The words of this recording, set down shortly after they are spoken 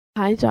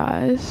Hi,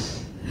 Josh.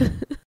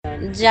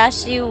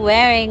 Josh, you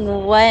wearing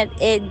what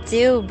it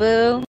do,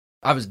 boo?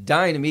 I was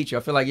dying to meet you.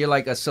 I feel like you're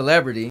like a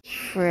celebrity.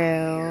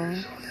 True.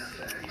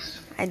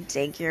 I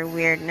dig your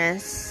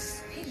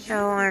weirdness.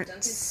 I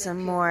want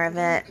some more of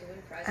it.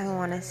 I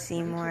want to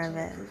see more of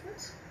it.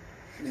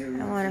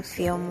 I want to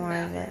feel more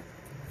of it.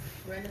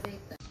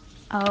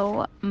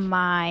 Oh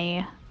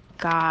my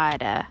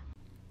god.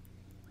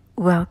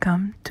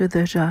 Welcome to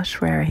the Josh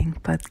Waring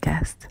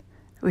podcast.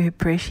 We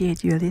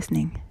appreciate you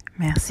listening.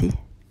 Merci.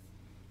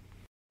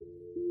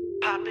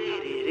 Popping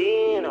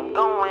it in, I'm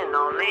going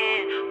all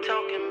in.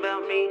 Talking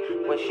about me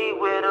when she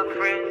with her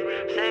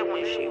friends. Said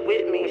when she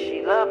with me,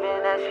 she loving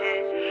that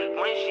shit.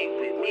 When she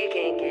with me,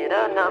 can't get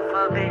enough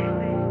of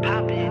it.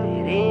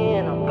 Popping it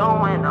in, I'm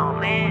going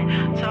all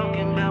in.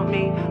 Talking about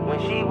me when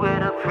she with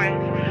her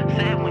friends.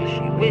 Said when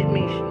she with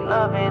me, she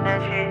loving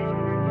that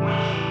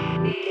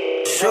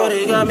shit.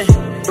 Shorty got me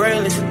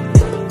brainless.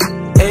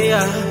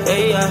 Ay-ya,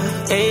 ay-ya,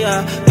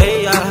 ay-ya,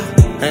 ay-ya.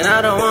 And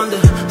I don't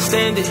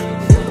understand it.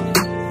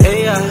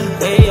 Ay-ya,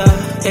 ay-ya,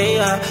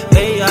 ay-ya,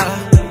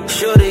 ay-ya.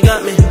 Shorty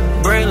got me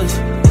brainless.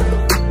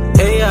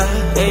 Ay-ya,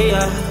 ay-ya,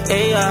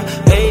 ay-ya,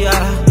 ay-ya.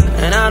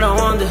 And I don't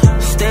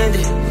understand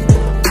it.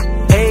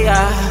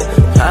 Ay-ya,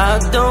 I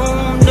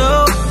don't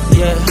know.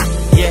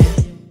 Yeah.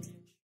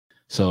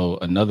 So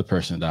another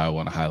person that I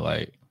want to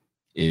highlight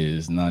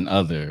is none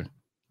other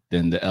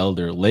than the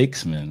elder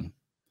Lakesman.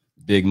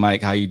 Big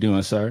Mike, how you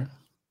doing, sir?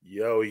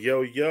 Yo.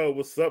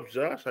 What's up,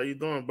 Josh? How you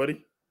doing,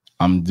 buddy?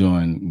 I'm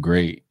doing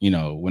great. You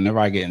know, whenever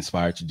I get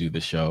inspired to do the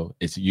show,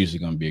 it's usually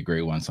going to be a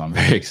great one. So I'm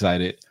very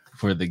excited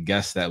for the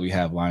guests that we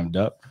have lined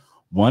up,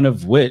 one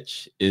of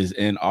which is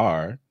in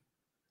our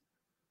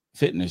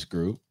fitness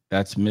group.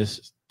 That's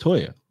Miss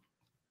Toya.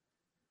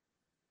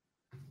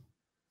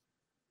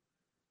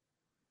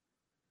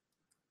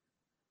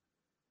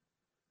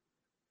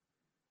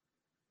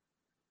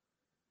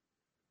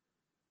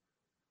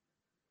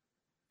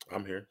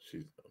 I'm here.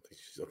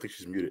 I think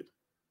she's muted.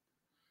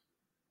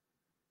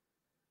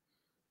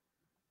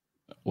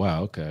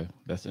 Wow, okay.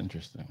 That's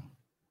interesting.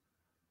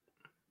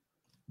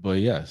 But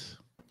yes.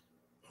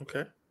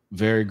 Okay.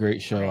 Very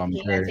great show. I'm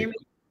very.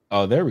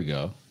 Oh, there we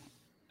go.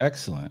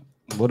 Excellent.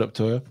 What up,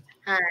 Toya?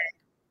 Hi.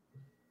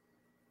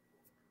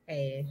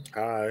 Hey.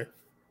 Hi.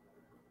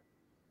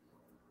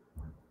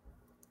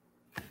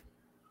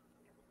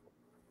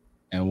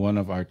 And one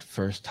of our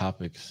first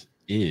topics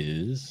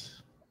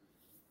is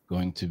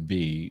going to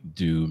be,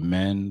 do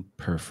men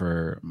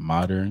prefer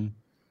modern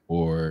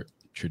or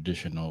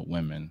traditional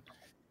women?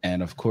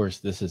 And of course,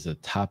 this is a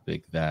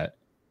topic that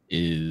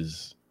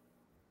is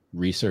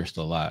researched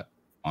a lot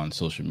on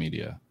social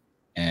media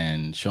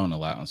and shown a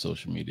lot on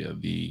social media,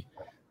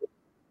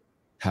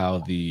 how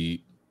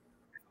the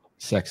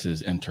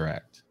sexes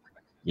interact,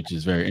 which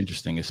is very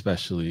interesting,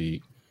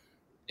 especially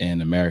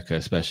in America,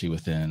 especially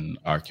within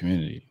our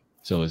community.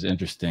 So it's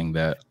interesting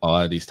that a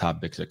lot of these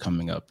topics are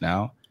coming up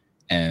now.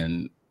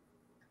 And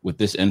with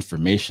this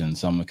information,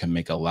 someone can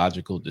make a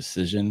logical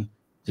decision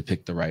to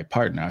pick the right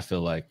partner. I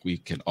feel like we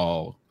can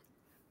all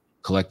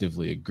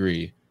collectively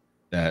agree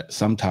that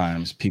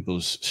sometimes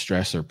people's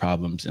stress or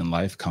problems in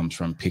life comes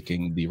from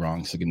picking the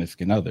wrong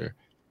significant other.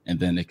 And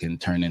then it can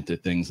turn into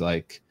things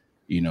like,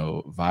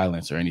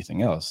 violence or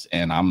anything else.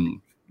 And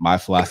my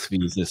philosophy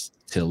is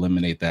just to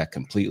eliminate that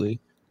completely.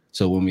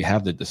 So when we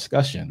have the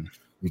discussion,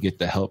 we get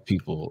to help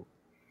people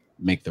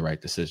make the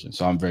right decision.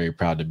 So I'm very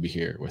proud to be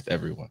here with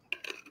everyone.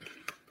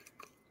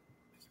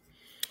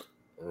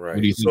 Right.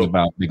 What do you think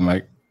about Big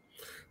Mike?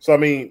 So, I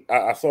mean,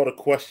 I saw the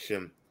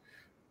question,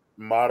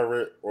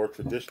 moderate or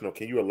traditional.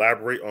 Can you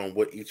elaborate on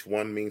what each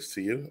one means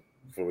to you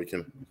before we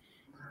can?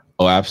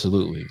 Oh,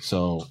 absolutely.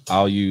 So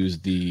I'll use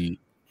the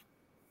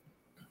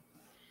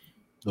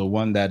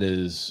one that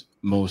is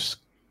most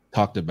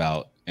talked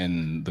about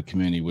in the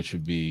community, which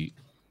would be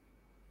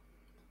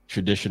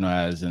traditional,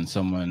 as in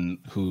someone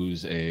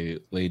who's a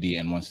lady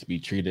and wants to be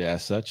treated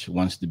as such,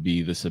 wants to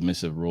be the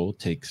submissive role,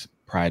 takes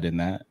pride in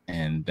that,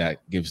 and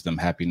that gives them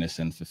happiness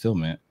and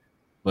fulfillment.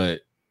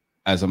 But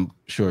as I'm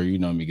sure you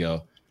know,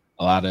 Miguel,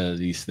 a lot of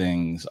these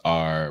things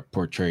are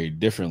portrayed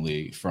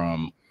differently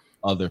from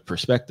other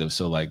perspectives.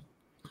 So like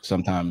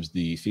sometimes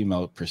the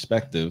female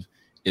perspective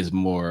is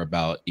more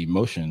about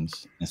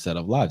emotions instead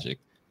of logic.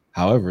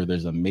 However,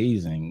 there's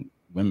amazing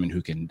women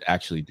who can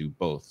actually do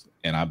both,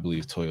 and I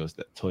believe Toya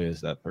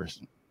is that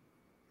person.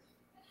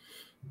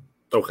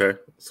 Okay,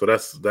 so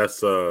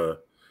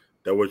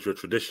that was your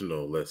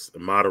traditional list.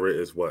 Moderate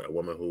is what, a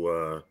woman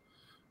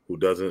who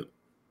doesn't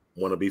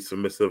want to be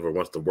submissive or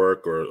wants to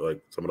work, or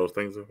like some of those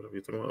things. What are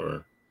you talking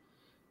about?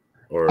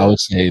 Or I would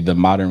say the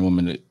modern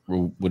woman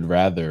would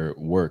rather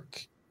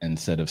work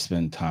instead of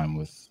spend time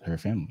with her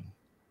family.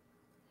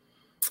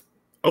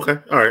 Okay,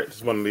 all right.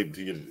 Just wanted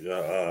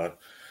to.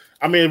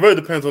 I mean, it really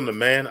depends on the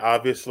man,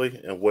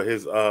 obviously, and what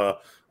his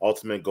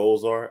ultimate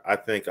goals are. I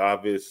think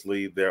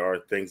obviously there are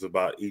things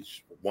about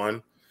each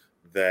one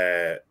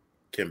that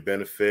can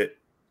benefit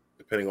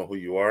depending on who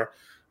you are.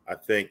 I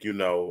think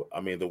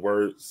the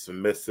word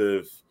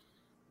submissive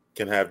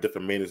can have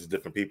different meanings to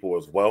different people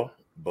as well.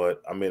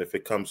 But I mean, if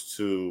it comes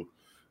to,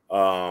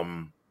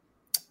 um,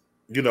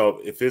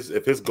 if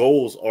his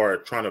goals are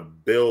trying to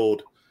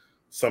build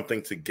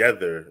something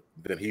together,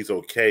 then he's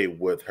okay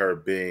with her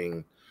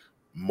being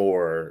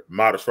more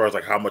modest as far as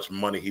like how much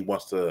money he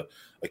wants to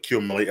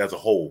accumulate as a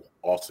whole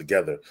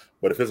altogether.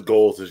 But if his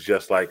goals is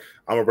just like,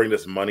 I'm gonna bring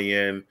this money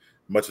in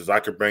much as I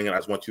could bring it, I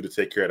just want you to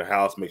take care of the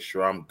house, make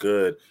sure I'm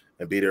good,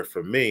 and be there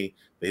for me,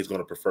 then he's going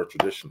to prefer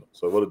traditional.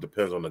 So it really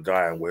depends on the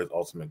guy and where his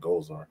ultimate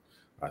goals are,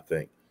 I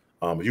think.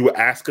 If you would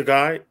ask a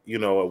guy,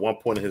 at one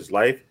point in his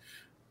life,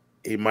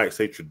 he might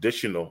say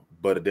traditional,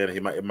 but then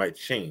it might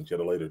change at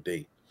a later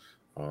date.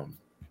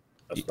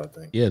 That's what I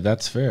think. Yeah,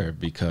 that's fair,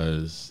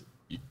 because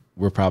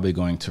we're probably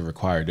going to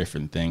require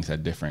different things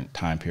at different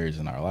time periods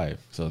in our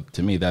life. So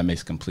to me, that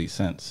makes complete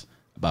sense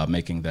about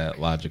making that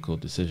logical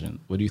decision.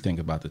 What do you think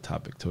about the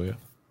topic, Toya?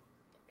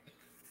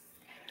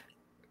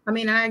 I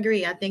mean, I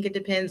agree. I think it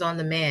depends on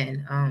the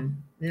man.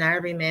 Not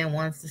every man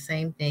wants the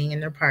same thing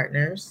in their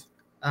partners.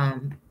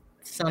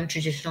 Some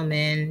traditional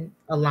men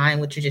align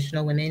with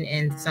traditional women,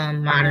 and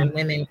some modern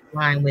women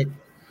align with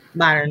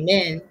modern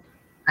men.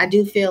 I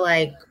do feel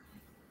like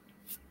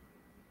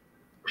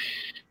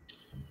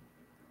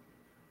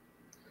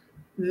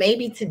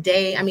maybe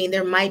today, I mean,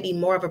 there might be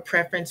more of a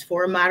preference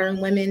for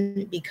modern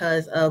women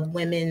because of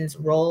women's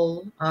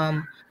role.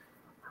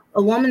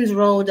 A woman's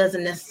role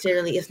doesn't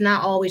necessarily, it's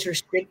not always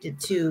restricted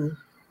to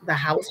the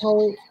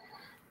household.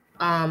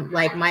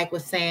 Like Mike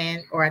was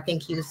saying, or I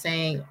think he was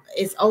saying,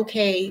 it's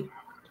okay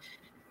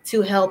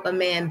to help a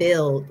man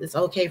build. It's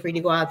okay for you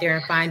to go out there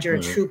and find your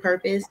true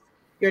purpose.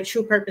 Your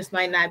true purpose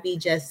might not be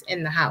just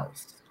in the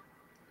house.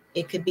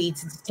 It could be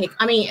to take,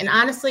 I mean, and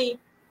honestly,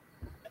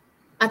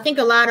 I think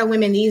a lot of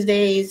women these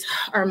days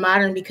are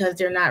modern because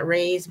they're not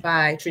raised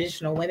by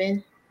traditional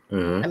women.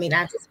 I mean,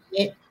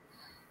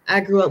 I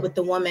grew up with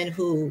the woman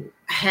who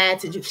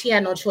she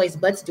had no choice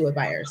but to do it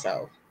by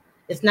herself.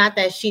 It's not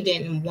that she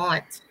didn't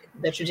want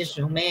the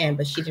traditional man,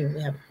 but she didn't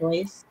really have a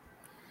choice.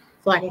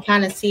 So I can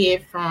kind of see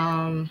it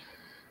from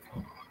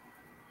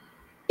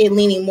it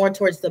leaning more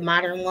towards the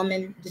modern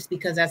woman, just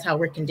because that's how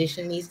we're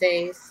conditioned these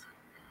days.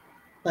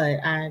 But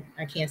I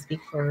can't speak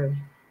for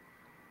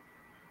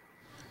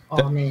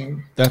all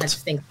men. I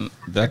just think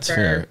that's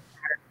fair.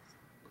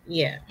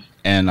 Yeah.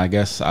 And I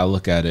guess I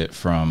look at it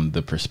from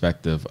the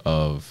perspective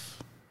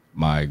of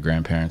my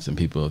grandparents and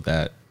people of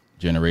that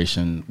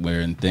generation,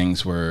 wherein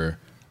things were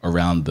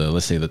around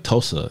let's say the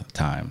Tulsa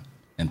time,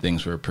 and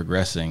things were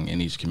progressing in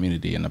each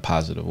community in a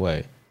positive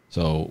way.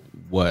 So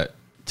what,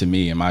 to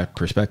me, in my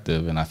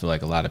perspective, and I feel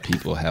like a lot of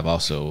people have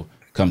also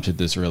come to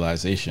this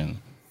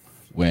realization,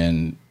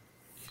 when,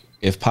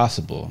 if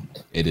possible,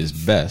 it is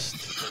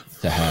best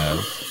to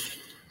have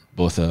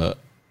both a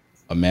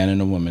man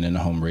and a woman in a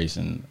home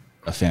raising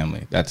a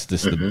family. That's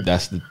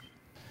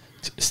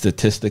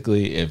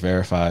statistically, it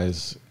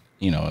verifies,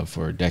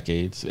 for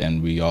decades,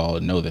 and we all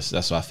know this.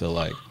 That's why I feel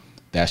like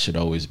that should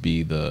always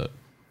be the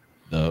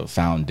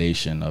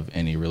foundation of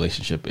any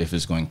relationship, if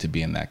it's going to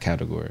be in that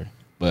category.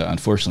 But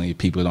unfortunately,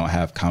 people don't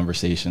have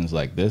conversations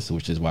like this,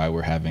 which is why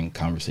we're having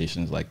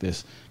conversations like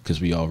this, because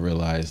we all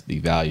realize the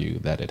value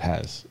that it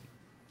has.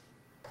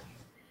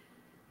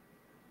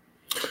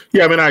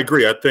 Yeah, I mean, I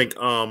agree. I think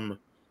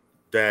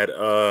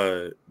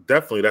that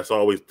definitely that's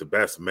always the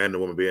best, man and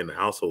woman being in the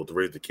household to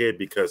raise the kid,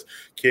 because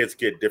kids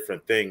get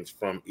different things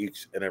from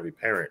each and every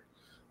parent,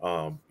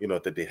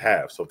 that they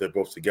have. So if they're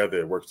both together,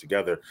 it works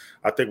together.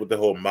 I think with the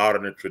whole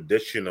modern and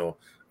traditional,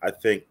 I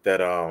think that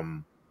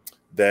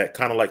that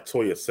kind of like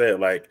Toya said,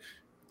 like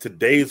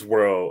today's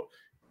world,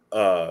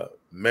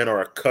 men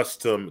are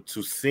accustomed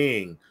to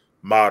seeing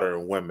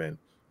modern women.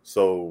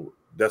 So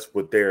that's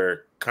what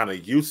they're kind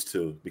of used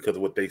to because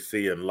of what they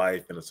see in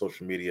life and the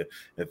social media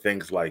and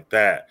things like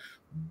that.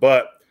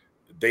 But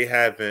they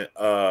haven't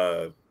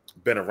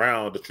been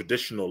around the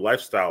traditional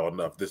lifestyle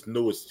enough. This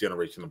newest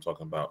generation I'm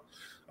talking about,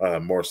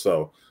 more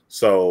so.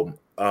 So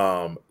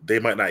they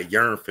might not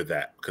yearn for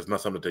that because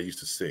not something they're used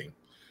to seeing.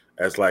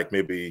 As like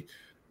maybe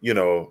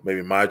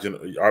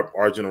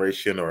our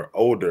generation or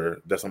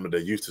older, that's something they're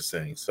used to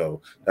seeing.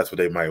 So that's what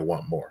they might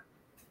want more.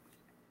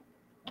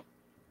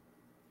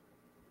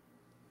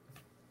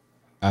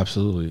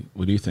 Absolutely.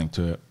 What do you think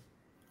to it?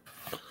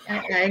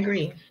 I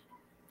agree.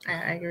 I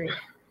agree.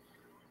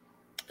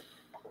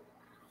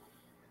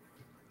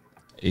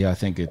 Yeah, I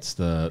think it's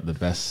the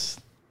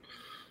best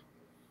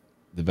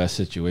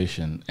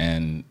situation.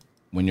 And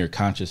when you're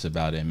conscious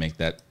about it and make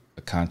that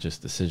a conscious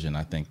decision,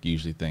 I think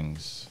usually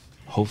things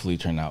hopefully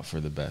turn out for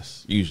the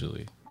best.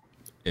 Usually,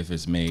 if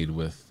it's made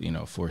with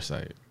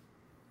foresight.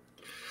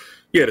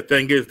 Yeah, the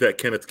thing is that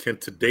can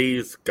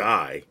today's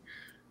guy,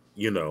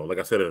 like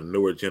I said, a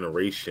newer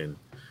generation,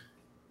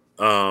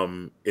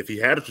 if he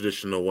had a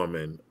traditional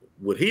woman,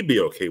 would he be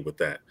okay with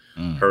that?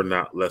 Her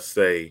not, let's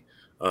say,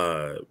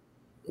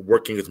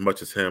 working as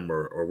much as him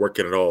or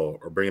working at all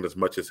or bringing as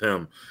much as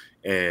him,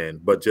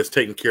 but just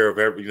taking care of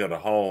the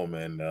home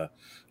and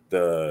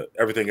the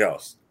everything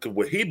else.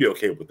 Would he be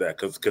okay with that?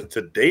 Because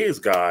today's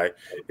guy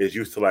is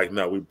used to like,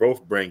 no, we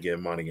both bring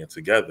in money in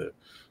together.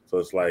 So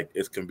it's like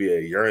it can be a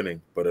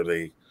yearning, but are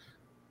they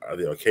are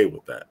they okay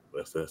with that?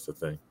 That's the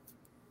thing.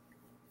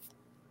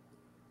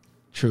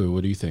 True.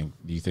 What do you think?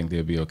 Do you think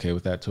they'd be okay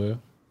with that, Toya?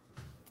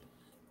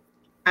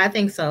 I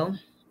think so,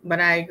 but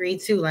I agree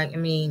too. Like, I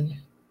mean,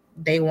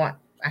 they want.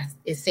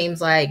 It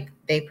seems like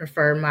they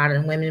prefer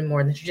modern women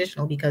more than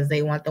traditional because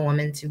they want the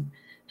woman to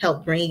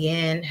help bring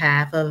in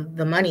half of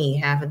the money,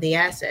 half of the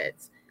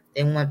assets.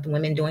 They want the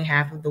women doing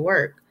half of the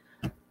work.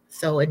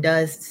 So it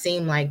does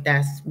seem like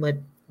that's what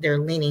they're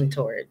leaning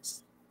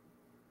towards.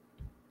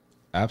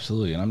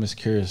 Absolutely. And I'm just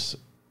curious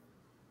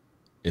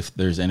if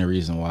there's any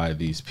reason why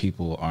these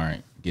people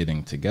aren't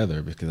getting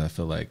together, because I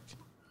feel like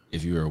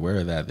if you were aware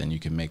of that, then you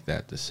can make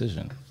that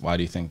decision. Why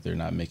do you think they're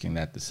not making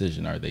that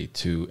decision? Are they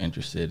too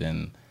interested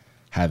in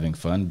having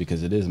fun?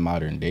 Because it is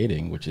modern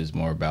dating, which is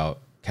more about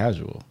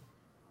casual.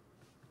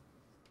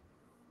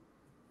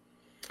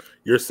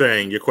 You're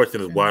saying your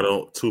question is why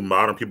don't two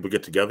modern people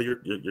get together?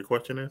 Your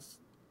question is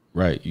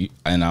Right.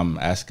 And I'm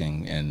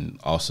asking and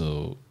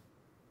also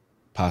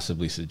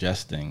possibly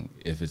suggesting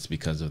if it's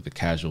because of the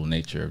casual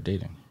nature of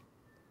dating.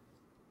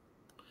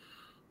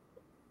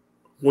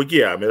 well,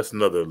 yeah. I mean, that's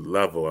another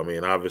level. I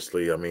mean,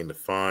 obviously, I mean to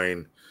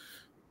find,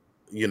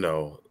 you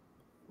know,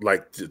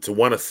 like to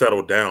want to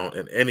settle down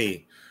in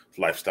any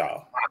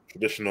lifestyle,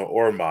 traditional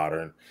or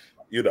modern.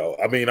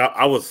 I mean,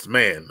 I was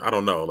man. I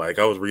don't know. Like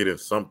I was reading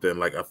something.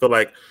 Like I feel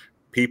like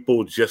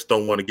people just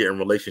don't want to get in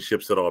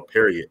relationships at all.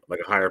 Period. Like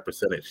a higher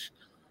percentage.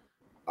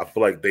 I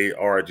feel like they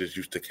are just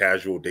used to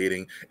casual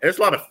dating. And it's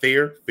a lot of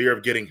fear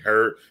of getting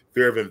hurt,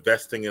 fear of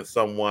investing in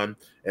someone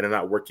and it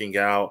not working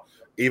out.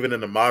 Even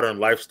in the modern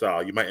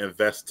lifestyle, you might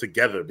invest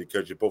together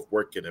because you're both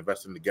working,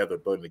 investing together,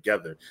 building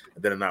together,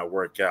 and then it not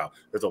work out.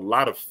 There's a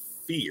lot of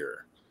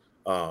fear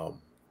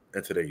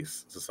in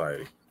today's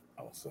society,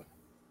 I would say.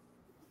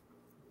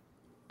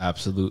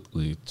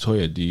 Absolutely.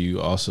 Toya, do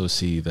you also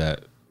see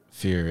that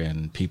fear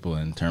in people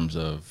in terms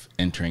of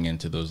entering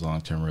into those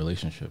long-term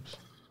relationships?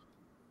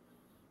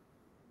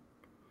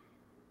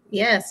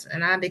 Yes,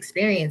 and I've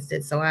experienced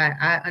it, so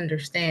I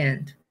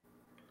understand.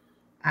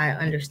 I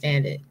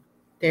understand it.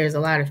 There's a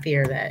lot of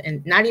fear of that,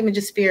 and not even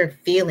just fear of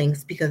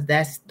feelings because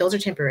those are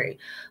temporary,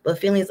 but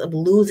feelings of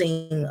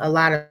losing a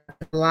lot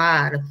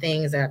of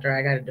things after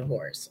I got a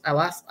divorce. I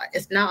lost.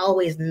 It's not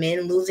always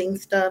men losing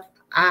stuff.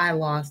 I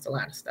lost a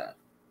lot of stuff.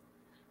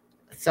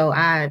 So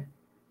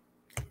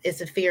it's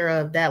a fear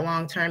of that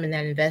long term and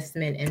that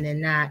investment, and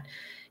then not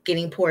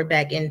getting poured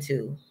back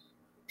into,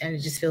 and it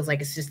just feels like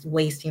it's just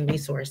wasting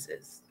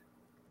resources.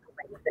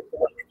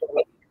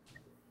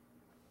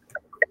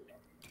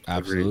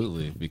 Agreed.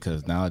 Absolutely,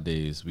 because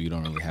nowadays we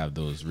don't really have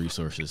those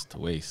resources to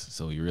waste.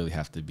 So you really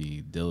have to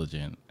be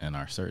diligent in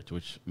our search,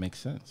 which makes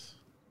sense,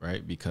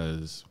 right?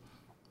 Because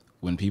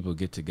when people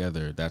get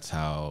together, that's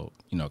how,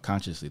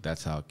 consciously,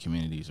 that's how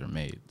communities are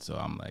made. So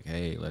I'm like,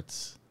 hey,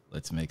 let's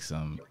make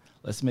some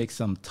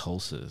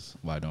Tulsas.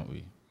 Why don't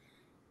we?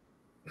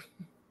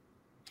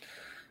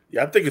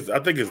 Yeah, I think it's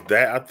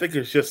that. I think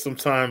it's just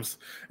sometimes,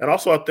 and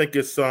also I think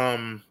it's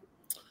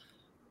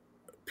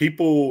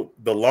people,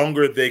 the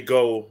longer they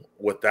go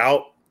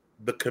without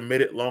the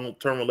committed long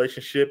term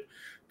relationship,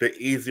 the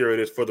easier it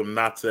is for them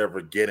not to ever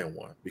get in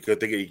one because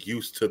they get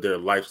used to their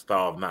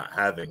lifestyle of not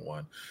having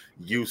one,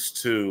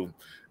 used to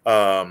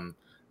um,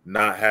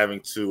 not having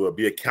to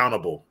be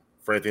accountable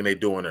for anything they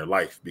do in their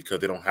life because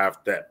they don't have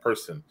that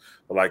person.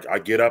 Like I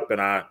get up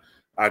and I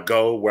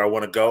go where I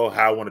want to go,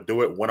 how I want to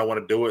do it, when I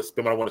want to do it,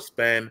 spend what I want to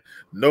spend.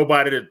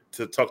 Nobody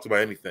to talk to about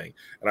anything.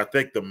 And I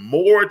think the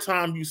more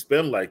time you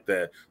spend like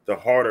that, the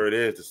harder it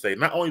is to say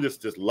not only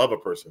just love a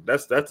person.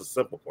 That's the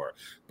simple part,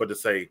 but to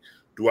say,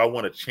 do I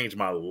want to change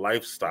my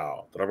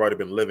lifestyle that I've already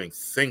been living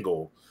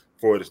single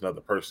for this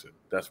another person?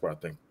 That's where I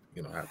think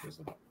happens.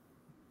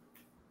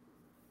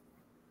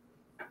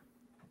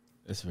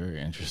 It's very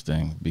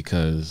interesting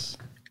because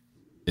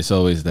it's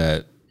always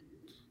that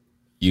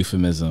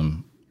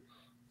euphemism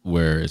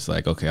where it's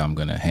like, okay, I'm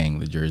going to hang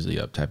the jersey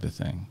up type of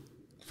thing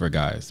for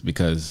guys.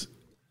 Because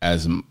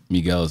as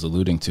Miguel is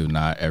alluding to,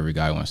 not every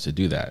guy wants to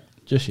do that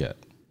just yet.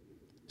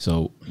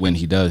 So when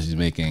he does, he's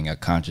making a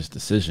conscious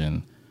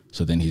decision.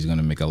 So then he's going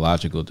to make a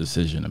logical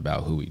decision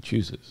about who he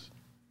chooses.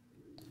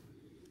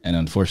 And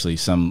unfortunately,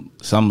 some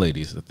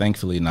ladies,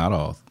 thankfully not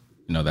all,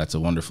 that's a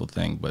wonderful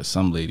thing. But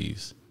some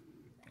ladies,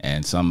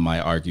 and some might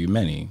argue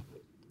many,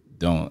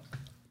 don't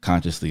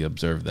consciously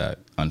observe that,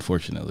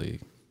 unfortunately,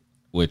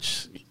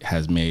 which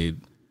has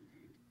made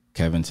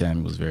Kevin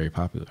Samuels very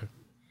popular,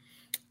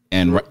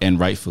 and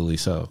rightfully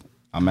so.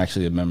 I'm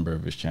actually a member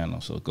of his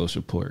channel, so go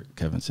support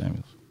Kevin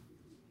Samuels.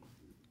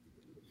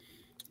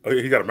 Oh,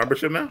 he got a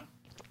membership now?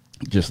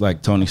 Just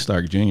like Tony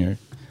Stark Jr.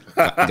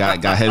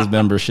 got his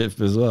membership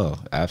as well.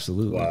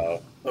 Absolutely.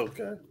 Wow.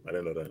 Okay, I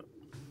didn't know that.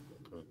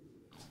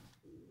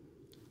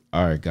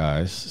 All right,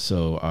 guys.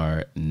 So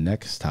our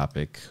next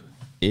topic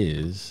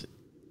is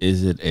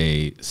it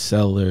a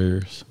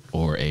seller's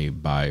or a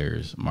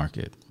buyer's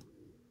market?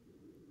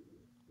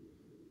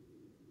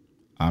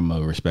 I'm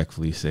going to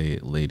respectfully say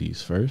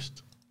ladies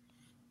first.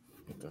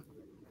 Okay.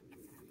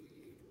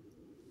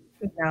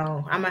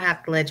 No, I'm gonna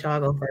have to let y'all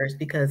go first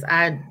because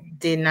I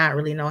did not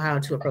really know how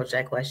to approach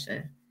that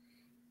question.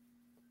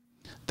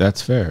 That's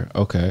fair.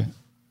 Okay.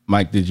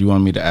 Mike, did you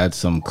want me to add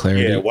some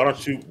clarity? Yeah, why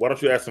don't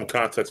you add some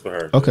context for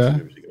her? Okay.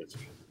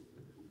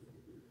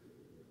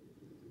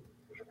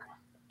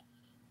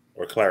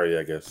 Or clarity,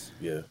 I guess.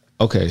 Yeah.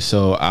 Okay,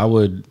 so I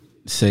would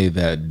say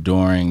that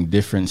during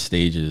different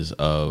stages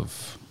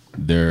of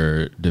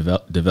their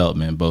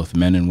development, both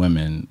men and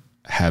women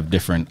have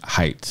different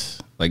heights,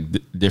 like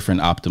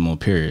different optimal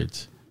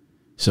periods.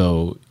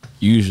 So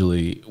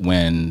usually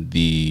when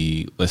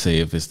let's say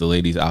if it's the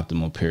lady's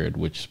optimal period,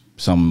 which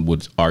some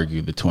would argue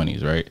the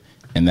 20s, right?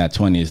 And that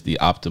 20 is the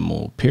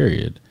optimal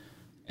period.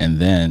 And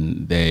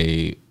then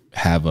they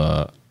have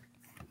a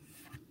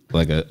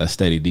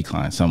steady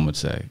decline, some would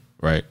say,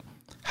 right?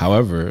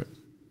 However,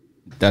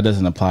 that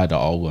doesn't apply to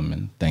all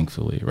women,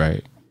 thankfully,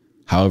 right?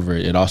 However,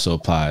 it also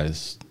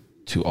applies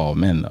to all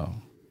men, though,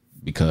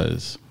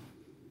 because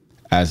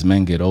as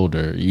men get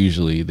older,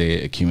 usually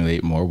they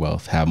accumulate more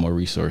wealth, have more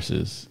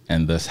resources,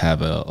 and thus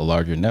have a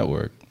larger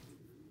network.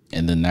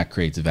 And then that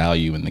creates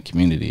value in the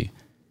community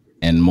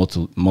in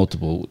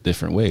multiple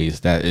different ways.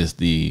 That is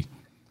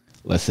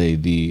let's say,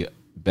 the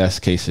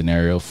best case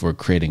scenario for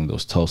creating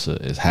those Tulsa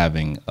is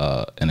having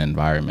an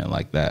environment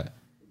like that.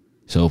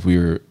 So if we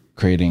were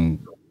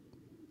creating,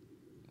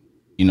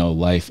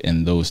 life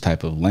in those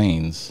type of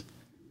lanes,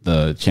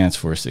 the chance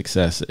for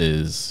success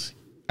is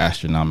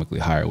astronomically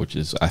higher, which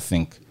is, I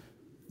think,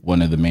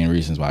 one of the main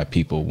reasons why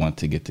people want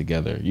to get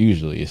together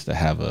usually is to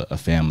have a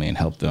family and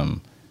help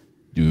them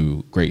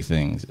do great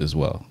things as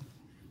well.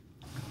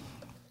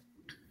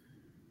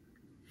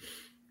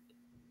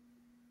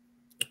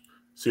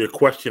 So your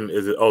question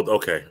is,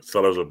 okay,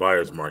 sellers or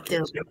buyers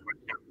market.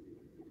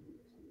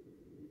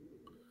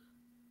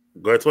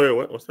 Go ahead,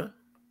 Toya. What's that?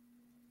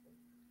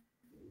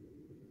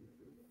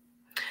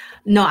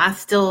 No,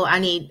 I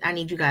need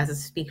you guys to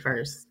speak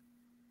first.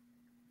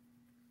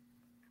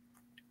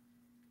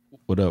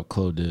 What up,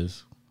 Chloe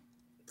Diz?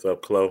 What's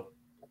up, Chloe?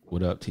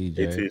 What up, TJ?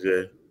 Hey,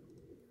 TJ.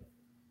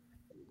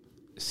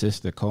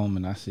 Sister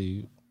Coleman, I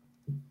see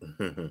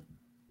you.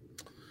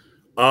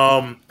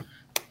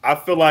 I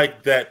feel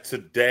like that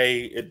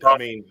today,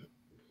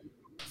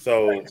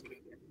 so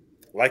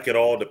like it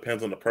all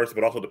depends on the person,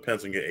 but also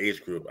depends on your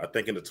age group. I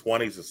think in the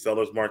 20s is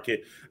seller's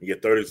market, and your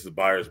 30s is the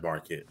buyer's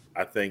market.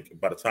 I think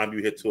by the time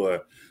you hit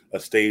to a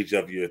stage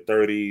of your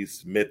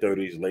 30s, mid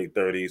 30s, late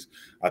 30s,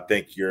 I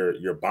think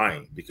you're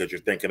buying because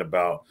you're thinking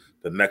about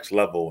the next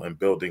level and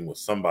building with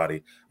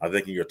somebody. I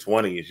think in your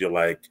 20s, you're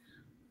like,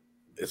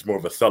 it's more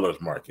of a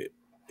seller's market.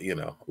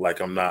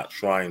 Like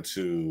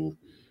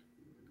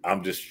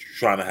I'm just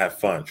trying to have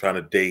fun, trying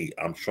to date.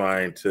 I'm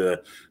trying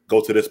to go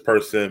to this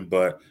person,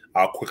 but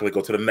I'll quickly go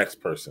to the next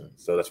person.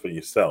 So that's when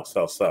you sell.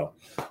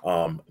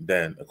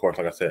 Then, of course,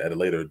 like I said, at a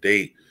later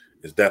date,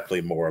 it's definitely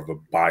more of a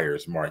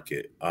buyer's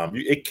market.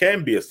 It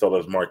can be a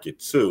seller's market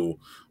too,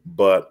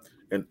 but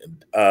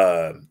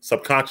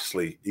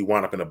subconsciously, you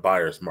wind up in a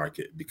buyer's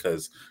market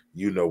because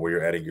you know where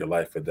you're at in your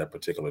life at that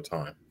particular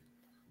time.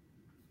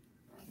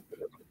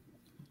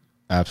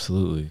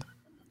 Absolutely.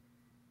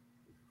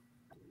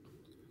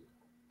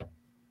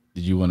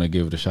 Did you want to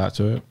give it a shot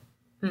to it?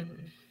 Mm-hmm.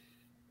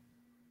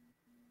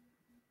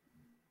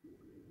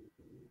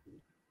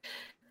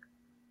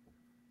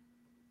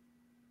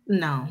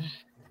 No.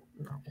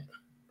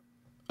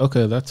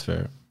 Okay, that's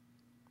fair.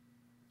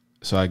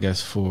 So I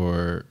guess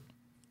for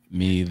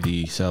me,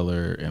 the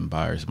seller and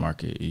buyer's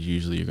market is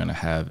usually you're going to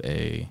have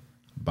a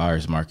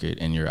buyer's market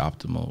in your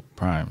optimal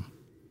prime.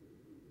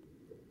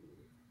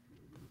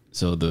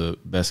 So the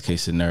best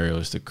case scenario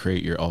is to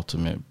create your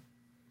ultimate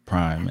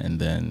prime and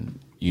then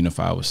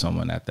unify with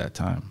someone at that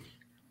time.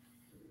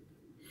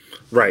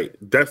 Right.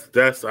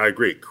 That's I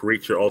agree.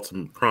 Create your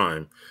ultimate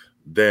prime.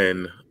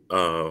 Then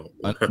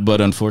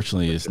but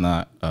unfortunately it's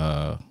not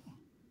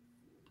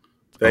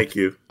Thank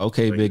you.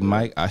 Okay, Thank Big you.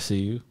 Mike, I see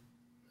you.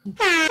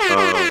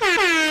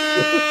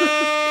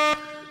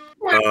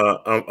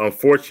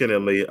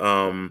 Unfortunately,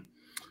 when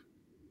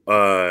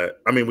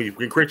you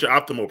can create your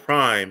optimal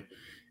prime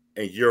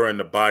and you're in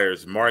the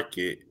buyer's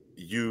market,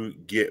 you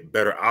get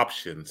better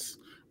options,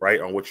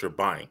 right, on what you're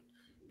buying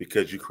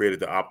because you created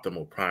the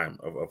optimal prime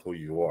of who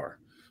you are.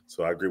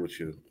 So I agree with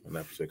you in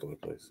that particular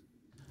place.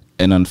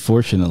 And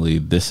unfortunately,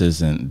 this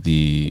isn't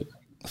the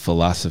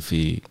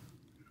philosophy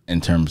in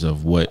terms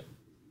of what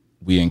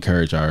we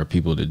encourage our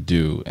people to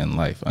do in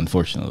life,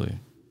 unfortunately.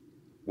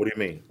 What do you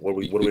mean? What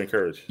do we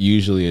encourage?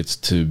 Usually it's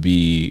to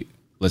be,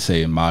 let's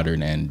say,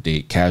 modern and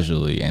date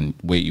casually and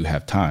wait, you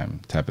have time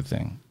type of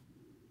thing.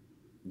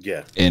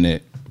 Yeah. And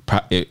it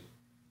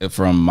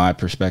from my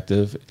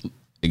perspective,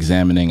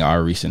 examining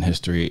our recent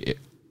history,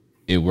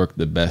 it worked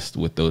the best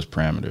with those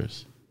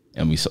parameters.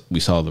 And we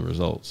saw the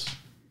results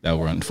that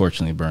were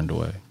unfortunately burned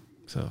away.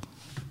 So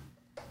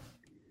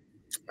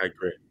I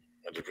agree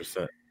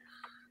 100%.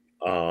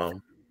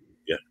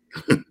 Yeah.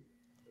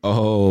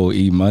 Oh,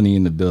 E Money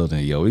in the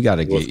building. Yo, we got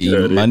to get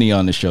E Money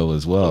on the show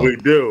as well. We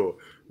do.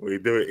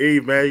 E,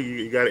 man,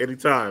 you got it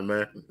anytime,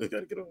 man. You got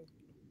to get on.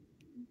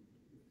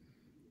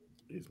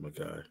 He's my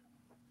guy.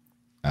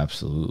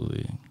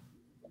 Absolutely.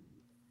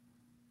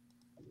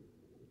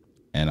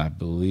 And I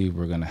believe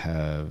we're going to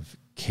have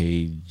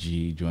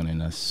KG joining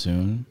us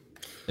soon,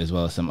 as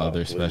well as some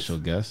other please. special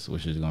guests,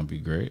 which is going to be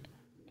great.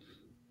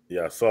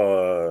 Yeah, I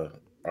saw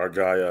our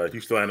guy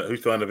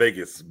Houston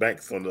Vegas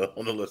Banks on the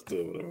list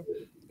too.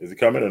 Is he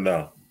coming or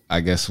no?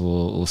 I guess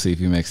we'll see if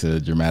he makes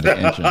a dramatic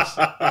entrance.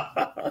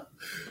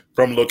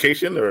 From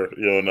location or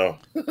you don't know?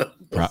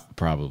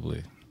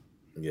 Probably.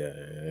 Yeah.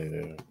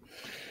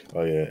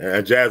 Oh yeah,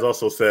 and Jazz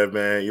also said,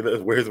 man,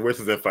 where's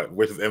his invite?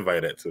 Where's his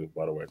invite at too?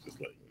 By the way, just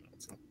like.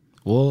 So.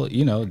 Well,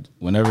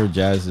 whenever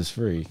Jazz is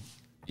free,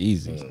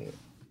 easy.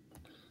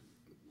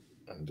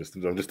 I'm just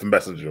a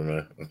messenger,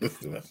 man. I'm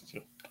just a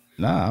messenger.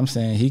 Nah, I'm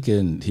saying he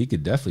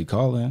could definitely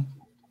call in.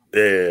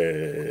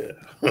 Yeah.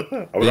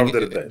 I was over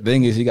there today.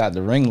 Thing is, he got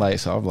the ring light,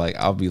 so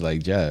I'll be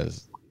like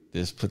Jazz,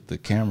 just put the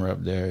camera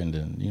up there, and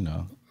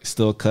then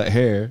still cut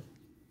hair,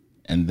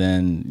 and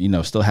then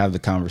still have the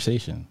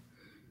conversation.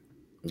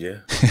 Yeah.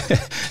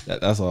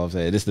 That's all I'm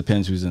saying. It just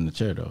depends who's in the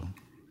chair, though.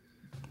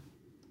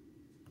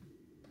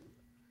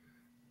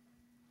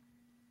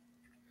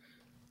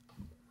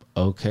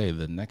 Okay,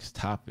 the next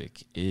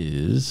topic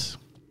is: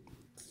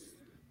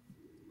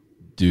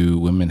 do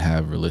women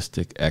have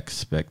realistic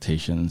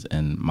expectations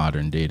in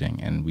modern dating?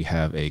 And we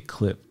have a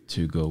clip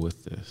to go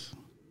with this.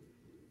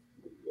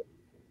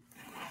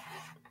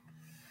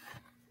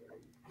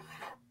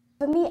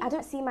 For me, I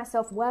don't see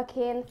myself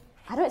working.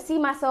 I don't see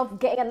myself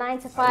getting a 9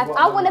 to 5.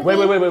 I want to be. Wait.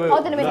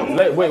 Hold on a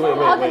minute. Wait.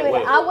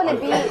 I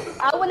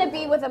want to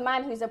be with a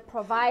man who's a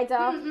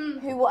provider,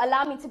 who will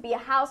allow me to be a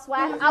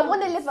housewife. I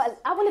want to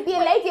be a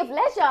lady of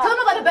leisure. Tell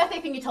me about the birthday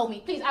thing you told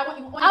me, please. I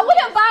wouldn't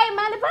buy a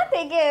man a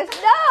birthday gift.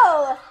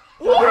 No.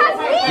 He has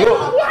me.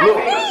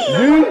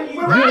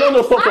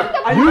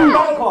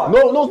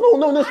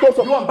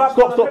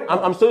 Stop.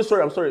 I'm so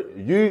sorry.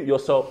 You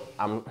yourself,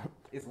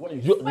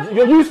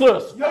 you're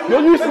useless.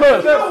 You're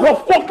useless. You're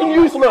fucking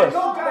useless.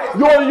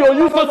 You're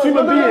useless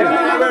human being.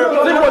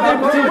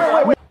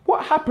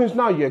 What happens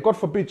now, yeah? God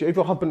forbid, if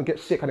your husband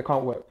gets sick and it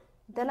can't work?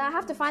 Then I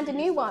have to find a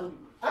new one.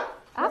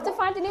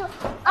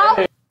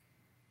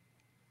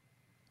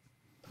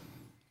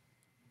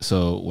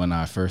 So when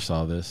I first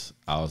saw this,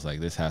 I was like,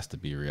 this has to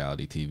be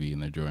reality TV,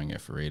 and they're doing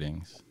it for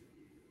ratings.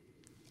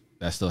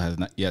 That still has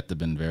not yet to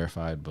been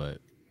verified, but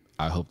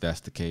I hope that's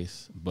the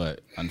case.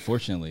 But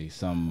unfortunately,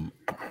 some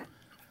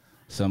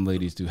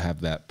ladies do have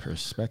that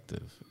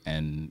perspective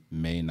and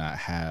may not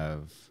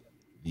have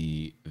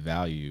the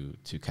value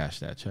to cash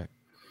that check.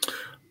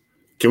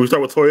 Can we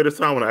start with Toya this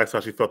time? I want to ask how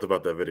she felt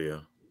about that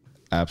video.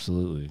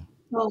 Absolutely.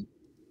 So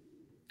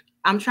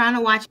I'm trying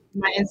to watch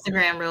my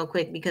Instagram real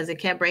quick because it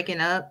kept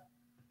breaking up.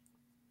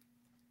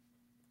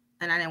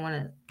 And I didn't want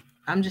to.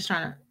 I'm just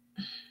trying to.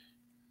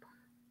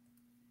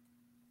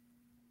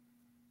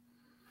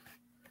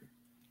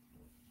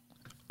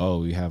 Oh,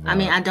 we have. I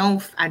mean, I don't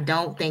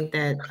think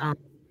that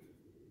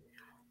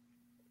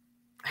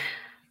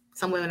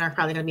some women are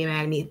probably going to be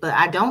mad at me, but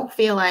I don't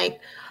feel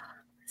like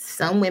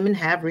some women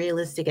have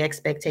realistic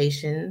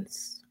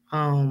expectations.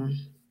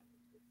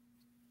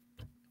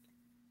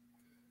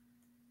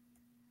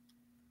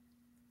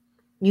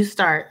 You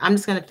start. I'm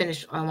just going to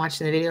finish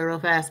watching the video real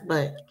fast,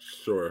 but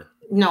sure.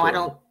 No,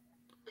 sure.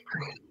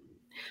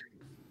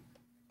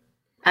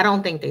 I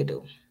don't think they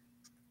do.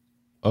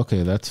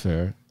 Okay, that's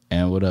fair.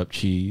 And what up,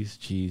 Cheese?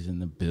 Cheese in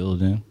the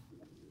building.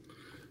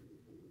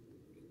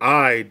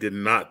 I did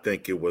not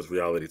think it was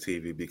reality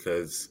TV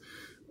because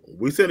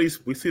we see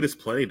this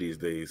plenty these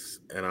days,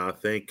 and I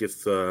think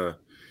it's to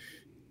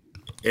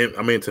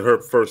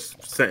her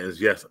first sentence,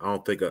 yes, I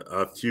don't think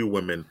a few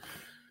women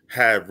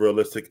have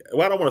realistic.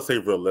 Well, I don't want to say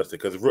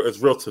realistic because it's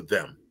real to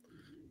them,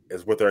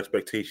 is what their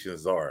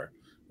expectations are.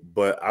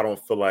 But I don't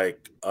feel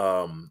like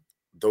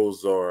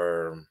those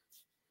are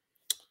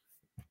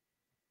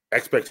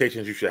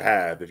expectations you should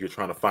have if you're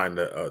trying to find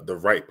the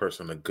right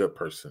person, a good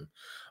person.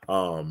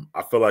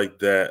 I feel like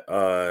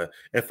that,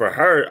 and for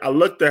her, I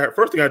looked at her.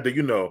 First thing I did,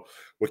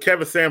 when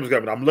Kevin Samuels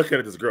got me, I'm looking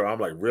at this girl. I'm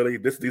like, really?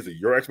 These are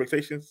your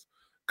expectations?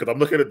 Because I'm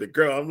looking at the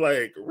girl. I'm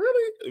like,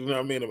 really? You know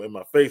what I mean? In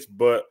my face,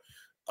 but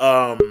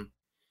I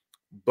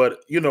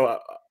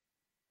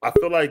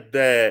feel like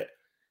that.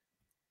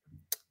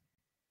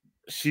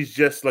 She's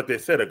just, like they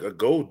said, a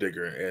gold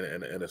digger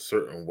in a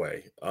certain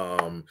way.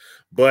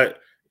 But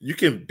you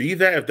can be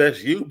that if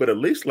that's you, but at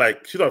least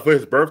like she's like, for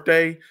his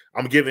birthday,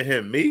 I'm giving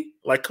him me.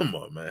 Like, come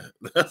on, man.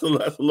 That's a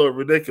little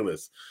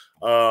ridiculous.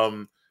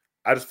 I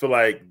just feel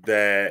like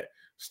that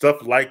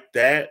stuff like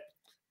that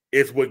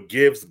is what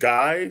gives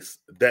guys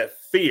that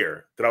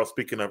fear that I was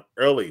speaking of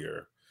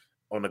earlier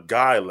on a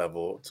guy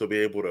level to be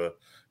able to,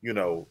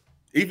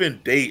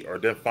 even date or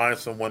then find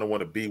someone to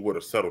want to be with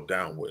or settle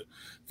down with,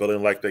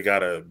 feeling like they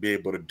gotta be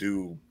able to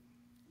do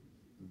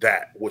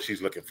that, what she's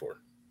looking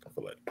for. I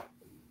feel like.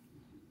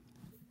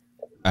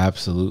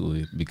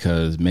 Absolutely,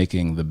 because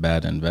making the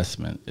bad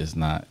investment is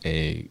not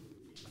a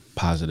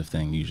positive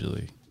thing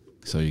usually.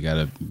 So you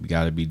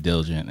gotta be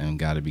diligent and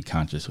gotta be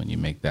conscious when you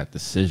make that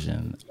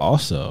decision.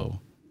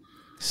 Also,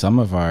 some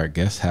of our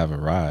guests have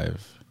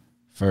arrived.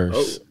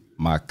 First,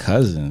 my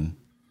cousin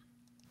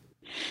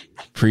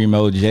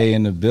Primo J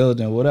in the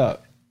building. What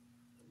up?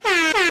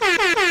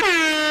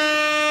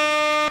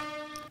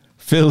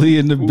 Philly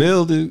in the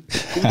building.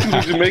 Who threw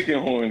the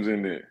Jamaican horns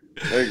in there?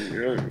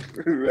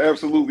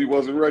 Absolutely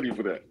wasn't ready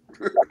for that.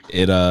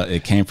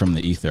 It came from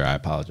the ether. I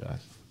apologize.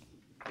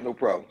 No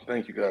problem.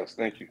 Thank you, guys.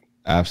 Thank you.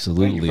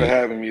 Absolutely. Thank you for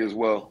having me as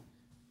well.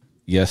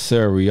 Yes,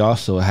 sir. We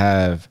also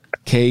have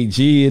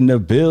KG in the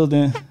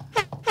building.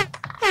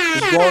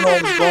 What's going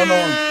on? What's going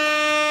on?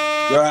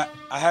 Yo,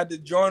 I had to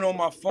join on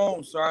my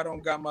phone, so I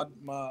don't got my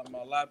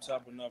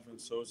laptop or nothing.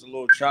 So it's a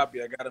little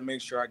choppy. I got to make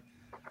sure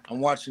I'm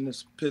watching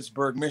this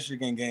Pittsburgh,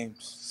 Michigan game.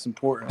 It's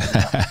important.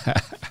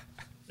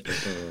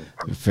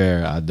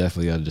 Fair. I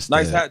definitely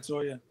understand. Nice hat,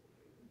 Toya.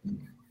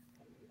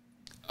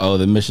 Oh,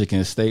 the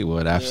Michigan State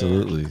one.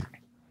 Absolutely. Yeah.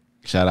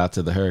 Shout out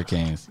to the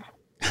Hurricanes.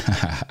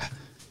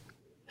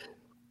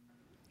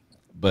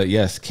 But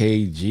yes,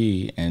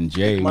 KG and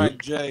Jay.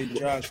 Mike, Jay,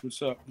 Josh,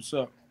 what's up? What's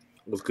up?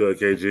 What's good,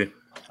 KG?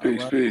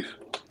 Peace, peace.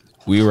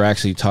 We were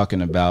actually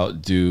talking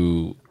about,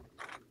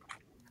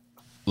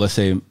 let's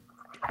say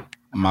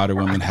modern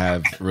women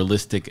have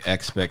realistic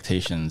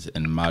expectations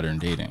in modern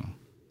dating.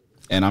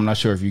 And I'm not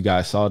sure if you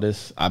guys saw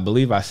this. I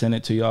believe I sent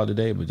it to y'all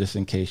today, but just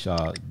in case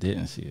y'all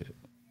didn't see it.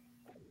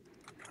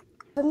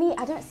 For me,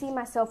 I don't see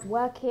myself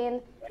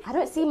working. I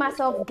don't see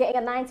myself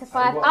getting a 9 to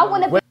 5. I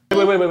want to be. Wait.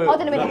 Hold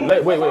on a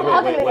minute. Wait.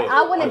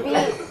 I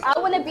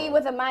want to be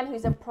with a man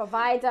who's a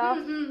provider,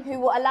 who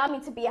will allow me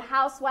to be a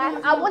housewife.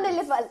 I want to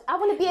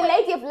be a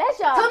lady of leisure.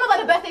 Tell them about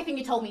the birthday thing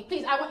you told me,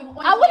 please. I wouldn't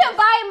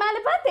buy a man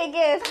a birthday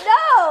gift.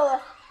 No.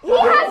 He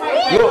has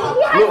me.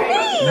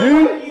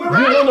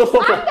 No,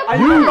 stop.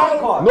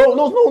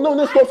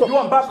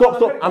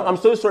 I'm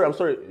so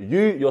sorry. You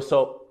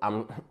yourself,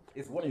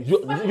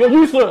 you're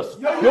useless.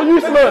 You're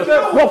useless.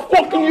 You're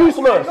fucking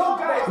useless.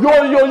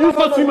 You're a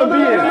useless human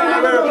being.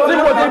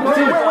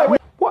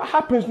 What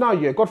happens now,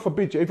 yeah, God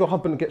forbid, if your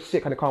husband gets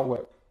sick and it can't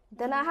work?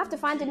 Then I have to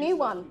find a new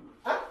one.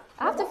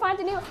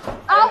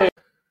 Oh.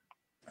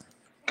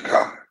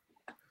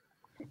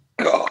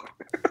 God.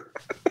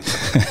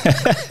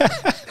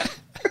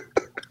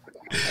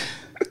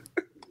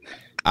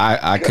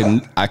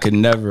 I could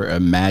never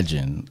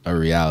imagine a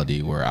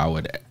reality where I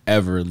would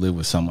ever live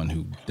with someone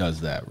who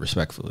does that,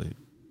 respectfully.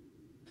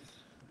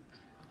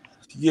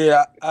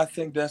 Yeah, I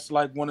think that's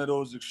like one of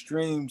those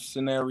extreme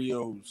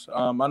scenarios.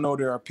 I know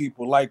there are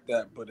people like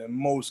that, but in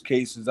most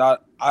cases, I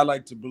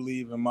like to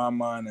believe in my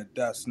mind that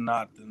that's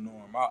not the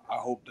norm. I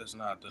hope that's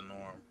not the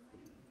norm.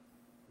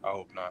 I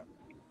hope not.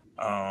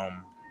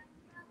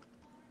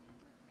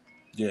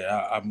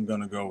 Yeah, I'm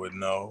gonna go with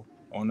no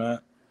on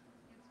that.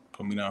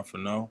 Put me down for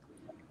no.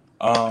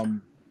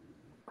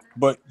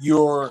 But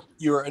your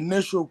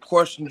initial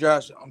question,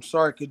 Josh, I'm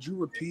sorry, could you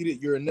repeat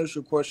it? Your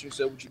initial question, you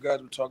said what you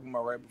guys were talking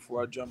about right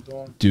before I jumped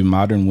on. Do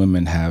modern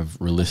women have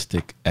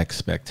realistic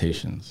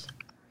expectations?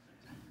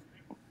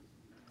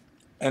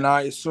 And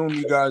I assume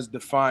you guys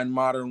define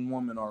modern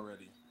woman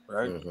already,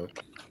 right? Mm-hmm.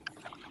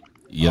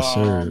 Yes,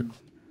 sir.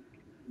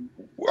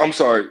 I'm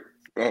sorry.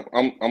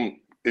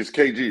 It's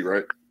KG,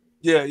 right?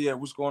 Yeah.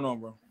 What's going on,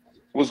 bro?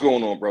 What's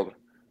going on, brother?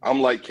 I'm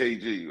like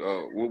KG.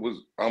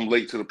 I'm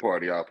late to the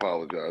party. I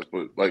apologize,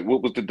 but like,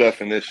 what was the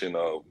definition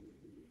of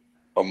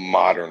a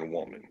modern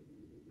woman?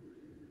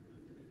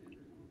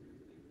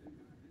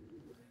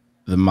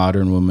 The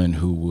modern woman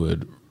who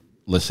would,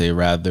 let's say,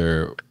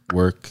 rather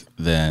work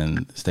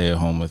than stay at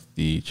home with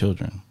the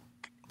children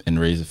and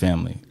raise a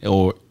family,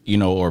 or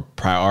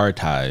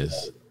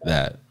prioritize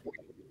that.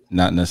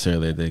 Not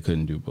necessarily that they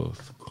couldn't do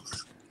both.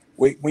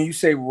 Wait, when you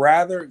say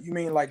rather, you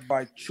mean like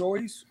by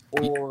choice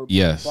or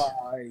yes,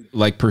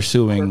 like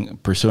pursuing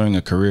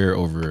a career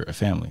over a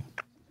family?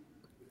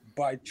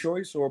 By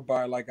choice or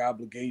by like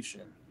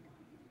obligation?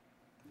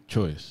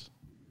 Choice.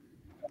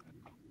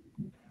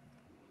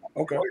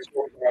 Okay.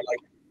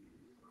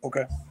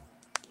 Okay.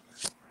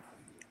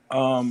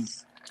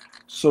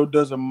 So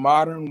does a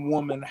modern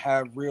woman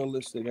have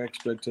realistic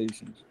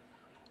expectations?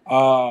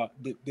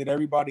 Did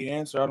everybody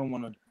answer? I don't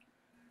want to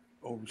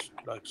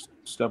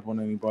step on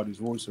anybody's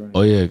voice or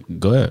anything. Oh yeah,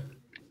 go ahead.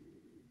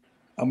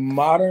 A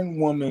modern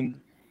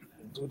woman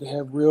would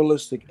have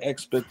realistic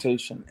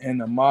expectation,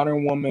 and a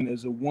modern woman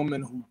is a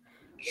woman who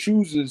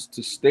chooses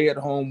to stay at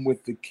home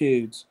with the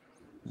kids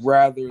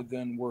rather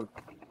than work.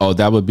 Oh,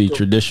 that would be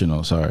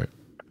traditional. Sorry.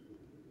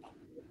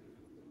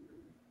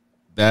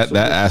 That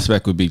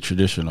aspect would be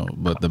traditional,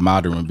 but the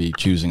modern would be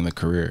choosing the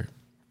career.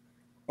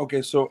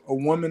 Okay, so a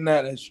woman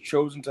that has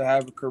chosen to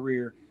have a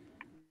career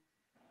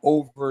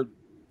over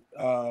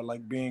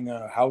like being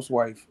a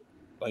housewife,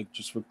 like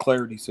just for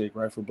clarity's sake,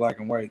 right, for black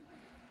and white,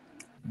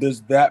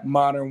 does that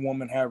modern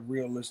woman have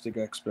realistic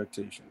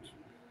expectations?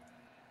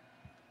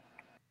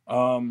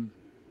 I'm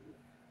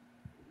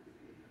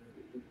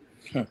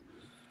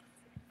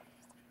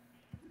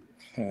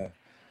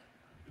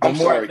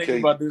sorry, thinking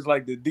about this,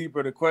 like the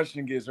deeper the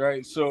question gets,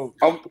 right? So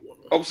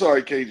I'm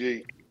sorry,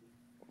 KG.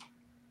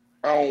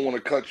 I don't want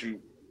to cut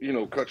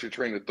your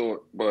train of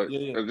thought, but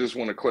I just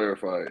want to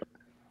clarify it.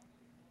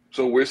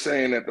 So we're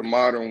saying that the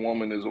modern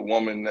woman is a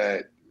woman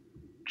that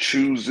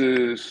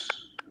chooses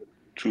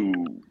to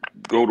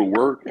go to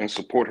work and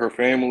support her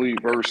family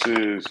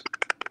versus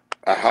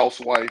a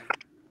housewife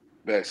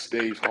that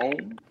stays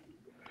home?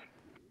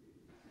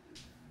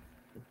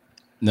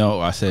 No,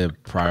 I said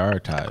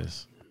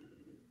prioritize.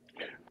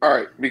 All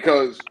right,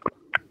 because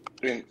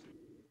and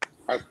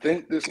I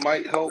think this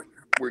might help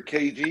where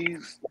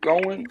KG's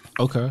going,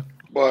 Okay.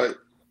 but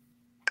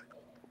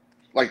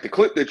like the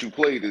clip that you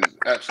played is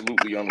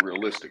absolutely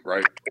unrealistic,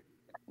 right?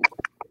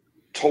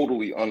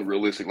 Totally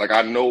unrealistic. Like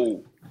I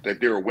know that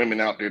there are women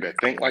out there that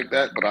think like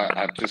that, but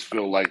I just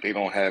feel like they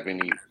don't have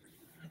any,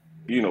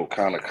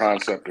 kind of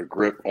concept or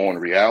grip on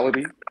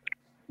reality.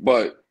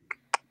 But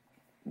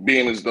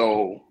being as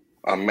though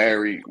I'm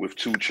married with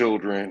 2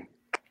 children,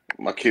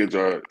 my kids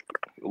are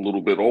a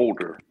little bit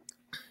older,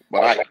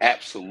 but I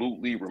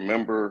absolutely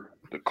remember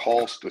the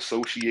cost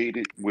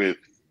associated with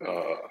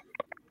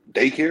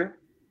daycare,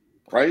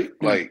 right?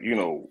 Like,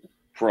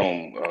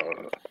 from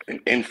an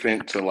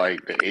infant to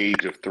like the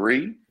age of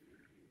 3.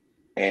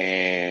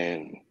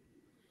 And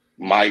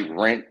my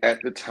rent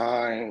at the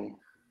time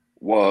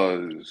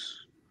was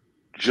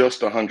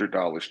just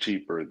 $100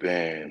 cheaper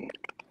than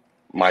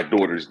my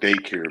daughter's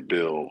daycare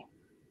bill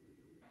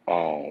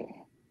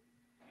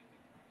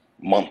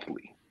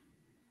monthly,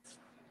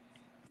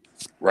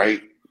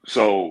 right?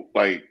 So,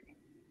 like,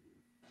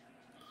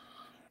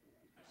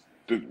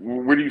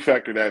 where do you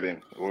factor that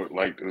in, or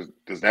like,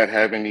 does that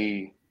have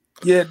any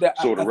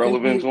sort I of think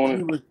relevance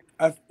on it?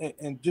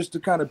 and just to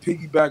kind of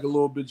piggyback a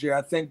little bit, Jay,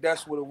 I think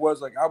that's what it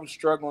was. Like I was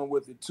struggling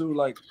with it too,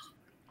 like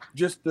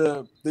just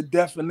the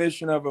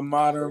definition of a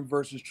modern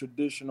versus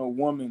traditional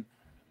woman.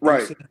 You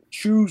Right. said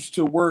choose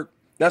to work.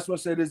 That's what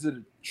I said. Is it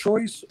a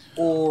choice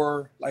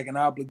or like an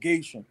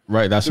obligation?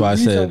 Right. That's The why I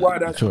reason said why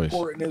that's choice.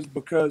 important is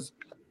because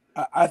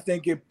I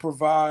think it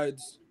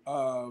provides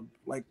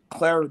like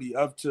clarity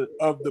of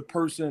the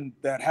person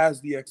that has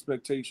the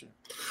expectation,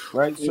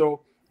 right?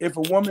 So if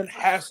a woman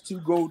has to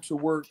go to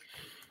work,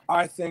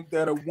 I think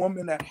that a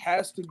woman that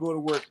has to go to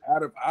work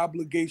out of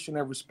obligation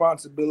and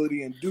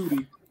responsibility and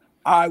duty,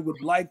 I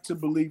would like to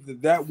believe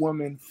that that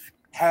woman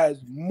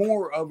has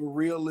more of a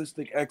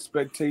realistic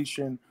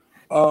expectation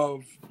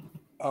of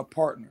a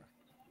partner,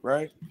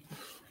 right?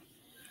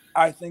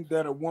 I think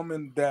that a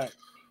woman that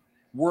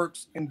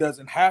works and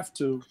doesn't have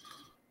to,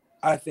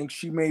 I think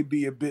she may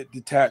be a bit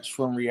detached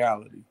from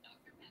reality.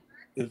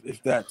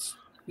 If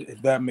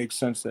that makes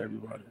sense to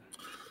everybody.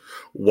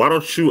 Why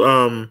don't you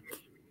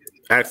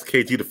ask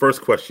KG the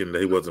first question that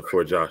he wasn't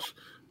for Josh?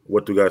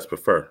 What do you guys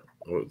prefer?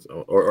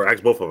 Or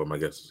ask both of them, I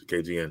guess,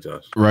 KG and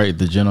Josh. Right.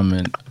 The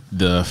gentleman,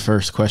 the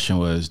first question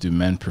was, do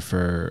men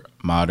prefer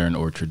modern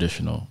or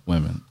traditional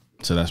women?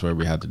 So that's where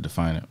we had to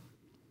define it.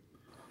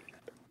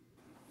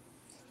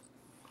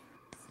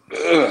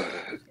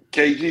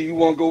 KG, you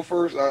want to go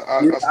first?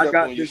 I stepped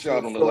on your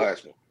shot on the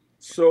last one.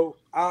 So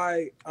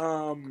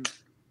I'm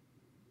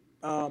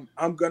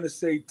gonna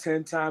say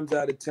 10 times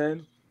out of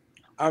 10,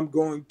 I'm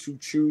going to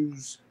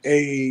choose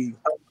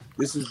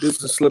this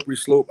is a slippery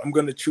slope. I'm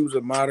gonna choose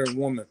a modern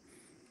woman,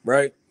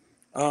 right?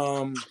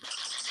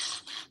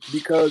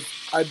 Because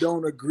I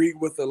don't agree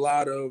with a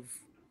lot of,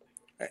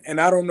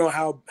 and I don't know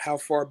how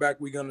far back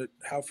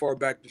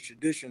the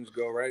traditions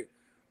go, right?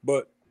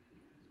 But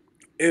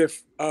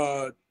if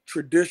a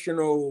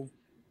traditional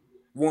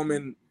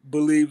woman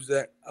believes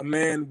that a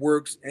man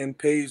works and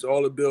pays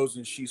all the bills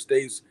and she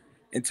stays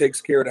and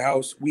takes care of the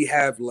house, we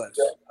have less,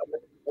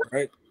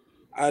 right?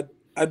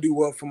 I do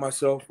well for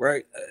myself,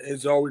 right?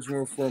 There's always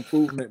room for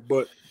improvement,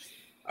 but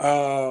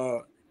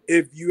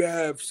if you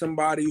have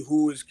somebody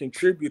who is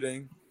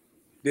contributing,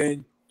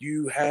 then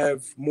you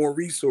have more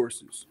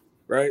resources,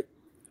 right?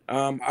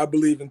 I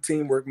believe in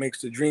teamwork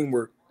makes the dream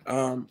work.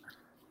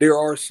 There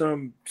are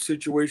some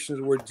situations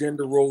where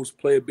gender roles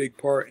play a big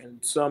part, and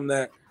some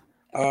that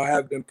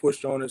have been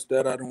pushed on us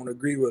that I don't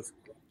agree with.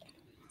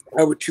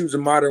 I would choose a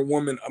modern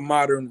woman, a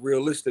modern,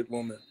 realistic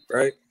woman,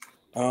 right?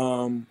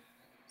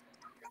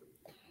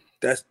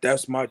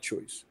 That's my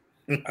choice.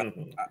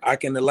 I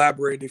can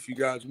elaborate if you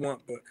guys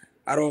want, but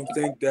I don't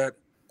think that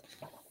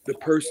the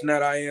person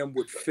that I am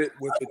would fit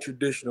with a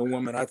traditional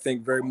woman. I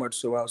think very much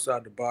so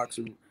outside the box.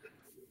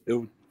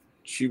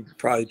 She would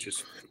probably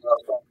just,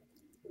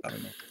 I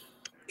don't know,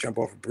 jump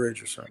off a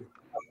bridge or something.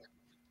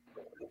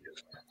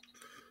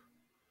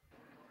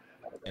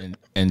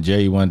 And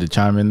Jay, you wanted to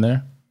chime in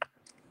there?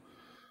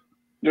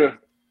 Yeah,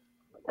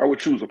 I would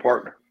choose a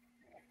partner.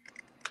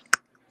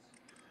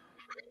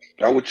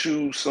 I would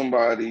choose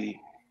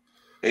somebody,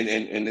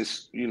 and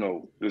this,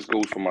 this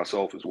goes for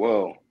myself as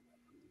well.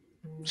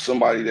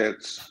 Somebody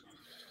that's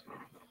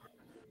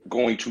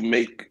going to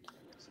make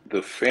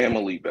the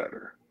family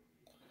better.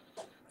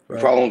 You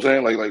follow what I'm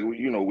saying? Like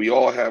we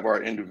all have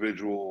our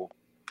individual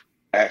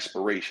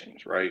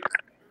aspirations, right?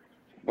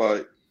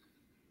 But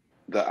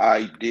the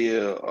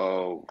idea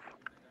of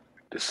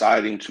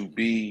deciding to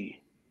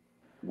be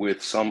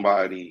with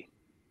somebody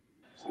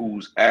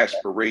whose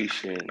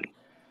aspiration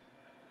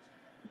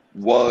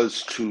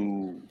was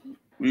to,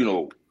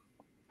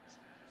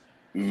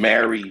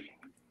 marry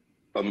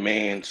a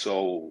man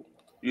so,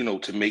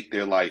 to make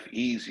their life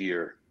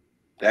easier,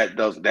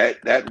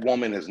 that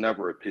woman has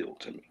never appealed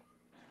to me,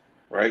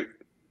 right?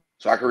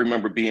 So I can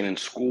remember being in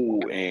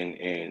school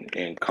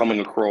and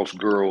coming across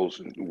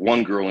girls.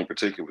 One girl in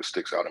particular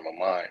sticks out in my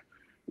mind,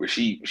 where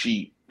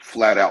she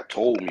flat out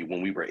told me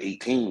when we were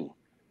 18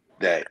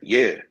 that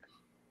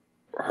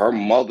her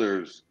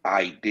mother's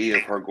idea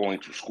of her going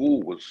to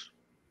school was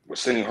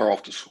sending her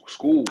off to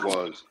school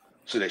was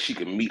so that she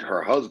could meet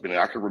her husband.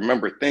 And I can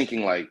remember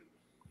thinking like,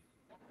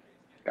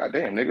 God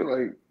damn, nigga,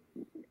 like,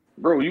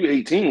 bro, you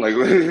 18, like,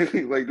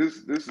 like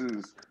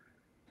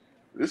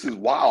this is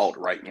wild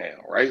right now,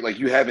 right? Like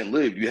you haven't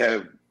lived, you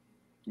have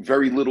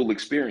very little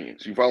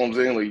experience. You follow what I'm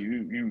saying? Like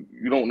you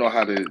don't know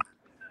how to,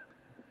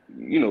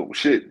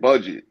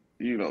 budget,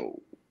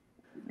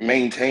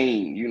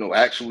 maintain,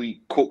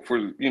 actually cook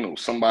for,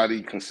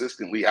 somebody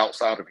consistently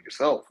outside of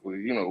yourself.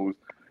 It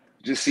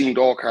just seemed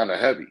all kind of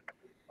heavy.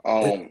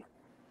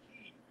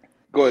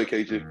 Go ahead,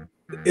 KJ.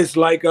 It's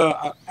like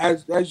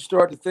as you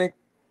start to think,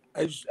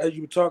 as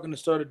you were talking, I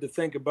started to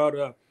think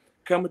about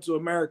coming to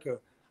America.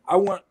 I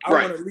want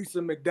a Lisa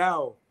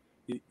McDowell.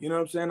 You know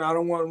what I'm saying? I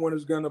don't want one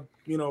who's gonna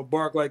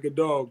bark like a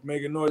dog,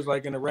 make a noise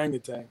like an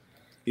orangutan.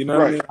 You know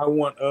what I mean? I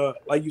want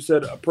like you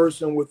said, a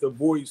person with a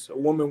voice, a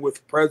woman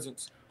with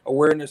presence,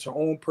 awareness, her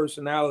own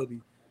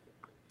personality,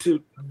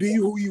 to be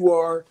who you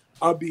are.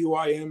 I'll be who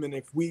I am, and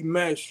if we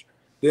mesh,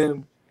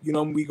 then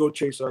we go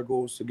chase our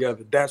goals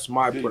together. That's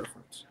my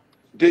preference.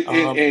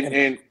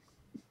 And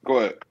go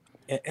ahead.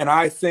 And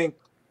I think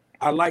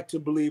I like to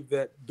believe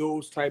that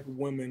those type of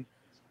women,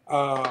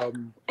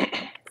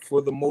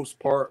 for the most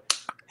part,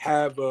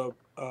 have a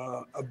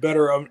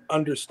better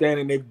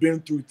understanding. They've been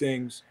through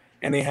things,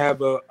 and they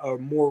have a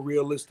more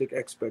realistic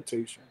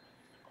expectation.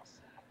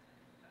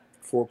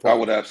 I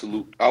would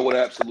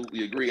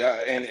absolutely agree.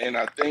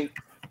 I think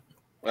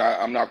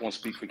I'm not going to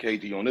speak for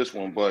KG on this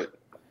one, but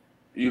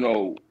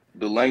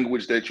the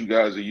language that you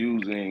guys are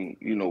using,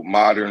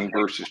 modern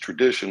versus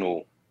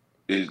traditional,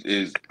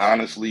 is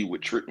honestly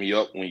what tripped me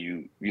up when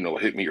you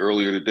hit me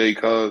earlier today,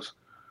 cuz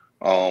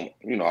I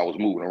was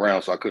moving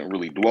around, so I couldn't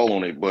really dwell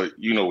on it, but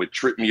it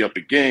tripped me up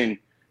again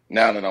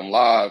now that I'm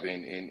live,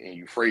 and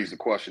you phrase the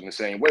question the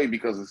same way,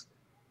 because it's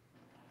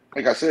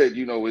like I said,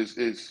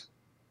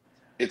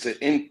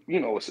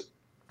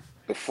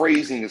 the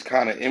phrasing is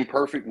kind of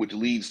imperfect, which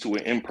leads to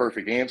an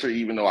imperfect answer,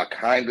 even though I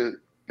kind of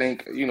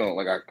think,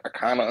 like I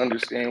kind of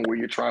understand where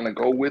you're trying to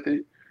go with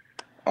it.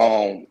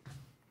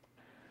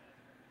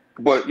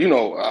 But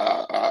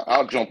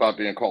I'll jump out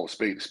there and call a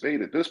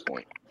spade at this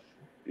point.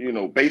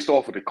 Based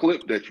off of the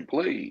clip that you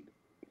played,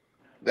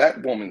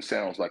 that woman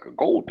sounds like a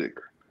gold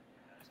digger.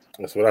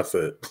 That's what I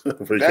said.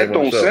 That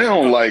don't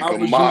sound like a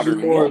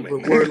modern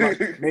woman.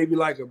 Maybe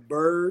like a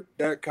bird.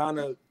 That kind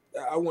of,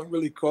 I wouldn't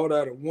really call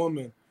that a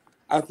woman.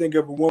 I think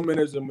of a woman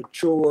as a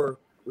mature,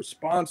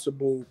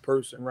 responsible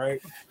person,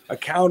 right?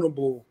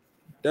 Accountable.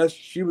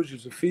 She was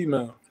just a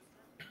female.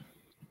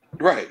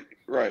 Right.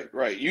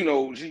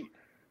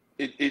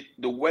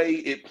 The way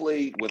it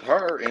played with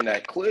her in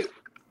that clip,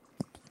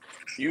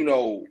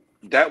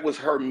 that was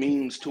her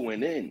means to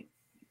an end.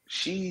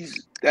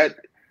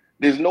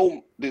 There's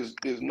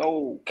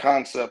no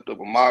concept of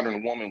a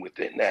modern woman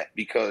within that,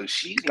 because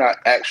she's not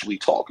actually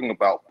talking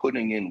about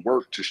putting in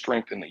work to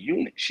strengthen the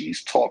unit.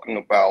 She's talking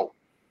about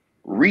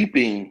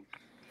reaping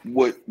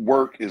what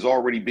work is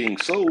already being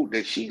sowed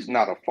that she's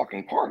not a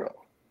fucking part of.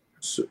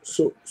 So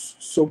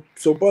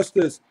bust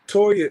this,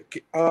 Toya.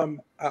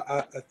 I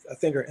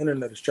think her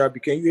internet is choppy.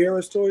 Can you hear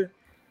us, Toya?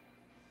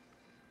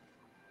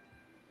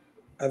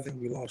 I think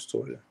we lost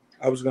Toya.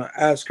 I was gonna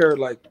ask her,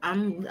 like,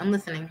 I'm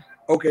listening.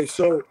 Okay,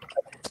 so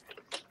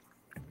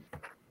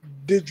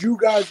did you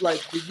guys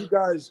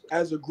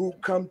as a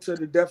group come to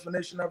the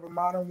definition of a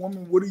modern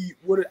woman?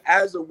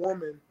 As a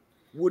woman,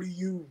 what do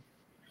you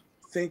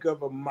think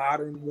of a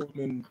modern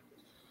woman?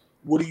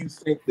 What do you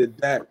think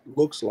that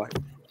looks like?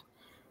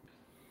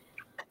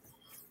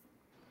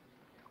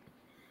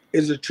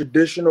 Is a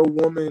traditional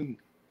woman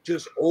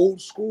just old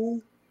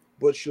school,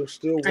 but she'll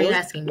still work? Are you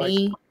asking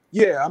me?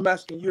 Yeah, I'm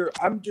asking you.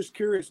 I'm just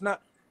curious,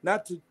 not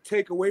to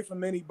take away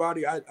from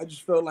anybody. I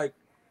just felt like,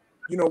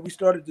 we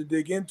started to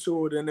dig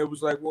into it, and it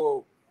was like,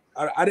 well,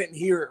 I didn't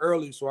hear it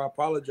early, so I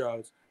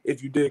apologize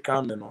if you did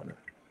comment on it.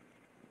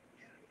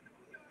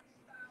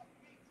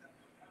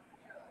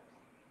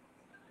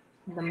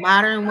 The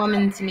modern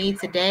woman to me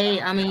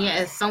today,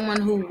 as someone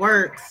who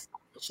works,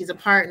 she's a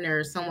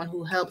partner, someone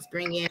who helps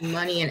bring in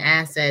money and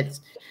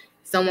assets,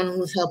 someone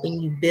who's helping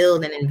you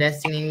build and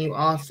investing in you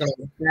also.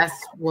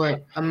 That's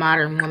what a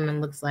modern woman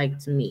looks like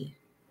to me.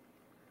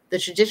 The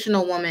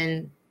traditional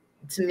woman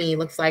to me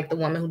looks like the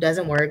woman who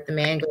doesn't work. The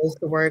man goes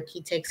to work, he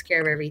takes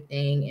care of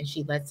everything, and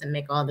she lets him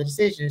make all the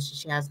decisions.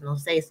 She has no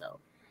say so.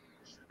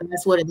 And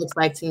that's what it looks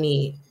like to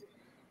me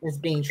as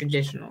being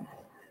traditional.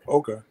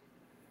 Okay.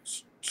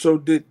 So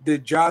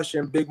did Josh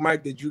and Big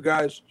Mike, did you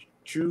guys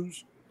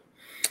choose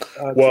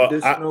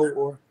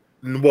traditional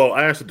Well,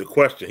 I answered the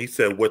question. He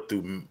said, what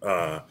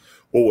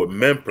would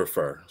men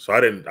prefer? So I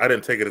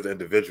didn't take it as an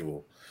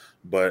individual,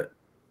 but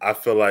I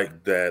feel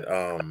like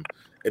that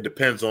it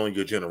depends on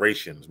your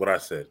generation, is what I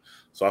said.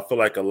 So I feel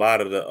like a lot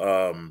of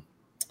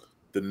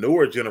the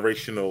newer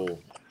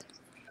generational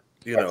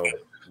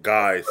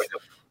guys,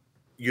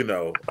 I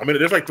mean,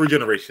 there's like 3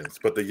 generations,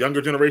 but the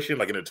younger generation,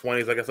 like in their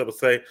 20s, I guess I would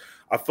say,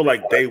 I feel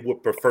like they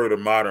would prefer the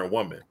modern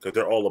woman because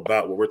they're all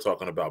about what we're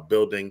talking about,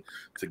 building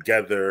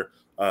together,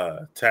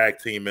 tag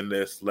team in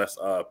this. Let's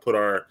put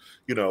our,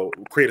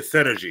 create a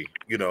synergy,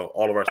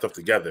 all of our stuff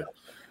together.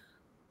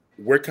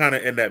 We're kind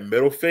of in that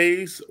middle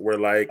phase where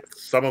like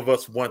some of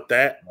us want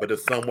that, but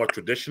it's somewhat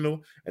traditional.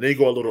 And then you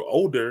go a little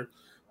older.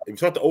 If you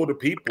talk to older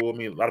people, I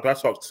mean, a lot of people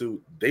I talk to,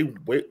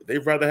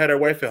 they'd rather have their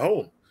wife at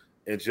home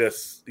and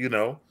just,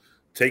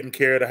 taking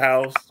care of the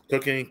house,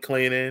 cooking,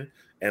 cleaning,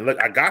 and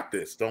look, I got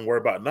this. Don't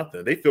worry about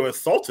nothing. They feel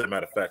insulted,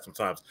 matter of fact,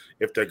 sometimes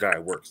if their guy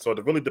works. So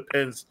it really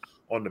depends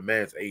on the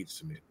man's age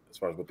to me, as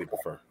far as what they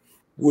prefer.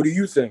 What do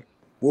you think?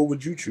 What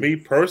would you choose? Me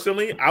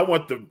personally, I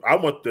want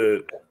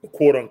the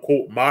quote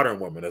unquote modern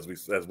woman, as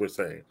we're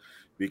saying,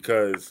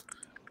 because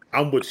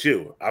I'm with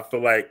you. I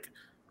feel like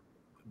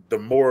the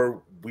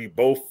more we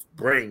both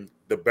bring,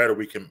 the better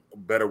we can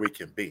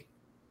be.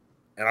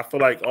 And I feel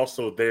like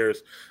also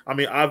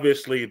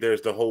obviously there's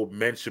the whole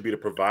men should be the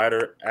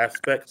provider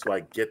aspect, so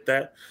I get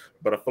that.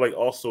 But I feel like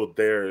also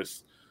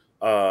there's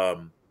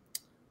some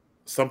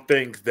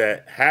things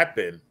that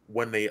happen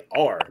when they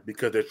are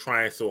because they're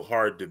trying so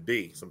hard to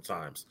be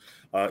sometimes.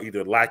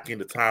 Either lacking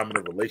the time in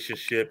a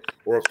relationship,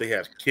 or if they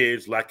have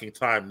kids, lacking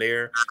time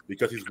there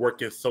because he's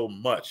working so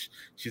much.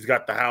 She's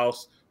got the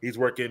house, he's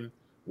working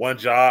one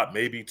job,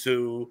 maybe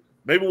 2,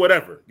 maybe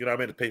whatever,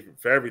 to pay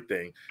for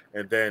everything.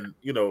 And then,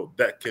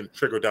 that can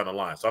trigger down the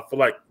line. So I feel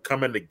like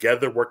coming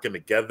together, working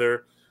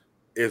together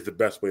is the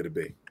best way to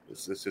be.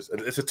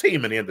 It's a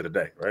team in the end of the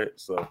day, right?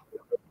 So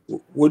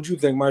what'd you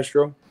think,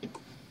 Maestro?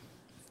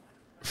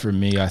 For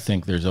me, I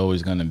think there's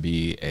always going to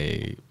be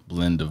a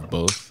blend of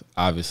both,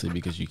 obviously,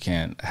 because you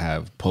can't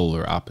have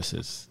polar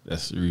opposites.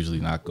 That's usually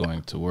not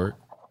going to work.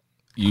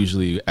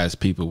 Usually, as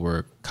people,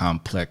 we're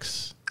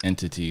complex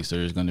entities. So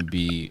there's going to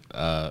be,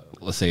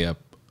 let's say,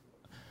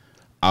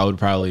 I would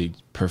probably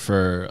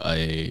prefer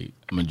a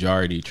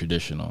majority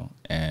traditional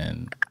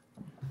and,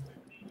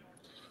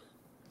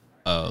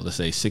 let's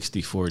say,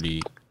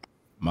 60-40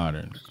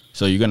 modern.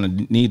 So you're going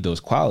to need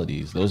those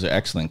qualities. Those are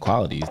excellent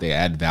qualities. They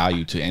add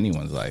value to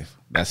anyone's life.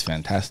 That's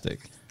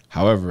fantastic.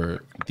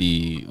 However,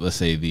 the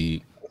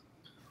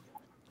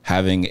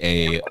having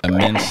a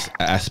immense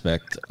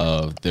aspect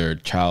of their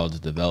child's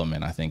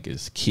development, I think,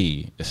 is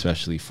key,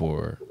 especially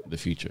for the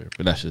future.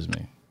 But that's just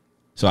me.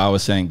 So I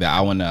was saying that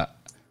I want to,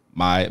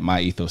 my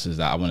ethos is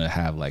that I want to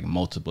have like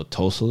multiple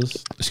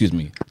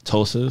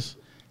TOSAs,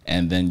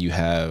 and then you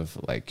have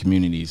like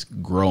communities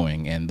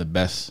growing, and the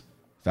best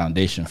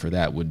foundation for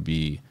that would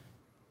be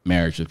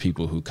marriage with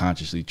people who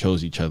consciously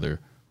chose each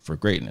other for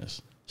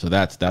greatness. So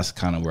that's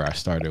kind of where I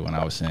started when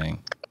I was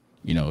saying,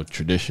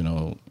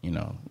 traditional,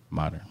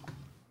 modern.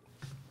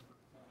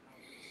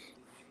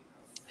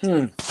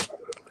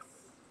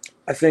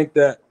 I think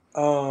that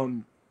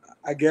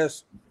I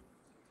guess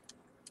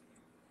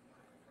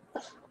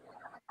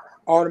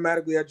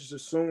automatically I just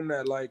assume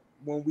that like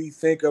when we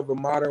think of a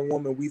modern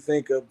woman, we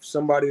think of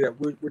somebody that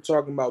we're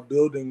talking about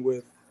building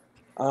with.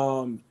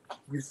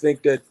 You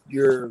think that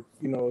you're,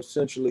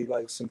 essentially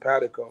like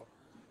simpatico.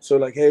 So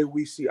like, hey,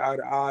 we see eye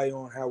to eye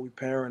on how we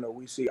parent, or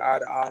we see eye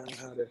to eye on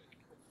how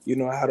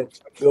to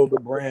build a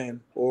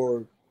brand,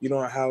 or,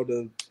 how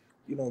to,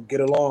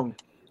 get along.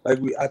 Like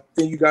I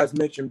think you guys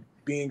mentioned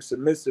being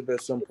submissive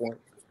at some point,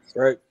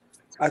 right?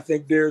 I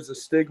think there's a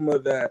stigma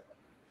that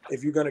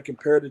if you're going to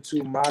compare the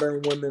two,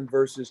 modern women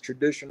versus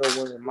traditional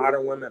women,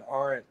 modern women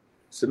aren't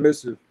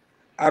submissive.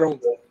 I don't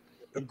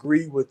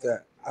agree with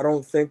that. I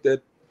don't think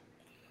that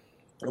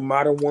a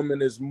modern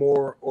woman is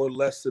more or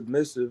less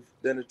submissive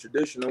than a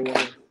traditional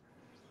woman.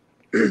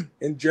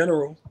 In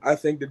general, I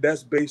think that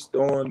that's based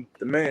on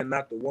the man,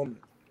 not the woman.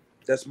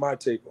 That's my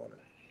take on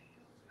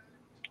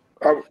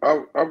it.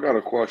 I've got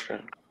a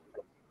question.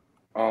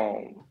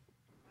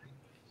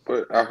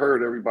 But I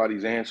heard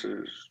everybody's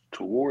answers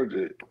towards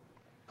it.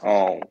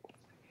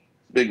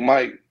 Big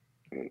Mike,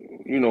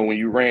 when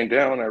you ran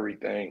down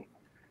everything,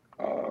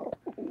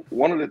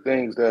 one of the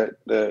things that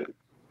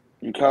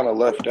you kind of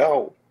left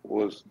out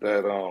was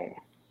that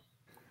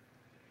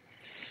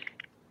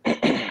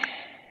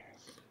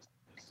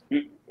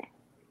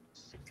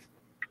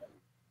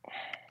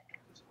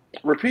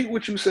repeat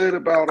what you said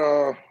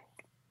about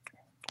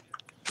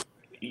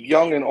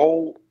young and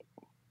old.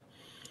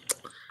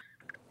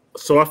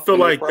 So I feel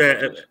like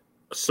that.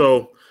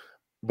 So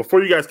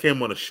before you guys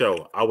came on the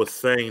show, I was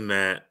saying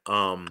that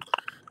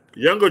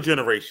younger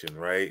generation,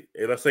 right?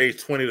 Let's say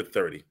 20 to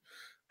 30.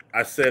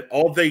 I said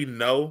all they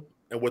know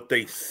and what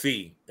they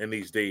see in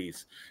these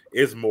days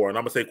is more. And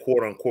I'm going to say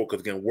quote unquote,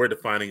 because again, we're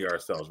defining it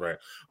ourselves, right?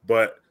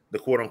 But the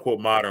quote unquote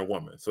modern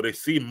woman. So they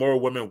see more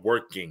women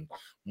working,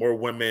 more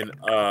women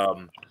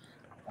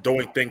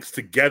doing things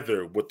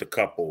together with the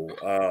couple,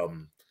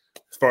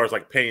 as far as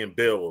like paying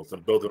bills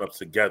and building up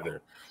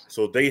together.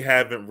 So they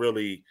haven't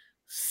really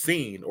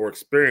seen or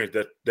experienced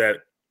that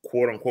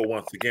quote unquote,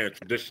 once again,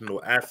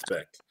 traditional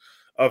aspect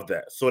of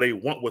that. So they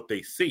want what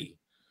they see.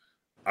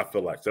 I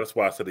feel like so that's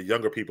why I said the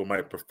younger people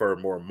might prefer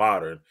more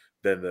modern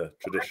than the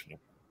traditional.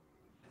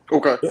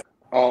 Okay.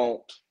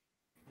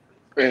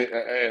 And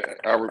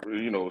I,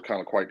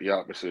 kind of quite the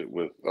opposite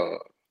with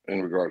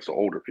in regards to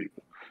older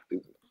people.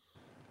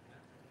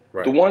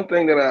 Right. The one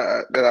thing that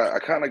I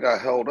kind of got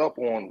held up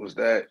on was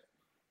that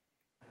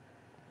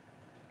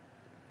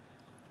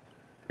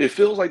it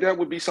feels like that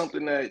would be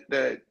something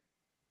that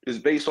is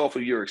based off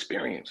of your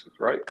experiences,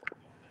 right?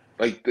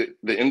 Like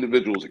the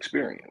individual's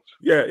experience.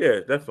 Yeah,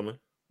 definitely.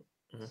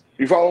 Mm-hmm.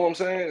 You follow what I'm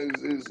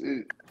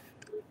saying?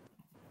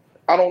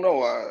 I don't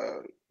know.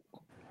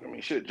 I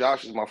mean, shit,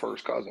 Josh is my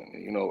first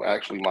cousin.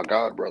 Actually my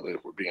god brother,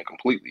 if we're being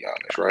completely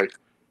honest, right?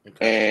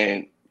 Okay.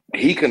 And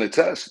he can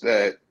attest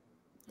that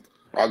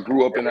I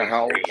grew up in a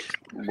house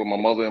with my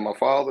mother and my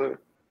father,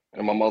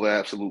 and my mother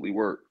absolutely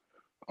worked.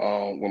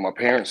 When my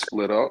parents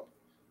split up,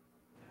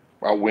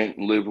 I went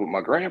and lived with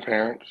my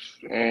grandparents,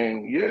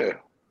 and yeah,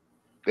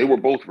 they were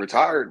both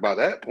retired by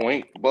that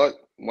point. But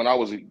when I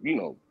was,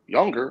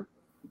 younger,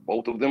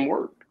 both of them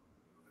worked,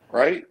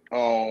 right?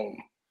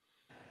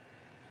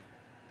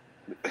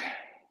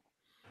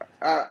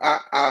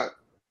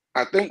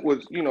 I think what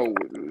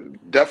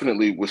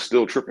definitely was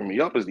still tripping me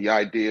up is the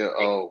idea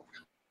of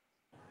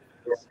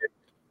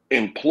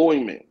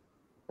employment,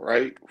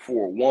 right,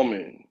 for a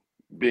woman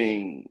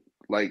being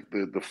like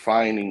the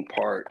defining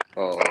part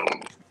of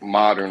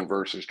modern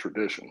versus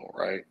traditional,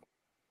 right?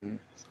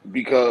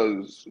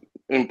 Because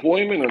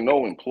employment or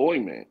no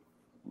employment,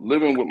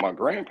 living with my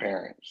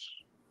grandparents,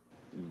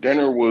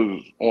 dinner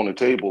was on the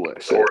table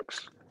at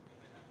 6.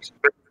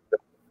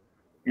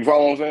 You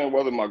follow what I'm saying?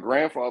 Whether my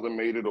grandfather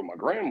made it or my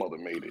grandmother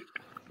made it,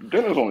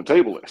 dinner's on the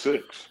table at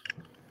 6.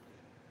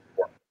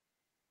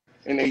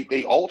 And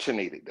they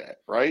alternated that,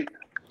 right?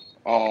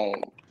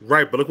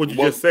 Right, but look what you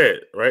just said,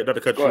 right? Not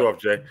to cut you off,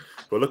 Jay,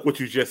 but look what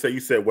you just said. You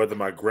said whether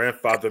my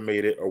grandfather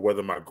made it or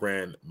whether my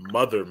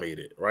grandmother made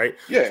it, right?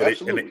 Yeah, so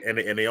absolutely.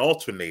 And they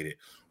alternated,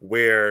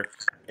 where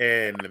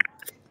in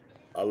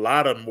a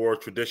lot of more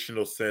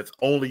traditional sense,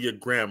 only your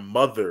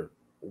grandmother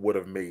would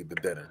have made the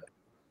dinner,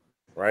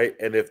 right?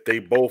 And if they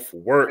both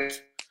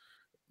worked,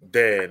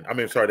 then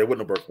they wouldn't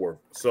have both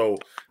worked. So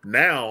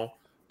now,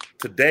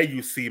 today,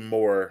 you see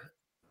more.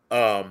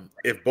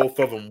 If both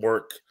of them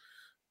work,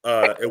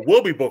 it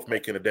will be both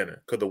making a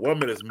dinner, because the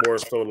woman is more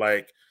so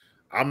like,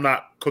 I'm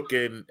not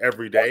cooking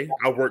every day.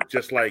 I work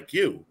just like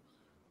you.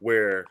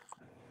 Where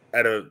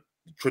at a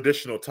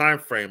traditional time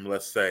frame,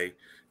 let's say,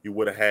 you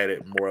would have had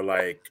it more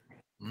like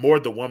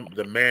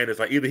the man is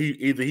like either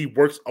he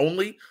works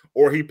only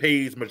or he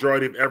pays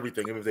majority of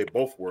everything, even if they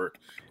both work,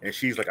 and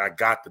she's like, I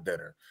got the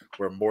dinner.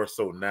 Where more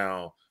so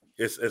now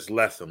it's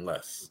less and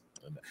less.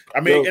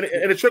 And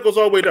it trickles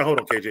all the way down. Hold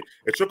on, KJ.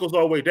 It trickles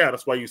all the way down.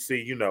 That's why you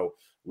see,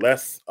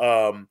 less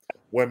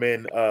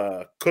women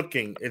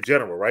cooking in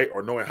general, right?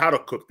 Or knowing how to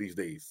cook these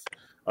days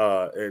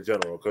in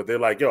general. Because they're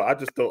like, I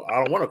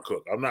don't want to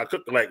cook. I'm not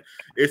cooking. Like,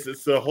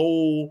 it's a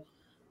whole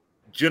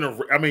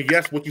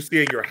yes, what you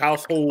see in your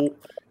household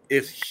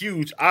is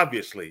huge,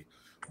 obviously.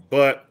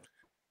 But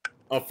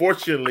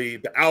unfortunately,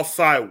 the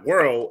outside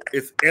world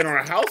is in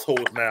our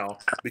households now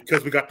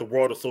because we got the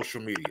world of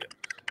social media.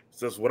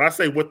 So when I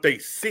say what they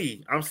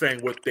see, I'm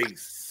saying what they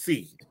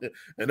see.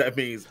 And that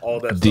means all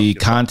that the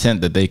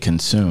content that they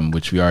consume,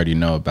 which we already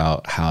know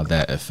about how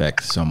that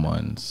affects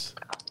someone's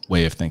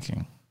way of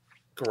thinking.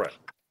 Correct.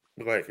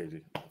 Go ahead,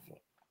 KG.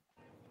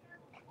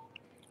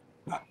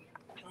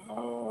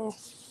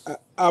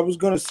 I was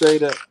going to say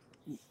that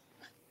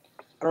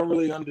I don't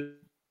really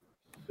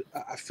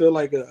I feel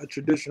like a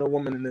traditional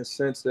woman in the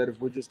sense that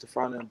if we're just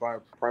defining by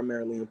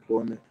primarily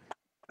employment,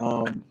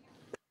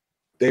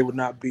 they would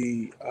not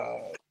be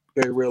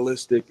very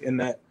realistic in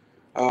that,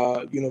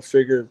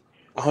 figure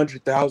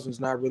 100,000 is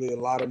not really a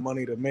lot of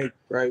money to make,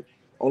 right?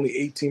 Only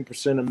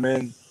 18% of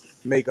men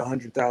make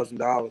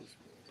 $100,000.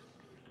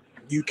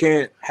 You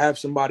can't have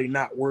somebody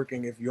not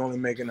working if you're only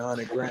making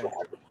 100 grand,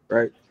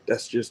 right?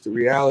 That's just the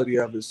reality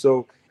of it.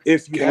 So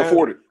if you can't have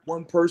afford it.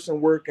 One person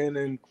working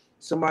and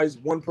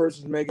one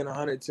person's making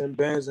 110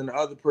 bands and the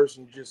other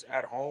person just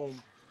at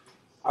home,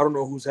 I don't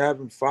know who's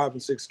having 5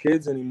 and 6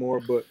 kids anymore,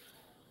 but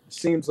it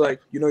seems like,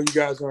 you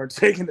guys aren't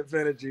taking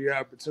advantage of your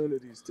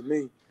opportunities to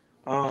me.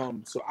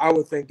 So I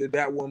would think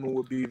that woman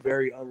would be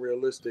very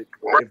unrealistic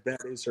if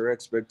that is her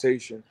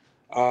expectation.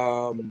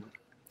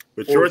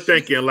 But you're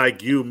thinking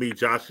like you, me,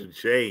 Josh, and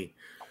Jay,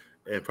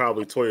 and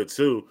probably Toya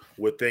too,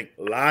 would think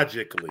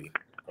logically,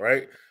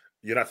 right?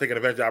 You're not taking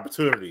advantage of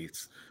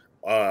opportunities.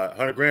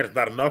 100 grand is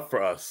not enough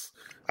for us.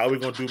 How are we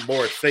going to do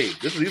more safe?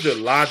 These are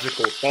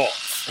logical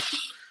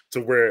thoughts to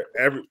where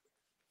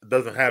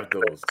doesn't have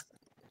those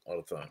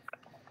all the time.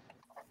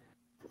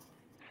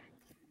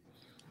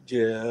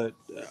 Yeah,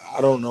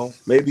 I don't know.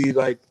 Maybe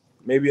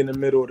in the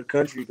middle of the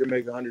country you can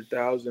make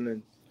 100,000,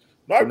 and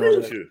I agree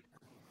with you.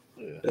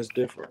 Yeah. That's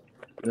different.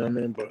 You know what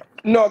I mean? But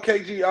no,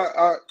 KG,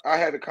 I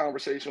had a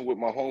conversation with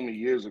my homie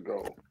years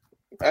ago.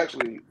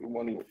 Actually,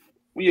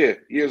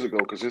 years ago,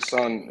 because his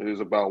son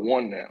is about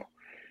 1 now,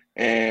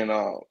 and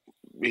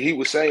he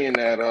was saying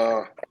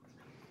that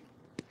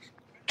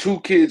 2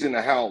 kids in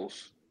the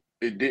house,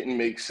 it didn't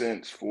make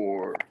sense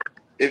for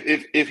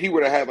if he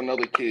were to have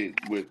another kid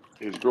with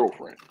his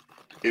girlfriend,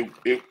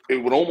 it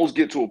would almost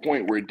get to a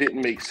point where it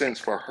didn't make sense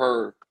for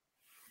her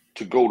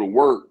to go to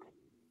work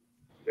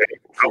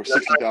for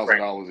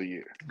 $60,000 a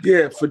year.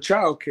 Yeah, for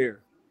childcare,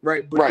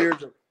 right? But Right.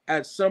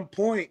 At some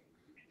point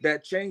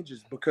that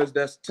changes because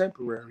that's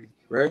temporary,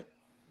 right?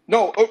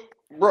 No,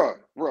 bruh.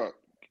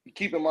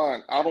 Keep in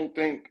mind, I don't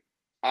think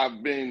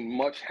I've been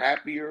much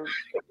happier,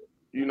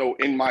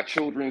 in my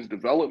children's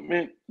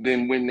development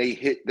than when they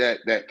hit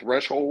that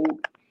threshold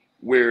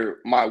where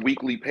my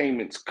weekly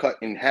payments cut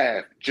in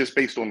half just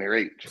based on their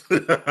age.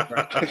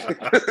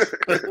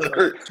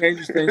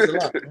 Changes things a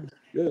lot.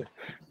 Yeah.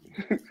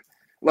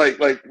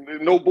 Like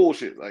no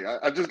bullshit. Like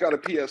I just got a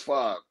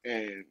PS5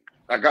 and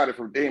I got it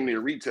for damn near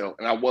retail,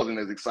 and I wasn't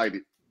as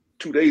excited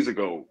 2 days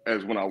ago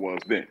as when I was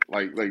then.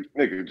 Like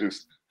nigga,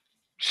 just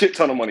shit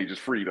ton of money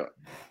just freed up.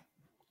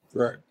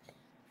 Right.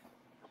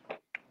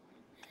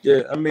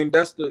 Yeah, I mean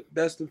that's the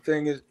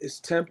thing, is it's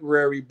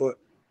temporary, but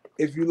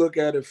if you look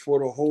at it for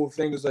the whole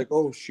thing, it's like,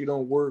 oh, she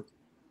don't work.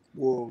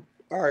 Well,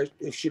 all right,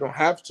 if she don't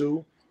have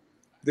to,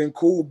 then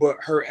cool. But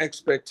her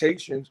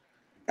expectations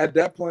at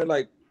that point,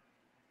 like,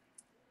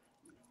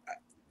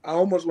 I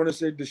almost want to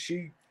say, does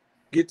she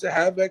get to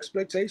have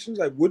expectations?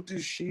 Like, what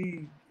does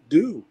she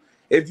do?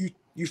 If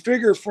you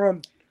figure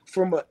from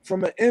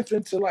an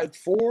infant to like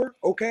 4,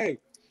 okay,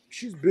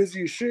 she's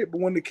busy as shit.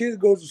 But when the kid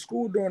goes to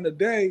school during the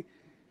day,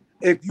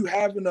 if you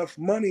have enough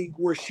money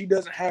where she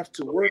doesn't have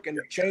to work and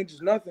it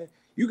changes nothing,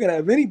 you can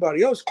have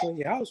anybody else clean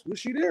your house.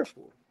 What's she there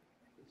for?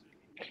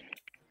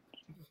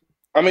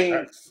 I mean,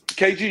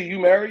 KG, you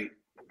married?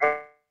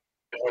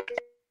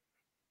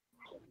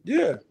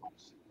 Yeah.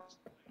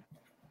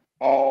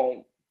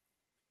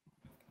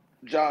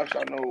 Josh,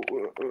 I know.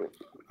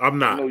 I'm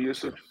not. I know you're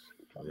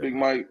Big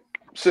Mike.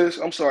 Sis,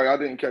 I'm sorry, I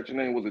didn't catch your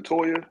name. Was it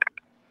Toya?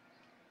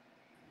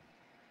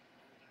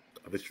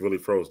 I think she really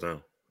froze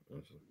down.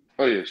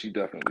 Oh yeah, she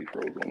definitely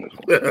froze on this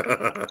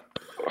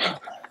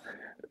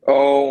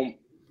one.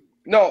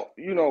 No,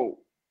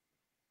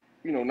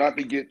 not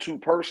to get too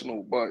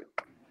personal, but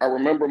I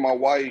remember my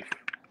wife,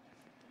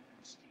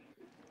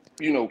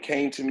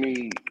 came to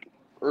me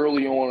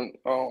early on,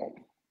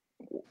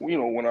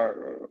 when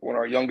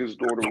our youngest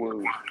daughter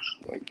was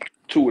like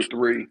 2 or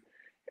 3,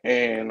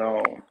 and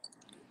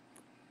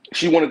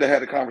she wanted to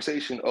have a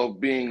conversation of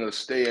being a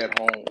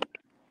stay-at-home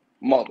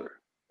mother,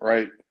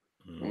 right?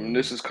 And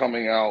this is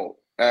coming out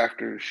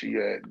after she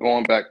had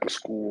gone back to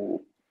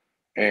school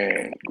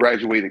and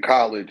graduated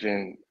college,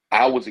 and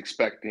I was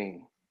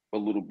expecting a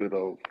little bit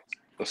of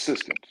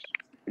assistance,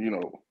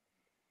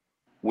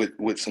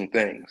 with some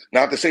things.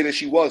 Not to say that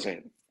she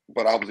wasn't,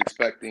 but I was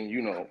expecting,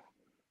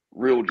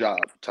 real job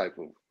type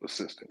of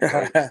assistance,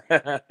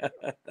 right?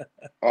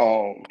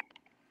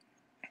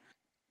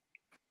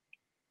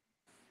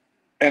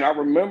 And I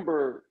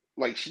remember,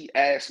 like, she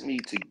asked me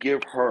to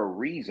give her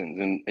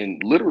reasons,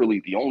 and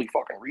literally the only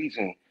fucking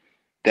reason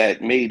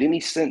that made any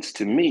sense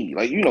to me,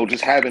 like,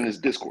 just having this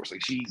discourse,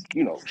 like,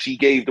 she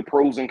gave the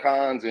pros and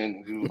cons,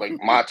 and it was like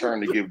my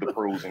turn to give the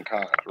pros and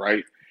cons,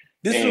 right?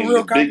 This and is a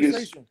real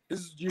conversation.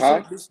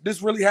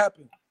 This really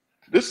happened.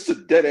 This is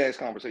a dead ass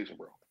conversation,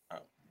 bro. Oh,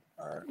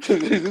 all right.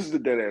 This is a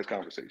dead ass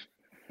conversation.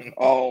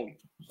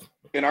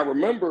 And I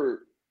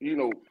remember,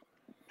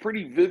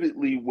 pretty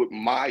vividly what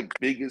my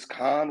biggest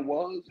con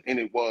was, and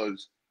it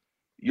was,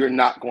 you're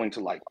not going to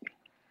like me.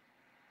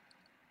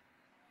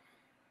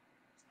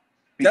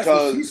 Because, that's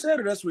what she said,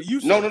 or that's what you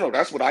said? No.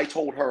 That's what I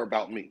told her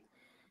about me.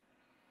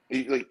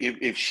 Like,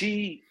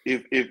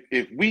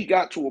 if we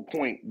got to a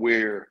point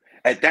where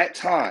at that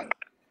time,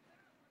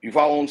 you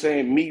follow what I'm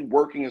saying? Me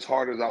working as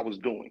hard as I was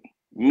doing,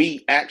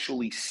 me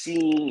actually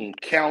seeing and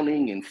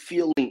counting and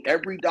feeling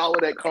every dollar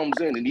that comes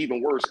in, and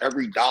even worse,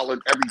 every $2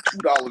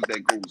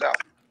 that goes out.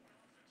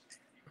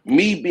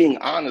 Me being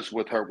honest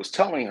with her was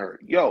telling her,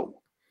 yo,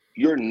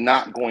 you're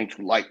not going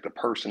to like the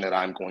person that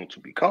I'm going to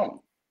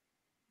become,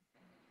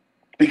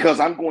 because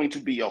I'm going to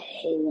be a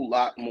whole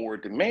lot more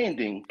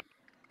demanding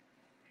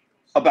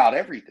about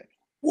everything.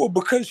 Well,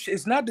 because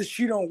it's not that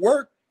she don't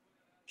work.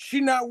 She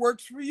not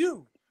works for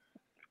you.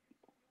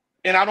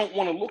 And I don't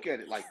want to look at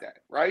it like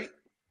that, right?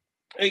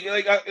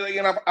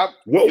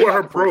 What were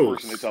her pros?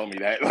 Person to tell me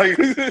that. Like,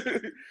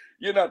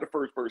 you're not the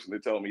first person to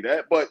tell me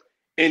that. But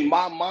in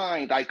my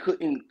mind, I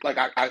couldn't, like,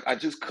 I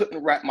just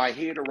couldn't wrap my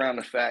head around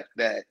the fact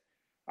that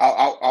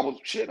I was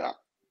shit.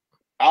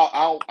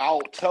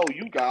 I'll tell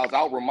you guys.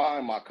 I'll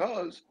remind my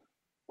cuz,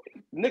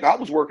 nigga, I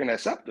was working at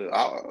SEPTA.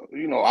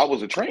 I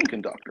was a train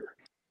conductor.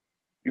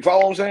 You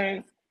follow what I'm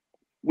saying?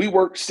 We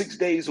worked 6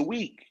 days a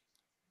week.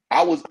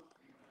 I was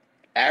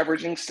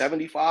averaging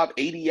 75,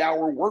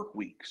 80-hour work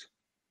weeks.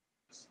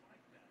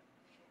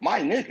 My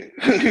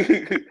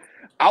nigga,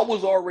 I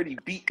was already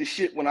beat to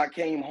shit when I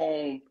came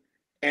home,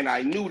 and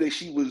I knew that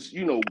she was,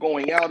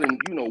 going out, and,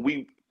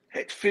 we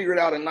had figured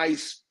out a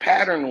nice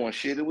pattern on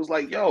shit. It was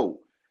like, yo,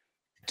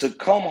 to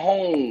come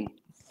home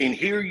and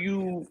hear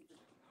you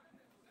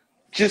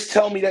just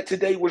tell me that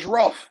today was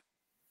rough,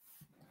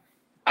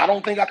 I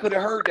don't think I could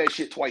have heard that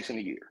shit twice in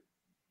a year.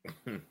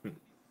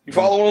 You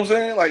follow what I'm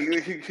saying? Like,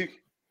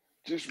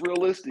 Just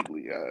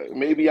realistically,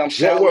 maybe I'm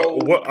shallow.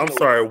 What? I'm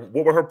sorry.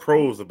 What were her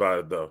pros about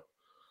it though?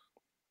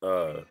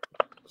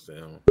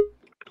 Sam.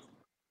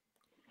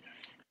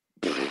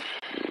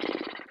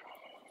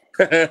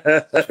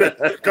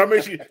 I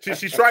mean,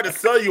 she tried to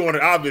sell you on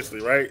it,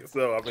 obviously, right?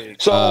 So I mean,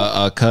 cuz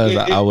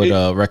I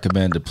would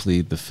recommend to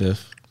plead the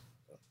fifth.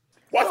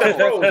 Watch that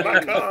pros,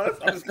 not cons.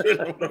 I'm just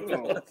kidding.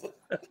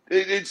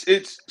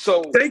 It's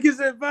so. Take his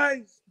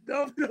advice.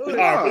 Don't do it.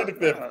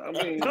 I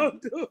mean, don't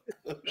do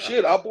it.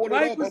 Shit, I bought it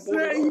Mike up. was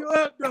setting you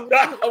up.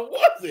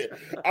 Was it?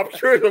 I'm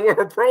curious what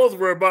her pros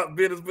were about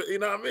being as, you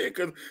know what I mean?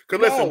 Because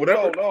listen,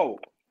 whatever.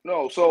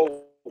 No.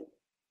 So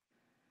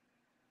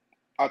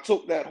I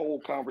took that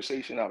whole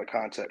conversation out of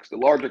context. The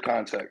larger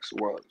context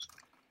was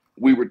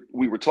we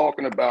were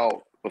talking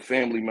about a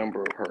family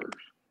member of hers,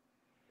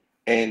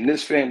 and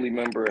this family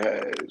member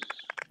has,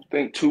 I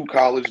think, 2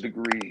 college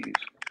degrees.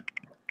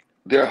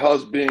 Their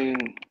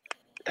husband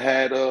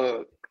had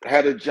a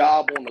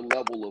job on the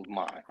level of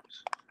mine,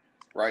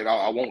 right?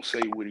 I won't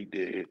say what he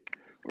did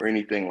or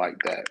anything like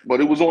that, but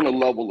it was on the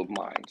level of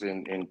mine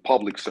in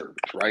public service,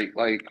 right?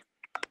 Like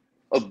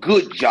a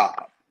good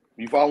job.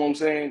 You follow what I'm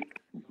saying?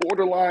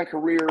 Borderline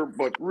career,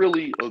 but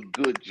really a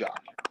good job,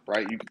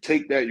 right? You can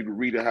take that, you can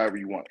read it however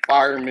you want.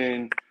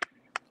 Fireman,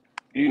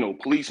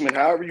 policeman,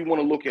 however you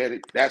want to look at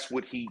it, that's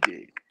what he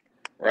did,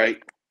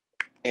 right?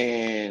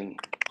 And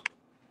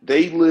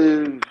they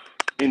live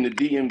in the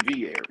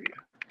DMV area.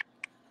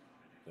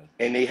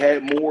 And they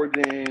had more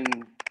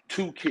than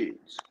 2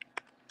 kids.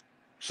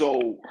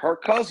 So her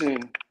cousin,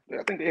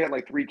 I think they had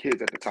like 3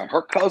 kids at the time.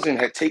 Her cousin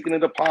had taken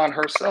it upon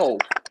herself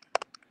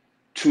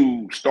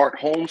to start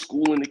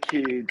homeschooling the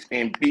kids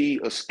and be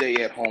a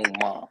stay-at-home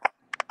mom.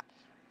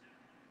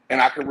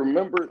 And I can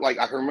remember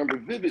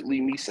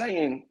vividly me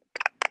saying,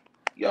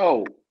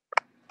 yo,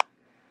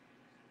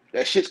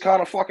 that shit's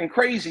kind of fucking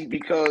crazy,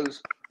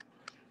 because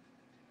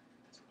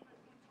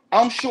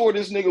I'm sure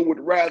this nigga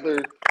would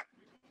rather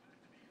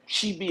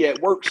she be at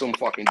work some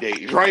fucking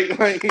days, right?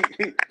 Like,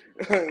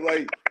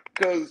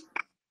 because,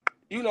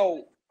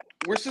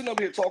 we're sitting up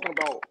here talking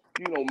about,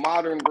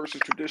 modern versus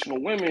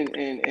traditional women,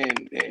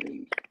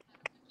 and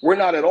we're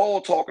not at all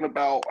talking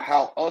about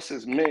how us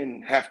as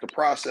men have to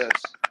process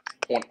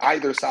on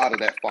either side of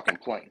that fucking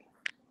plane,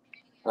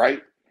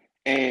 right?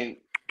 And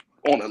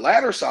on the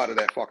latter side of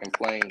that fucking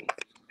plane,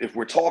 if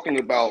we're talking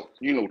about,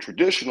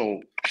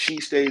 traditional,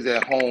 she stays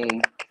at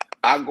home,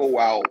 I go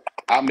out,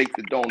 I make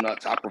the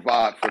donuts, I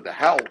provide for the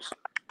house.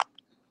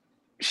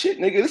 Shit,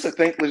 nigga, this is a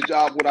thankless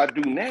job what I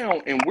do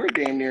now, and we're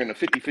damn near in a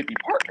 50-50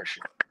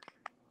 partnership.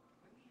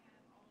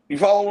 You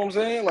follow what I'm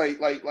saying? Like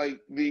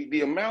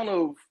the amount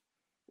of,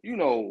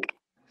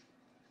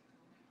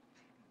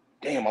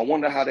 damn, I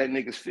wonder how that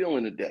nigga's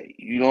feeling today.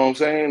 You know what I'm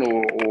saying?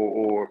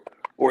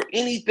 Or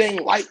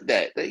anything like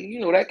that.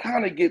 That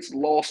kind of gets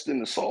lost in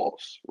the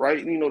sauce,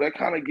 right? That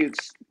kind of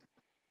gets,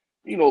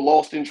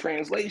 lost in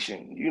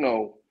translation.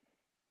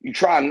 You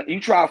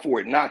try for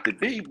it not to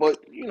be, but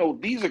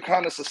these are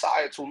kind of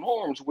societal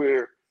norms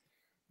where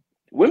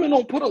women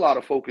don't put a lot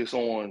of focus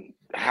on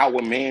how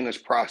a man is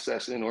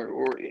processing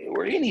or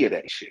any of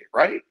that shit,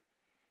 right?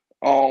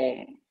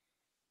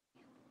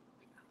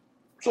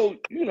 So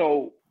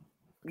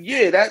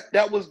yeah,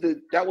 that was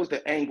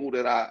the angle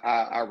that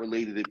I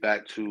related it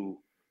back to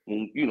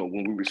when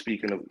we were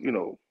speaking of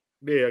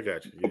Yeah, I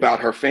got you. Yeah. About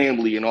her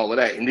family and all of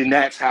that, and then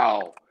that's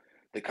how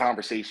the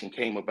conversation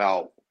came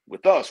about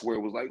with us, where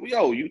it was like,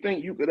 yo, you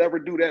think you could ever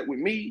do that with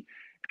me?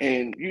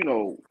 And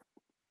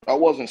I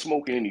wasn't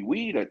smoking any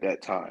weed at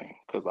that time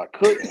because I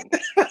couldn't,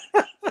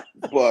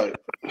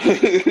 but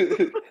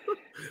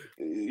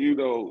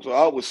so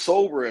I was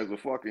sober as a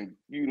fucking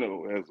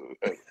as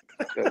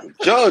a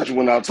judge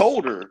when I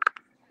told her,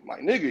 my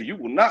nigga, you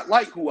will not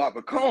like who I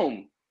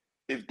become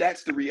if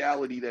that's the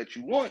reality that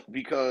you want,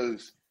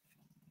 because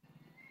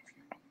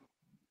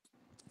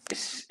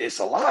it's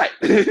a lot.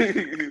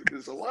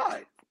 It's a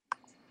lot.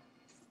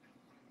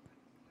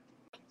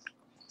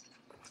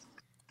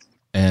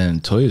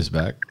 And Toya's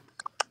back.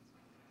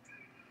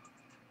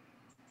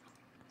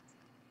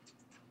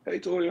 Hey,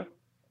 Toya.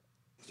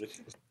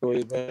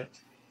 Toya back.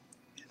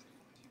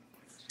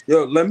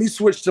 Yo, let me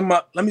switch to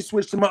my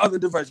other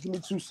device. Give me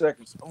 2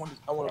 seconds. I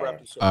want to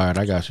wrap this up. All right,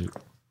 I got you.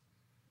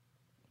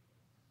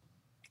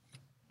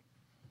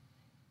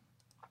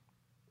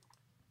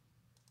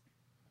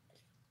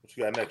 What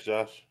you got next,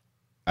 Josh?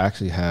 I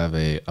actually have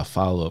a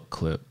follow-up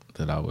clip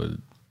that I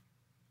would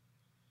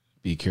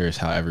be curious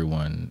how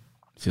everyone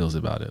feels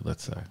about it,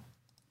 let's say.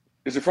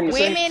 Is it from the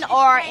Women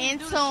are in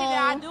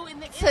tune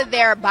to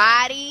their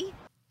body.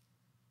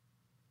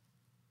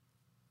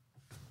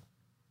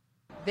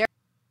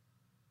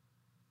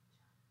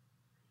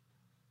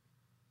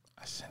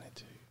 I sent it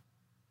to you.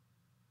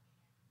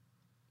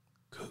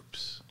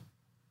 Coops.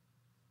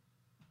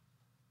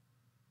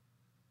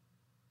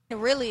 It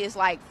really is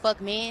like, fuck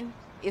men.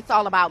 It's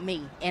all about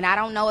me. And I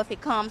don't know if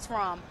it comes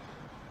from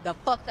the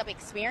fucked up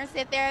experience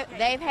that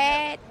they've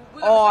had,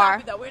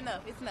 or... We're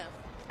enough. It's enough.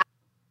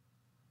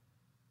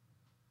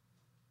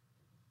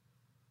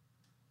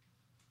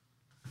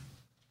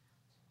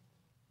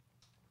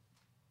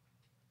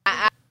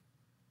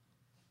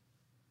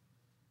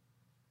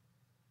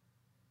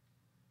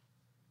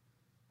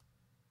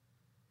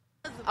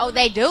 Oh,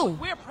 they do.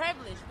 We're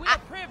privileged. We're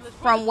privileged.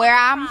 From where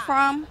I'm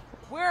from,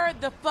 we're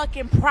the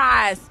fucking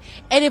prize.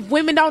 And if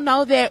women don't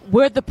know that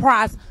we're the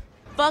prize,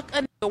 fuck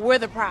a nigga, we're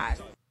the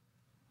prize.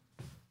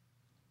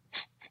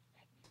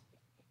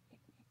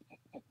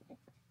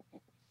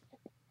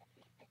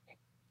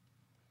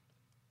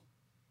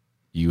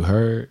 You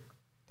heard?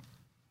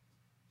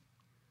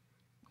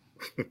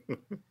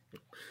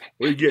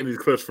 Where you getting these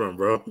clips from,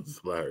 bro? It's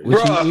hilarious.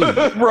 What you mean?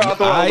 Bro, I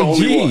thought I was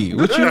the only IG.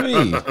 one. What you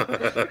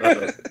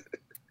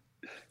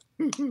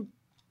mean?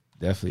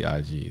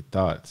 Definitely IG.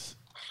 Thoughts?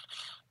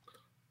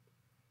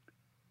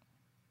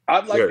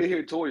 I'd like to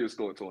hear Toya's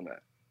thoughts on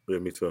that. Yeah,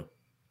 me too.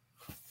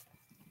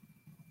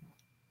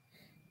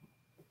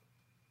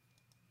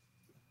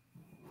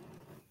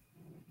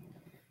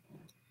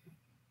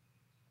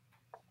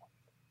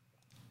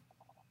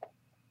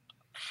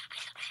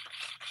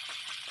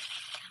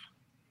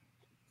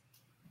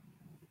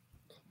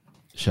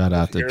 Shout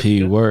out to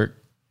P Work,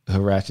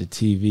 Haracha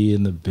TV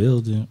in the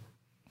building.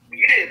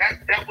 Yeah,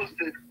 that was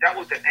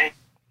the end.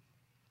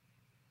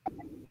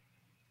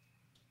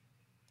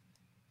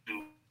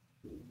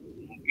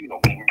 You know,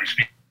 when we were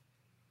speaking.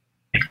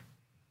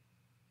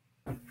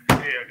 Yeah, I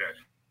got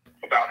you.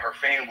 About her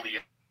family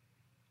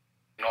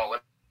and all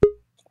that.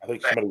 I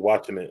think somebody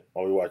watching it.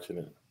 Are we watching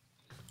it?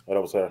 Oh,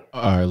 that was her.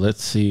 All right,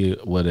 let's see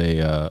what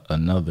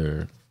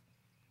another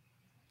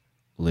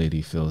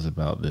lady feels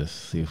about this.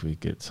 See if we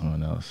get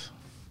someone else.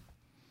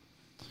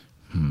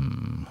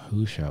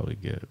 Who shall we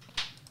get?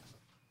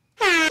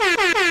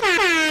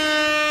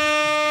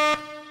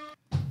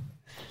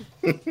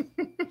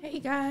 Hey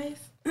guys.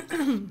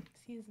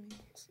 Excuse me.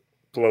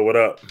 Hello, what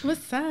up?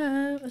 What's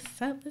up?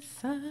 What's up?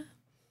 What's up?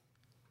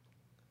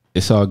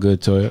 It's all good,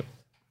 Toya.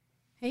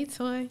 Hey,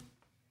 Toy.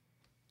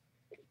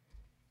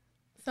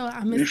 So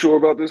You sure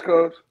about this,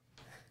 cuz?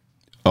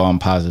 Oh, I'm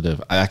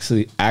positive.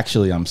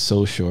 Actually, I'm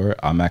so sure.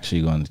 I'm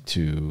actually going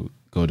to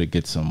go to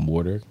get some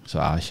water, so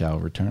I shall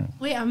return.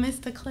 Wait, I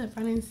missed the clip.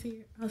 I didn't see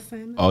it. I was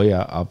saying that. Oh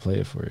yeah, I'll play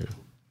it for you.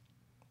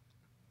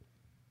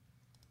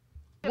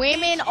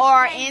 women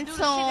are in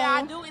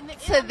tune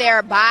to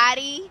their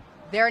body.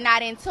 They're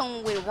not in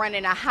tune with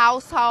running a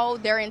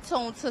household. They're in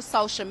tune to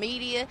social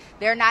media.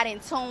 They're not in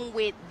tune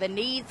with the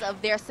needs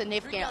of their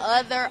significant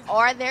other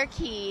or their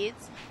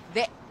kids.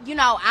 That, you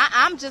know,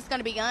 I'm just going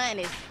to be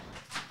honest.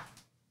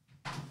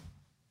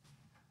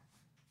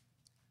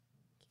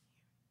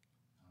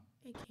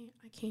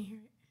 I can't hear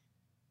it.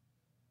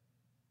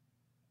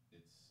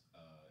 It's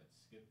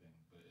skipping,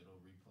 but it'll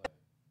replay.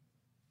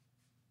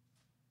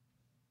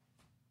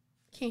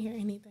 Can't hear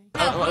anything.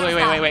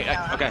 Wait.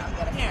 Okay.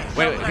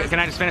 Wait. Can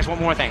I just finish one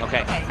more thing?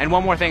 Okay. And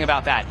one more thing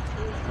about that.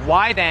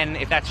 Why then,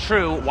 if that's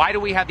true, why do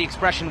we have the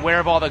expression "where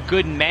have all the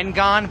good men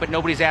gone," but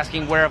nobody's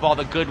asking "where have all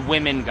the good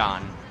women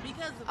gone"?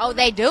 Oh,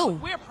 they do.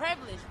 We're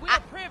privileged. We're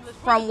privileged.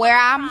 From where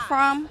I'm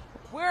from,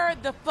 we're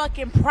the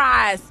fucking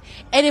prize.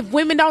 And if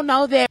women don't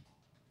know that.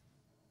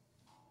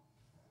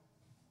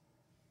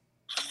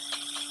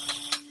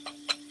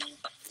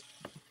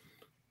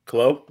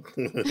 Hello?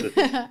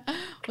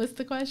 What's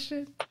the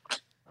question?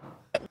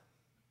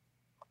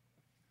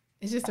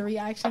 It's just a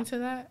reaction to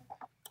that?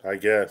 I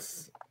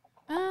guess.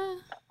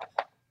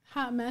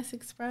 Hot Mess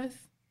Express.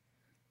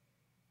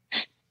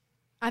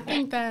 I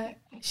think that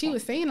she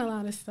was saying a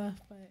lot of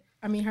stuff, but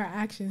I mean, her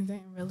actions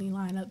didn't really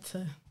line up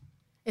to.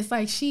 It's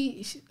like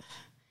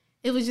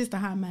it was just a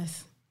hot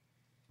mess.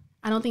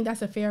 I don't think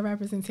that's a fair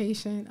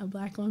representation of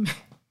Black women,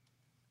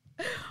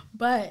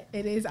 but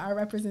it is our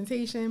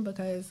representation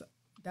because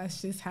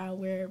that's just how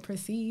we're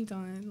perceived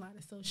on a lot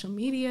of social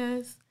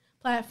medias,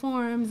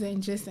 platforms,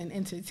 and just an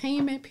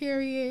entertainment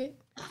period.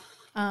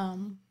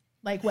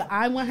 Like, would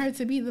I want her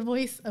to be the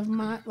voice of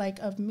my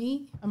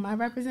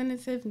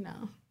representative?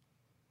 No.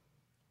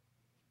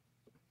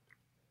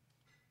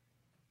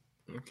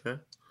 Okay.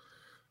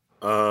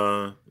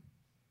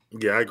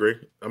 Yeah, I agree.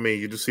 I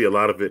mean, you just see a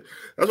lot of it.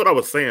 That's what I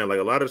was saying. Like,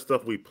 a lot of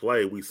stuff we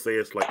play, we say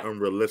it's like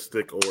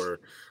unrealistic or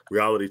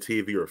reality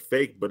TV or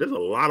fake, but there's a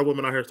lot of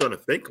women out here starting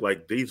to think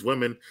like these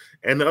women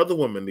and the other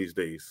women these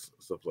days,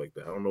 stuff like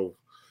that. I don't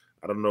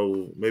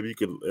know. Maybe you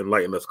could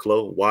enlighten us,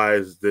 Chloe. Why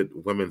is that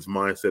women's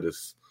mindset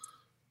is,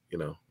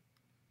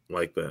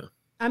 like that?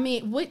 I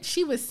mean, what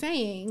she was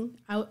saying,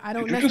 I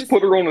don't. Did you just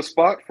put her on the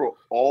spot for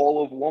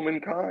all of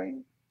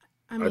womankind?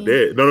 I mean, I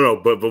did. No,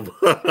 but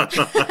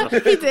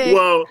he did.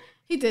 Well,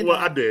 he did. Well,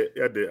 that. I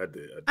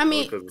did. I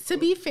mean, to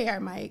be fair,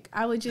 Mike,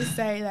 I would just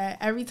say that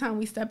every time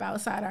we step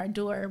outside our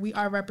door, we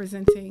are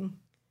representing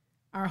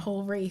our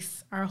whole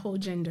race, our whole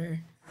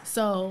gender.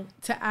 So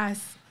to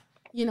ask,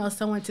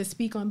 someone to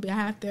speak on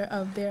behalf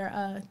of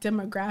their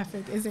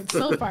demographic isn't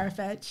so far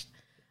fetched.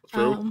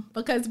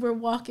 Because we're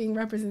walking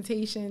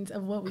representations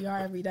of what we are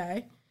every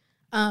day.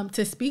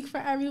 To speak for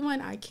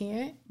everyone, I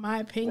can't. My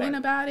opinion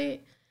about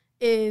it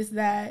is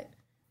that,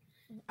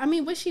 I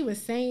mean, what she was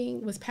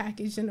saying was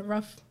packaged in it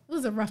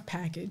was a rough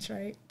package,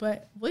 right?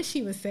 But what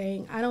she was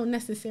saying, I don't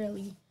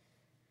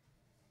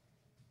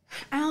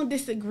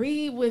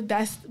disagree with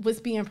that's what's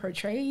being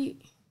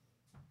portrayed.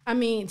 I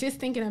mean, just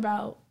thinking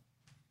about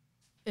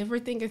if we're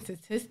thinking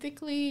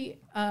statistically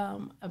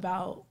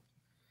about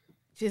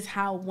just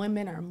how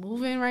women are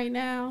moving right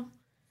now,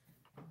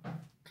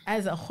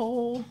 as a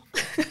whole,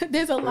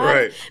 there's a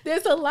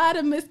lot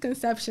of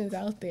misconceptions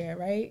out there,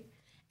 right?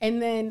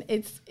 And then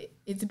it's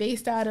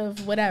based out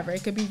of whatever.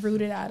 It could be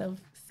rooted out of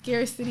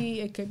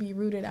scarcity. It could be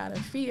rooted out of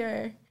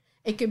fear.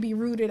 It could be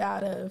rooted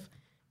out of,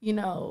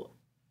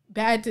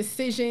 bad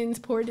decisions,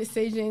 poor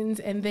decisions,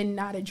 and then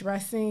not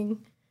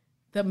addressing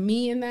the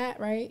me in that,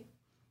 right?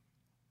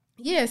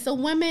 Yeah, so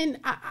women,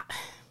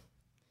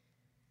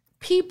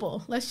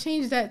 people, let's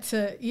change that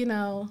to,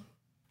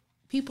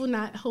 people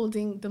not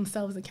holding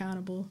themselves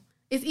accountable.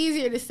 It's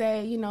easier to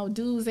say,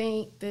 dudes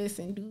ain't this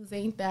and dudes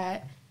ain't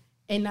that,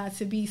 and not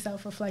to be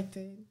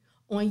self-reflective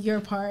on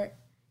your part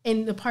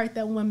and the part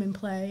that women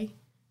play.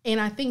 And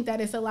I think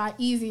that it's a lot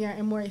easier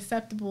and more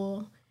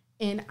acceptable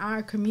in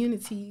our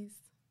communities,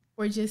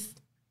 or just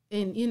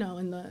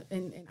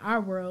in our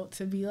world,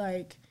 to be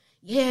like,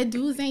 yeah,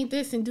 dudes ain't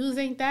this and dudes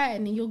ain't that,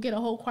 and then you'll get a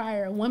whole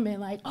choir of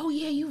women like, oh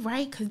yeah, you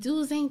right, because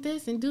dudes ain't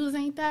this and dudes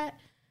ain't that.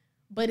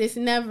 But it's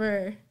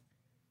never,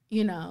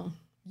 you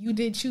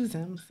did choose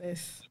him,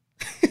 sis.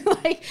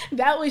 Like,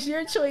 that was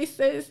your choice,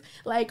 sis.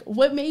 Like,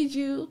 what made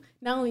you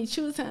not only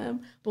choose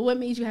him, but what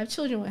made you have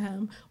children with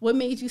him? What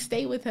made you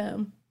stay with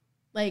him?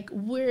 Like,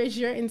 where is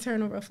your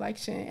internal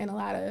reflection? And a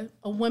lot of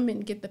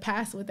women get the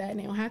pass with that, and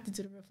they don't have to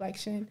do the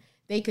reflection.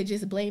 They could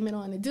just blame it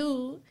on the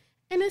dude,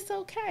 and it's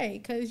okay,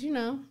 because,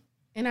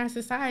 in our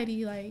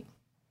society, like,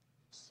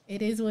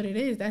 it is what it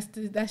is.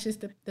 That's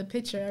just the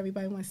picture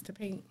everybody wants to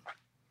paint,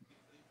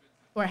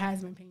 or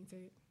has been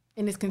painted,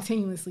 and is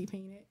continuously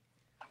painted.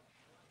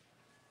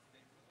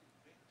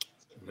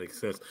 Makes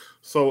sense.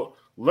 So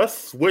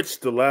let's switch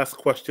the last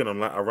question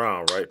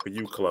around, right, for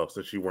you, Chloe,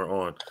 since you weren't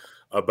on,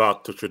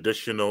 about the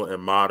traditional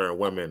and modern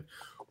women.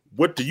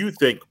 What do you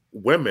think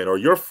women or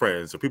your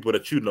friends or people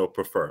that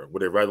prefer?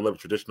 Would they rather live a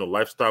traditional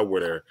lifestyle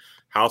where they're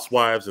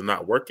housewives and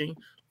not working,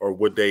 or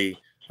do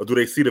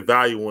they see the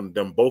value in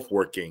them both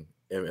working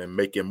and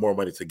making more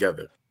money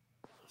together?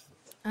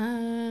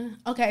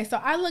 Okay, so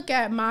I look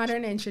at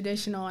modern and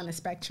traditional on a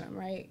spectrum,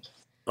 right?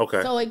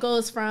 Okay. So it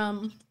goes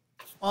from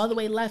all the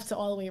way left to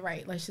all the way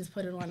right. Let's just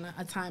put it on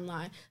a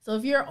timeline. So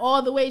if you're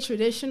all the way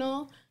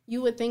traditional,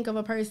 you would think of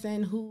a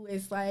person who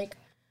is like,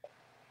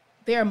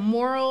 their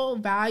moral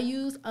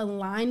values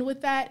align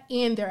with that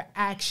and their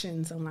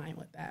actions align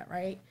with that,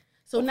 right?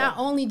 So Not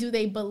only do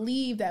they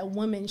believe that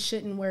women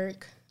shouldn't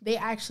work, they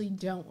actually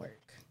don't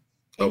work.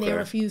 And they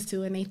refuse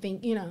to, and they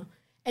think,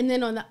 And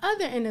then on the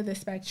other end of the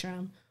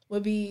spectrum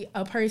would be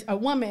a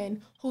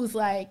woman who's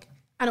like,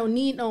 I don't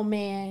need no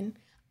man.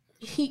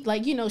 She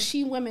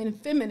women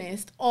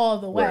feminist all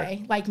the way.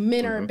 Right. Like,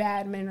 men are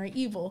bad, men are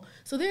evil.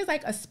 So there's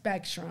like a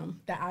spectrum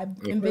that I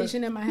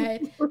envision in my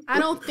head. I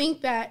don't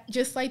think that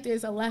just like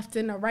there's a left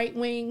and a right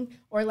wing,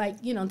 or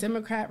like,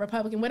 Democrat,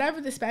 Republican,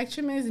 whatever the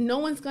spectrum is, no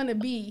one's going to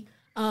be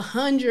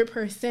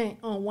 100%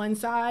 on one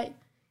side,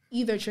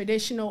 either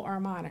traditional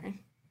or modern.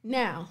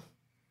 Now,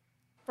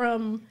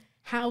 from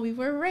how we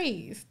were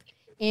raised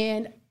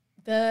and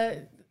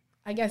the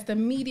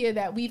media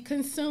that we've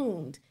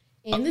consumed,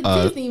 and the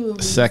Disney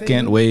movies.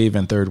 Second wave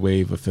and third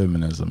wave of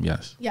feminism,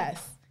 yes.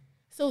 Yes.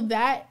 So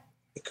that...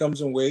 It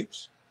comes in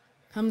waves.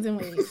 Comes in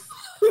waves.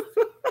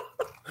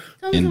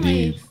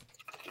 Indeed.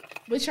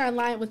 Which are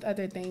aligned with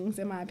other things,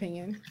 in my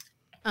opinion.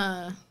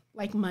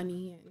 Like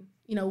money.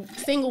 And,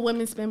 single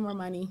women spend more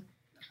money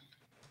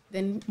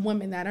than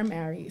women that are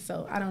married.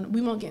 So we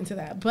won't get into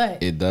that.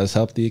 But it does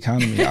help the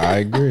economy. I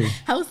agree.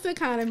 Helps the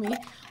economy.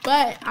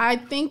 But I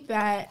think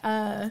that...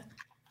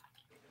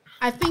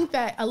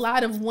 a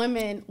lot of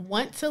women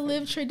want to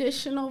live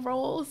traditional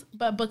roles,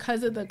 but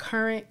because of the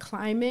current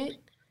climate,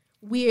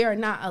 we are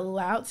not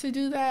allowed to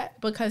do that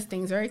because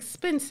things are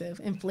expensive.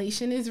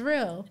 Inflation is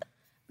real.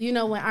 When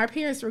our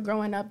parents were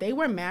growing up, they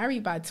were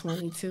married by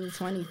 22,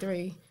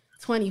 23,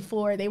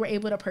 24. They were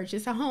able to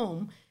purchase a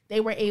home. They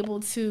were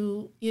able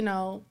to,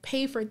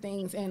 pay for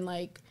things and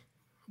like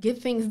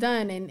get things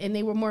done. And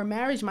they were more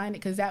marriage minded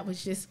because that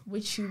was just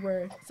what you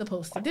were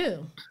supposed to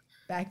do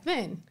back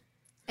then.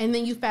 And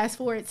then you fast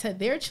forward to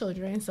their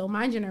children. So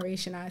my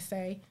generation, I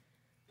say,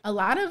 a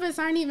lot of us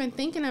aren't even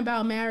thinking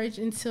about marriage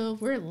until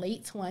we're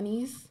late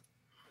 20s,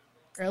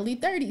 early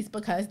 30s,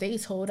 because they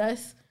told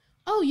us,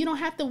 oh, you don't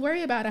have to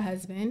worry about a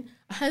husband.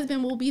 A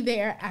husband will be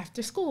there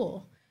after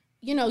school.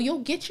 You'll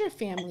get your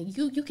family.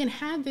 You can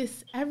have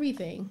this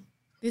everything,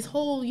 this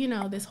whole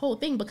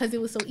thing, because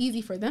it was so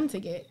easy for them to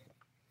get.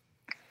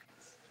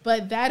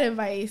 But that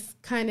advice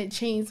kind of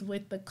changed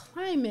with the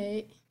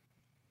climate.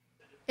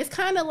 It's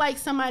kind of like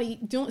somebody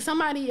doing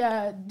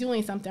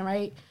something,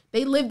 right?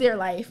 They live their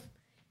life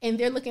and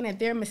they're looking at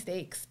their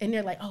mistakes and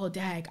they're like, oh,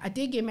 dag, I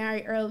did get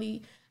married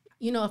early.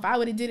 If I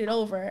would have did it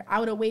over, I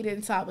would have waited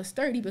until I was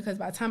 30, because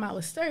by the time I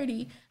was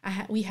 30,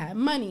 we had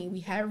money,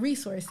 we had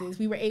resources,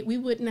 we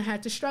wouldn't have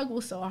had to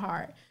struggle so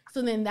hard.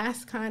 So then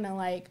that's kind of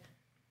like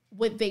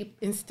what they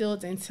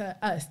instilled into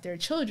us, their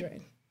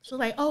children. So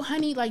like, oh,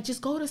 honey, like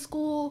just go to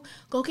school,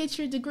 go get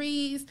your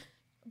degrees.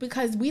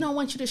 because we don't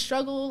want you to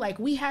struggle like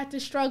we had to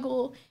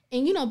struggle.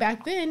 And, you know,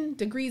 back then,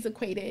 degrees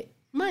equated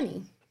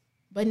money.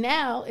 But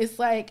now it's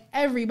like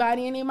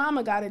everybody and their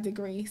mama got a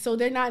degree. So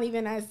they're not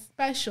even as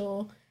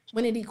special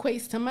when it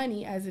equates to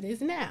money as it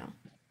is now.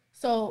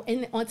 So,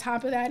 and on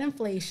top of that,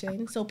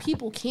 inflation. So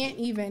people can't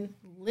even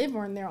live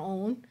on their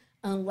own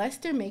unless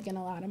they're making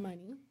a lot of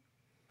money.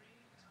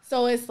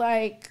 So it's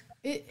like,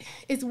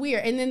 it's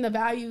weird. And then the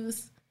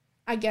values,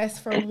 I guess,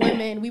 for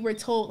women, we were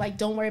told, like,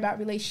 don't worry about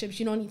relationships.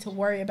 You don't need to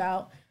worry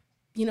about,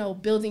 you know,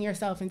 building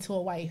yourself into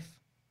a wife.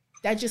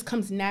 That just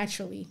comes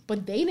naturally.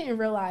 But they didn't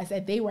realize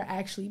that they were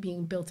actually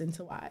being built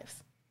into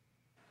wives.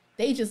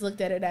 They just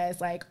looked at it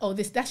as like, oh,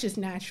 that's just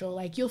natural.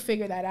 Like, you'll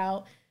figure that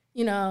out.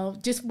 You know,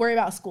 just worry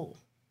about school.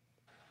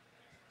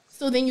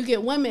 So then you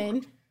get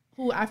women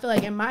who I feel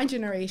like in my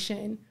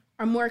generation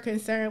are more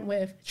concerned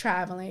with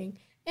traveling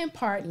and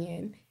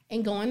partying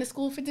and going to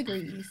school for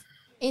degrees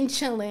and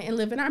chilling and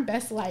living our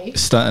best life.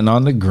 Stunting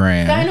on the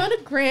gram. Stunting on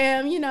the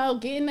gram, you know,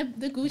 getting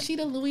the Gucci,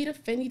 the Louis, the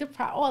Fendi, the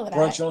Prada, all of that.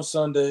 Brunch on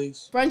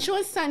Sundays. Brunch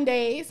on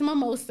Sundays,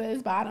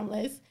 mimosas,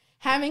 bottomless.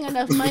 Having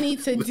enough money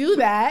to do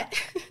that.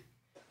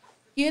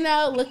 You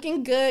know,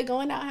 looking good,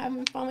 going out,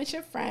 having fun with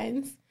your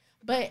friends.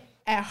 But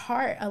at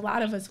heart, a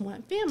lot of us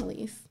want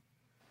families.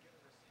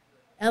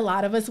 A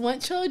lot of us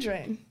want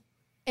children.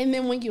 And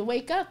then when you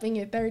wake up and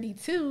you're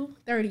 32,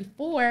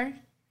 34,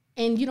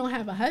 and you don't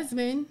have a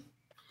husband,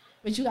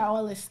 but you got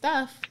all this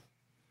stuff,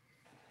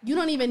 you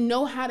don't even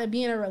know how to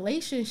be in a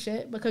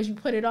relationship because you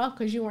put it off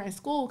because you were in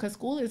school, because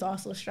school is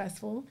also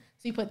stressful.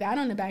 So you put that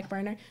on the back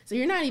burner. So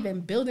you're not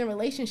even building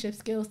relationship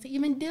skills to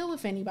even deal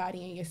with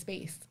anybody in your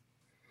space.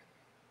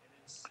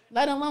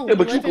 Let alone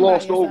but you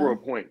glossed over a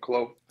yourself. point,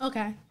 Chloe.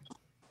 Okay.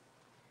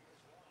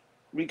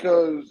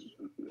 Because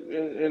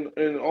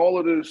in all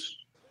of this,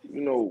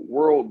 you know,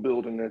 world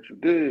building that you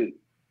did,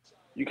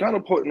 you kind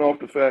of putting off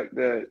the fact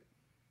that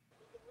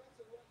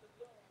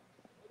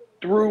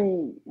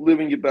through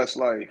living your best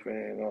life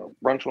and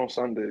brunch on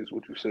Sundays,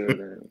 what you said,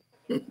 and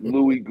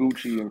Louis,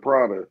 Gucci, and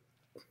Prada,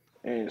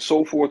 and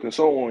so forth and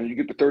so on, you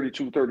get to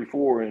 32,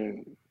 34,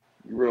 and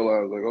you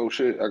realize, like, oh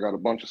shit, I got a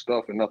bunch of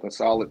stuff and nothing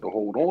solid to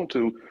hold on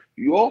to.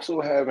 You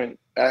also haven't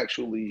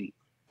actually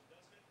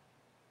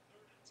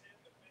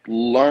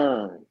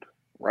learned,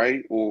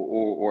 right,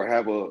 or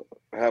have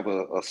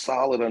a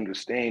solid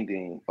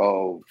understanding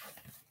of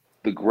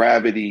the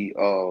gravity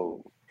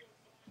of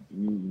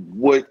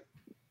what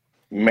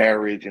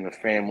marriage and a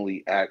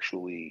family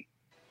actually,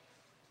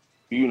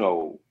 you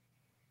know,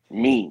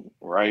 mean,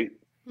 right?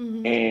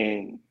 Mm-hmm.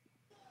 And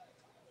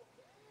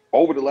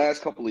over the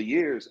last couple of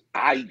years,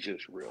 I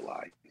just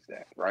realized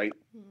that, right?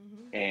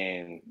 Mm-hmm.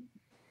 And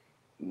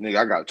nigga,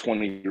 I got a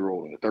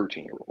 20-year-old and a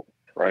 13-year-old,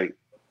 right?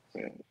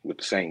 And with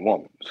the same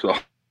woman.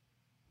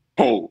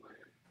 So,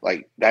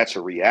 like, that's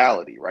a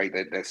reality, right?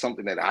 That's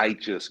something that I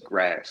just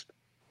grasped,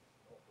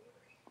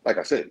 like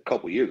I said, a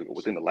couple of years ago,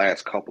 within the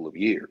last couple of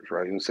years,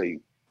 right? Let's say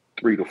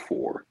 3 to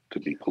 4 to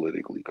be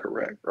politically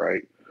correct,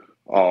 right?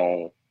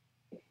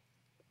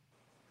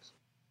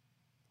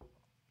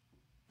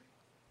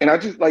 And I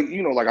just, like,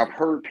 you know, like, I've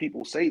heard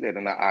people say that,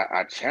 and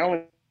I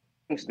challenge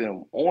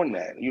them on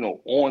that, you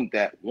know, on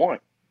that one,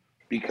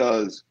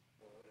 because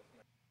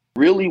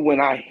really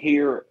when I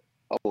hear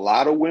a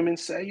lot of women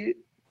say it,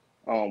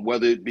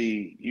 whether it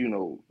be, you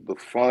know, the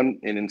fun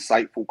and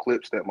insightful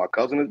clips that my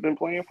cousin has been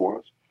playing for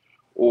us,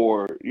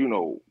 or, you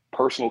know,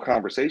 personal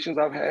conversations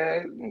I've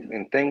had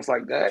and things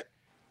like that,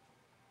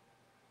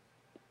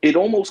 it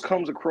almost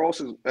comes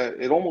across as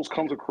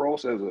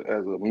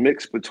a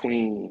mix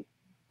between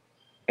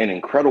an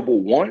incredible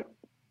want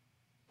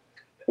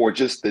or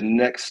just the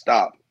next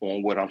stop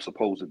on what I'm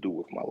supposed to do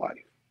with my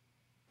life.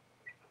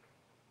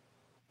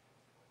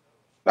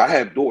 I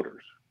have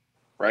daughters,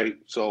 right?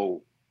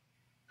 So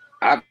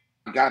I've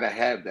got to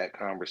have that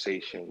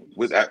conversation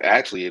with,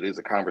 actually, it is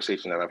a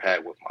conversation that I've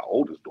had with my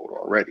oldest daughter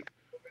already.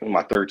 And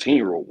my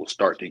 13-year-old will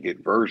start to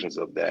get versions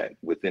of that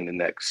within the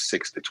next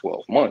 6 to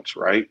 12 months,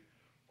 right?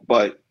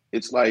 But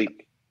it's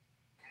like,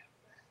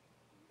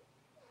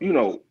 you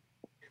know,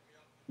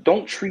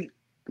 don't treat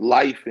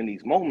life in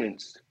these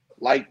moments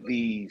like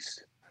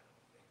these,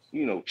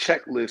 you know,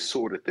 checklist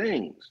sort of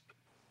things,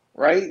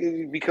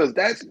 right? Because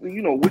that's,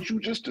 you know, what you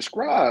just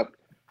described.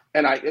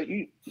 And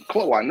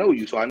Chloe, I know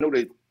you, so I know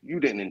that you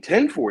didn't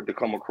intend for it to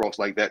come across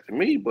like that to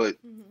me, but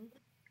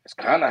it's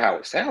kind of how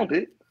it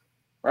sounded,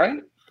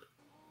 right?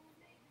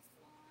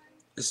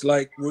 It's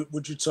like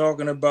what you're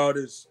talking about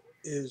is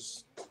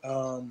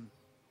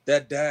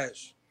that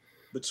dash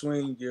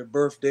between your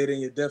birth date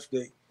and your death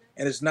date.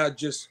 And it's not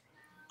just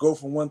go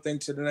from one thing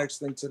to the next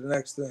thing to the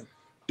next thing.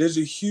 There's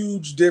a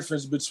huge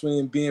difference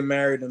between being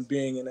married and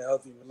being in a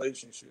healthy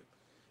relationship.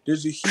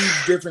 There's a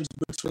huge difference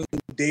between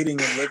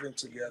dating and living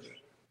together.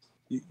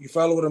 You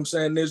follow what I'm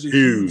saying? There's a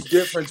huge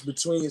difference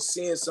between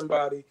seeing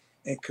somebody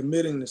and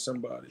committing to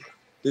somebody.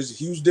 There's a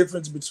huge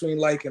difference between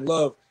like and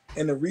love.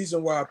 And the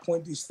reason why I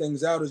point these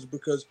things out is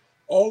because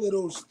all of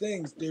those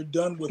things, they're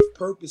done with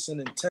purpose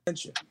and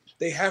intention.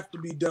 They have to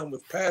be done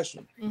with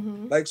passion.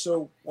 Mm-hmm. Like,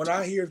 so when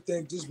I hear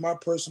things, this is my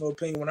personal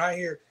opinion, when I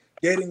hear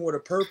dating with a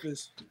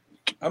purpose.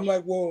 I'm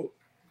like, well,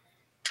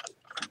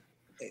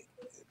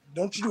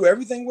 don't you do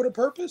everything with a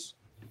purpose?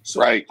 So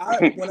right.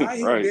 When I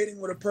hear right. dating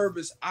with a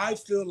purpose, I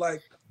feel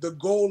like the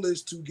goal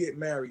is to get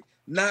married,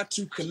 not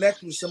to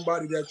connect with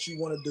somebody that you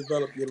want to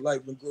develop your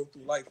life and go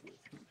through life with.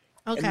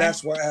 Okay. And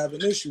that's why I have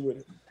an issue with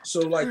it. So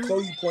like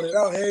Chloe pointed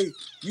out, hey,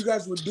 you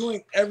guys were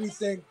doing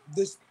everything,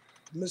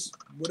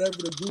 whatever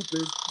the group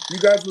is, you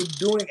guys were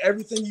doing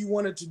everything you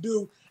wanted to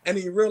do, and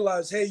then you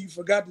realize, hey, you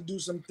forgot to do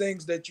some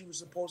things that you were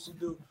supposed to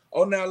do.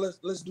 Oh, now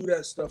let's do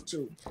that stuff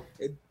too.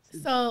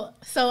 So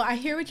I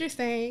hear what you're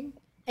saying,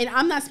 and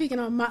I'm not speaking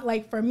on my,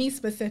 like, for me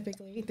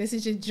specifically. This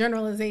is just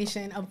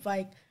generalization of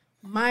like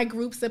my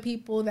groups of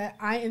people that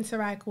I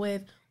interact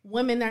with,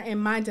 women that are in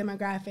my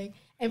demographic.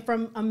 And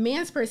from a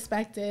man's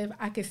perspective,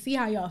 I can see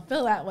how y'all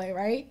feel that way,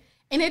 right?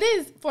 And it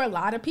is for a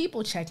lot of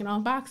people checking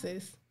off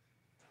boxes.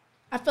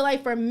 I feel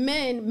like for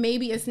men,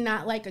 maybe it's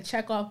not like a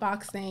check off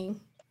box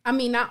thing. I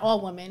mean, not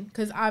all women,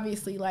 because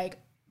obviously, like,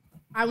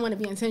 I want to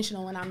be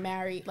intentional when I'm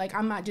married. Like,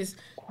 I'm not just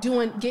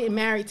getting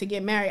married to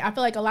get married. I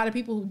feel like a lot of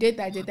people who did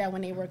that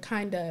when they were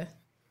kind of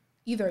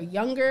either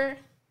younger.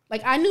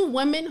 Like, I knew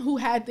women who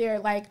had their,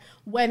 like,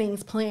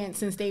 weddings planned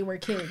since they were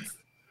kids.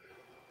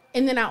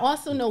 And then I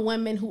also know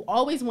women who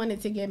always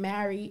wanted to get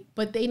married,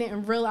 but they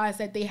didn't realize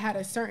that they had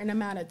a certain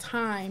amount of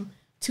time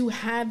to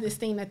have this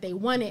thing that they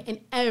wanted. And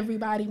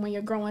everybody, when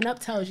you're growing up,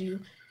 tells you,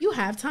 you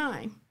have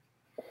time.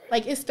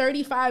 Like, it's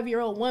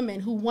 35-year-old women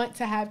who want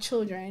to have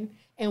children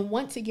and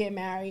want to get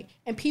married,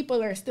 and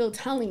people are still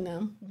telling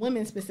them,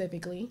 women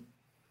specifically,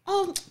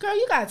 oh, girl,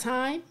 you got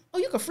time. Oh,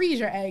 you can freeze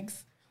your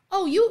eggs.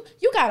 Oh, you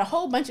got a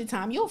whole bunch of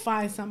time. You'll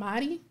find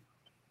somebody.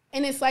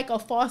 And it's like a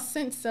false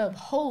sense of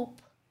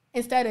hope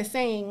instead of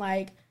saying,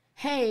 like,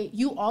 hey,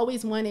 you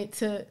always wanted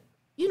to,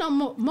 you know,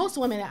 most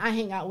women that I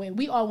hang out with,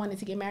 we all wanted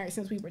to get married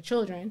since we were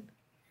children.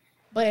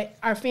 But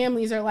our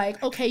families are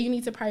like, okay, you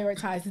need to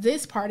prioritize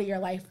this part of your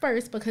life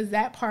first because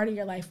that part of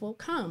your life will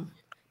come.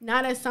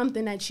 Not as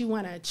something that you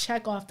want to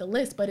check off the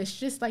list, but it's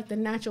just like the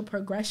natural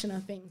progression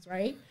of things,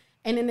 right?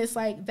 And then it's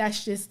like,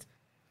 that's just,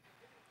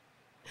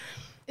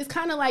 it's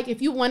kind of like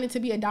if you wanted to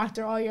be a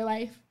doctor all your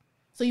life,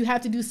 so you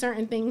have to do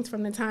certain things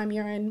from the time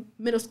you're in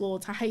middle school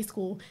to high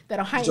school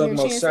that'll heighten your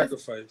chances.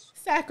 Sacrifice.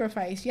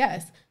 Sacrifice,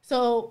 yes.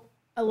 So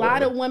a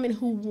lot of women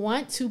who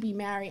want to be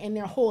married and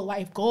their whole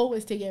life goal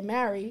is to get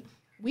married,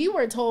 we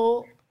were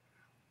told,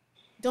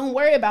 don't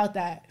worry about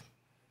that.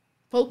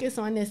 Focus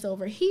on this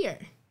over here.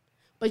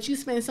 But you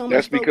spend so much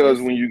That's because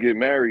when you get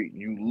married,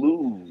 you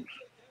lose.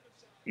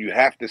 You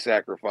have to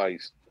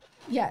sacrifice.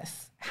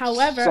 Yes.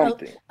 However,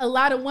 a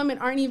lot of women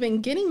aren't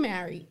even getting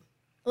married.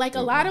 Like,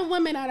 a lot of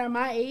women that are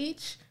my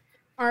age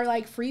are,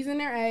 like, freezing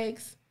their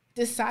eggs,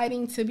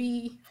 deciding to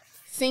be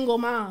single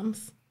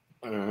moms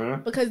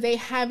because they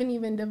haven't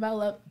even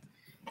developed.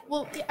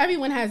 Well,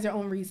 everyone has their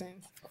own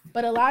reasons.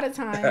 But a lot of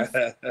times,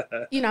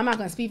 you know, I'm not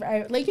going to speak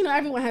for, like, you know,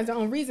 everyone has their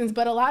own reasons.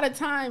 But a lot of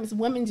times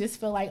women just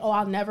feel like, oh,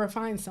 I'll never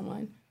find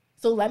someone.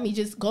 So let me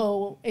just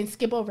go and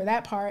skip over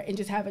that part and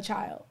just have a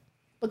child.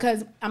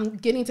 Because I'm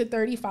getting to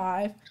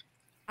 35.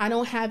 I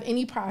don't have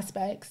any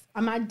prospects.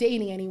 I'm not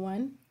dating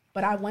anyone.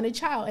 But I want a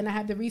child, and I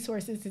have the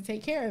resources to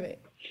take care of it.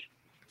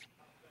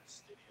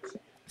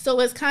 So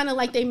it's kind of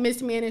like they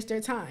mismanage their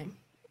time.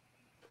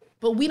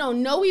 But we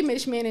don't know we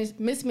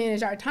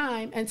mismanage our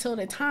time until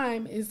the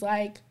time is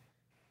like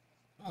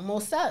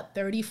almost up,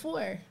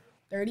 34,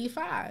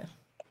 35.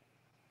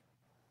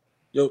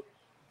 Yo,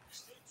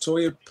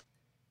 Toya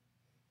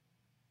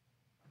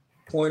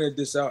pointed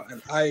this out, and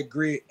I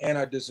agree and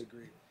I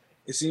disagree.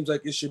 It seems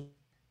like it should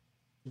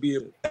be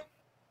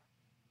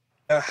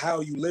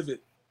how you live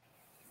it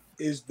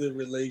is the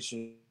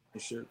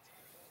relationship,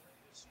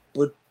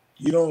 but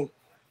you don't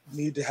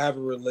need to have a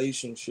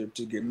relationship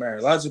to get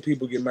married. Lots of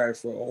people get married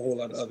for a whole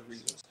lot of other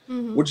reasons,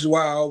 which is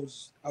why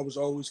I was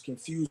always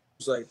confused.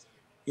 Like,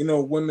 you know,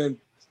 women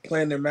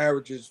plan their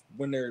marriages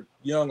when they're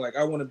young. Like,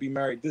 I want to be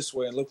married this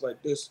way and look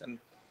like this, and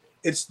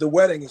it's the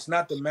wedding. It's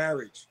not the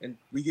marriage, and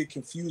we get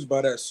confused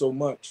by that so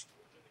much.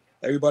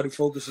 Everybody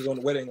focuses on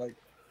the wedding, like,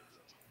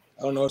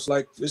 I don't know. It's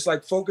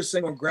like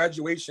focusing on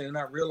graduation and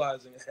not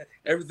realizing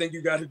everything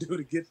you got to do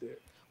to get there.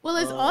 Well,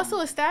 it's also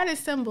a status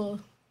symbol.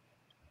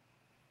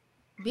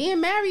 Being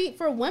married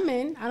for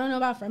women, I don't know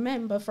about for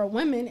men, but for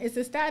women, it's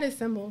a status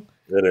symbol.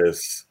 It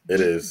is. It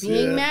is.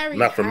 Being married,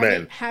 not for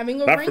men.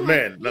 Having a not ring. For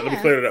men. Yeah. Let me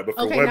clear it up. But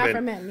for women, not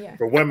for men. Yeah.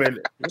 For women,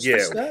 What's the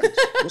status?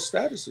 What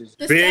status is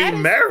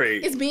being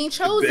married? It's being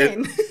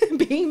chosen.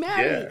 Being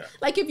married. Yeah.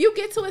 Like, if you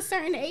get to a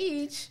certain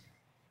age,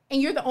 and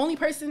you're the only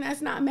person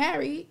that's not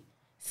married,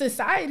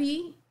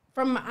 society.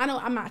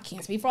 I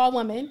can't speak for all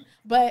women,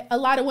 but a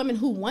lot of women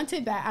who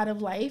wanted that out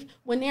of life,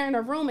 when they're in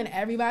a room and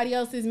everybody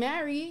else is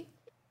married,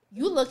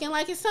 you looking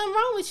like it's something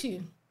wrong with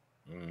you.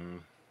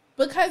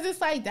 Because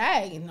it's like,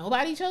 dang,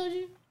 nobody chose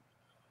you.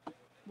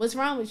 What's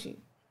wrong with you?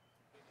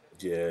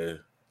 Yeah.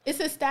 It's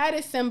a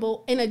status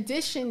symbol in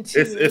addition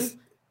to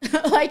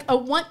like a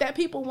want that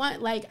people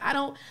want. Like,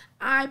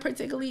 I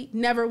particularly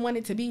never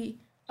wanted to be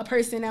a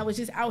person that was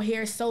just out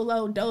here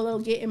solo, dolo,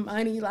 getting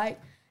money.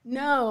 Like,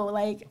 No,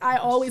 like I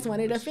always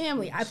wanted a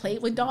family. I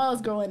played with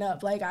dolls growing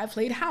up. Like I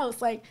played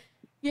house. Like,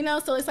 you know,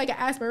 so it's like an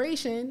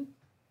aspiration.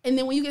 And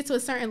then when you get to a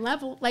certain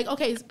level, like,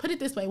 okay, put it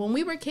this way. When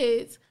we were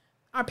kids,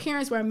 our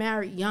parents were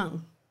married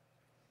young.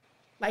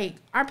 Like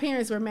our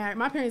parents were married.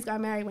 My parents got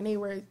married when they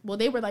were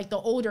like the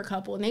older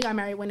couple, and they got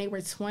married when they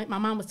were 20. My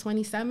mom was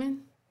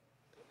 27.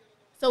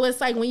 So it's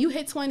like when you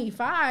hit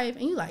 25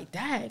 and you like,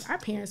 Dad, our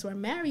parents were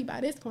married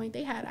by this point.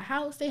 They had a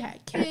house, they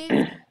had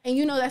kids, and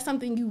you know that's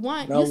something you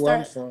want. Not you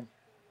where start.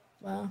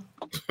 I'm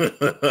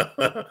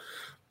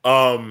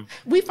from.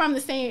 We from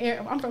the same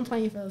area. I'm from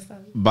Plainfield. So.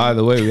 By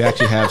the way, we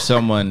actually have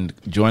someone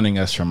joining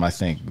us from, I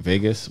think,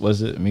 Vegas.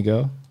 Was it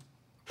Miguel?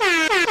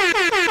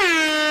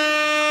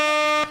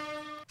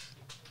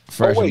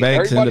 Fresh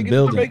Banks in the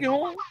building.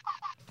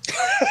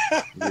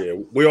 Yeah,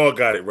 we all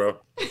got it, bro.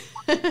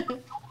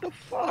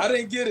 I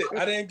didn't get it.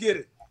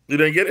 You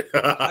didn't get it?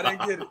 I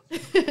didn't get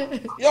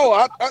it.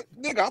 Yo,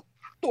 nigga, I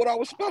thought I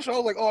was special. I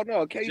was like, oh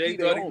no, KG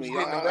the thought he homie. was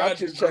getting the I Rogers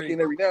just check drink.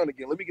 in every now and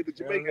again. Let me get the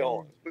Jamaica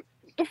on. What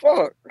the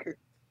fuck?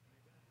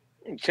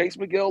 Chase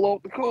Miguel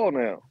off the call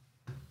now.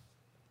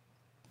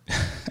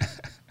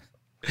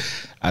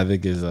 I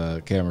think his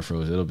camera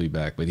froze. It'll be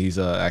back, but he's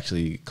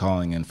actually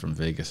calling in from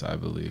Vegas, I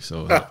believe.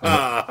 So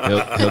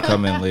he'll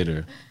come in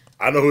later.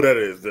 I know who that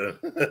is.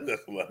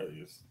 That's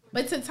hilarious.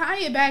 But to tie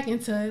it back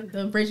into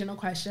the original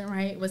question,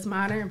 right, was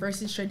modern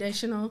versus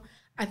traditional.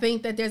 I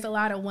think that there's a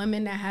lot of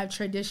women that have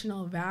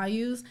traditional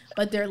values,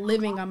 but they're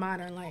living a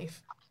modern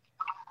life.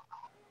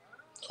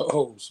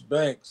 Oh, it's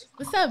Banks.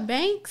 What's up,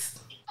 Banks?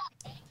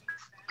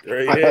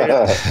 There he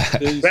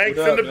is. Banks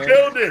in the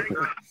building.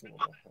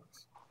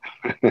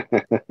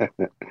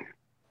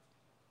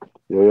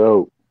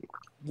 Yo.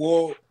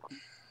 Well,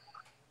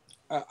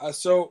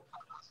 so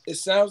it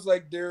sounds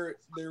like there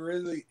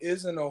really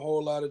isn't a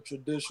whole lot of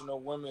traditional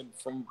women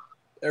from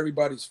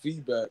everybody's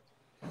feedback.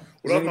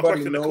 Well, that was my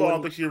question, Nicole. I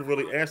don't think she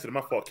really answered it.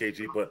 My fault,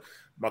 KG. But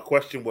my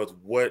question was,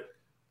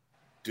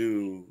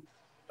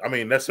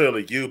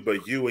 necessarily you,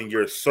 but you and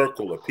your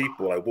circle of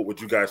people, like, what would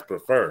you guys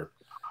prefer?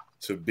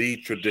 To be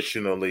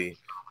traditionally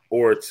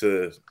or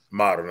to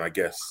modern, I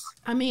guess?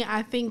 I mean,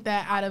 I think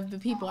that out of the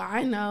people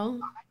I know,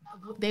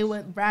 they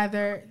would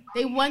rather,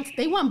 they want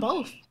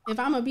both. If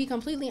I'm going to be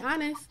completely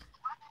honest,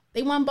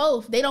 they want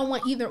both. They don't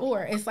want either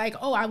or. It's like,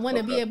 oh, I want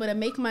to be able to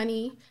make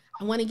money.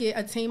 I want to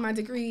attain my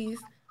degrees,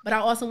 but I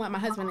also want my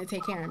husband to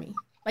take care of me.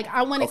 Like,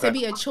 I want it to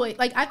be a choice.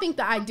 Like, I think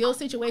the ideal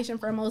situation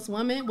for most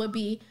women would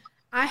be,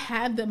 I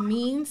have the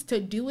means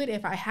to do it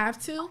if I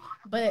have to,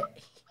 but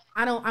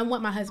I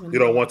want my husband. You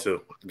don't want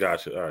to.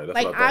 Gotcha. All right. That's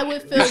like, what I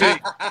would feel.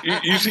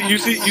 You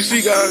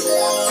see, guys.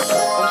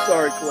 I'm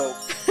sorry, Chloe,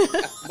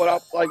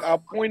 but I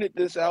pointed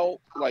this out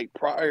like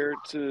prior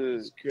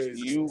to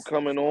you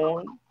coming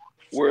on,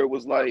 where it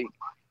was like,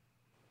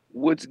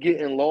 what's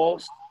getting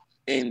lost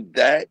in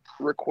that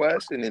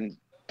request and in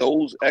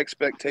those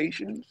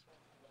expectations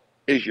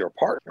is your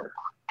partner,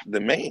 the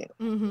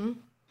man,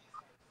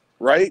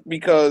 right?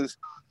 Because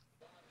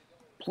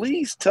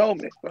please tell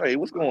me, hey,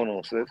 what's going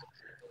on, sis?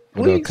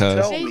 Please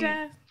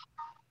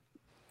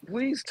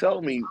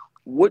tell me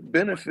what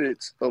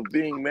benefits of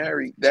being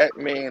married that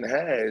man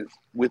has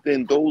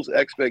within those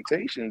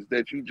expectations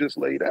that you just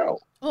laid out.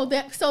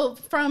 So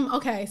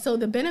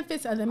the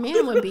benefits of the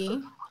man would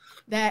be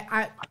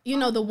that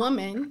the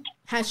woman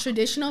has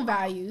traditional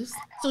values,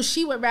 so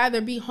she would rather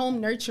be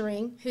home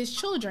nurturing his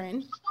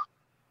children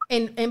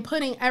and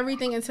putting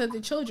everything into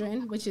the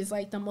children, which is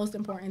like the most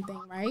important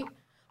thing, right?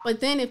 But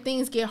then if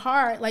things get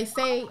hard, like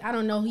say, I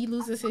don't know, he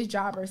loses his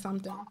job or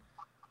something.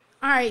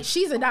 All right,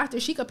 she's a doctor.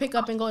 She could pick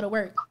up and go to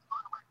work.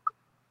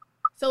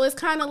 So it's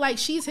kind of like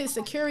she's his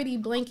security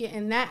blanket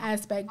in that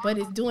aspect, but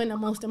is doing the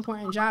most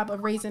important job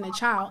of raising a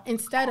child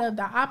instead of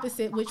the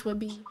opposite, which would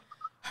be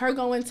her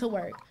going to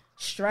work,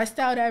 stressed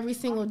out every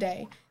single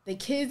day, the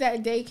kids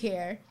at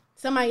daycare,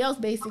 somebody else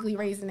basically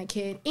raising a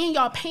kid, and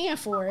y'all paying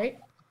for it.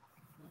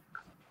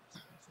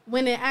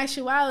 When in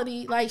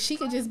actuality, like she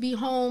could just be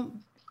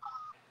home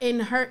in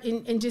her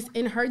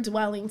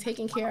dwelling,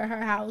 taking care of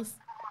her house,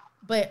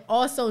 but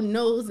also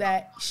knows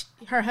that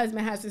her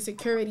husband has the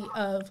security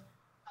of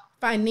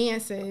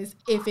finances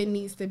if it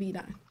needs to be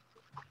done.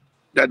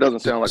 That doesn't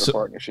sound like a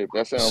partnership.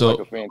 That sounds like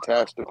a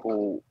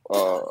fantastical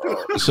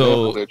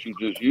that you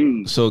just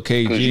used. So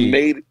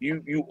KG,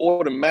 you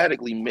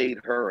automatically made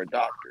her a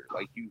doctor.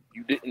 Like you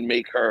didn't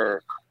make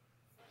her,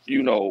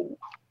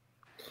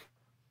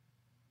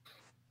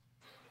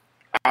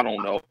 I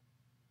don't know.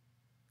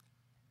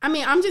 I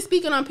mean, I'm just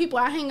speaking on people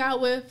I hang out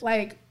with,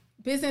 like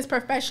business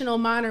professional,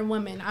 modern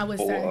women, I would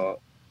say.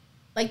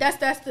 Like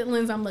that's the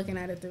lens I'm looking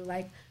at it through.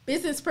 Like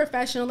business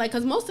professional, like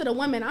because most of the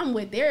women I'm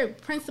with, they're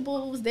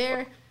principals,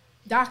 they're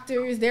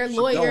doctors, they're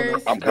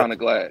lawyers. I'm kind of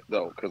glad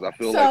though, because I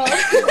feel like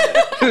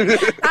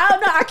I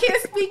don't know. I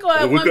can't speak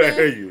on women. We couldn't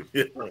hear you.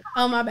 Yeah.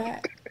 Oh my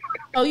bad.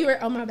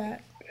 Oh my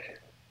bad.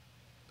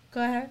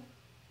 Go ahead.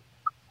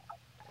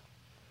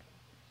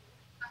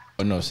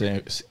 Oh no,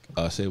 say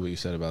what you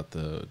said about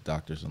the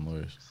doctors and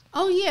lawyers.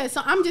 Oh yeah,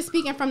 so I'm just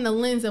speaking from the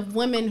lens of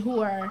women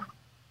who are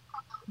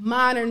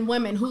modern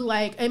women who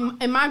like,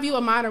 in my view,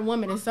 a modern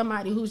woman is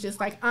somebody who's just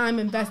like, I'm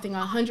investing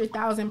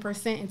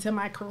 100,000% into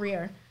my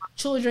career.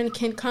 Children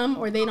can come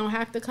or they don't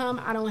have to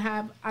come. I don't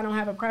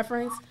have a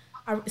preference.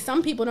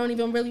 Some people don't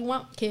even really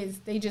want kids.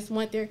 They just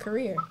want their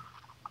career.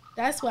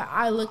 That's what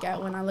I look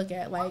at when I look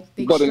at like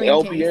the But an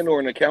extreme LPN case. or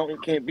an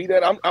accountant can't be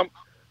that. I'm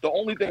the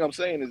only thing I'm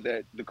saying is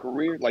that the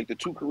career, like the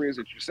two careers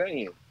that you're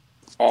saying,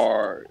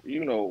 are,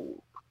 you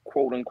know,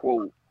 quote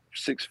unquote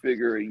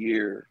 6-figure a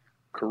year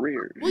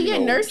careers. Well, you yeah,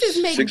 know,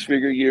 nurses make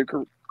 6-figure a year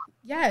career.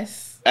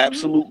 Yes.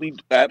 Absolutely,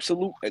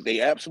 they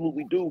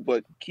absolutely do.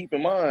 But keep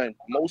in mind,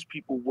 most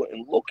people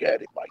wouldn't look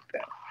at it like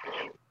that.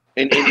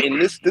 And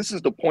this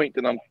is the point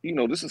that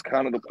this is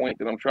kind of the point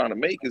that I'm trying to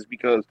make, is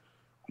because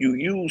you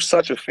use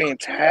such a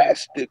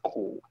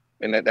fantastical,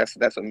 and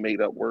that's a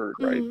made up word,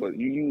 right? But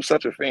you use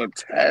such a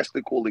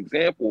fantastical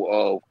example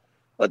of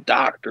a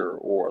doctor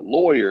or a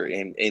lawyer,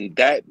 and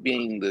that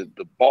being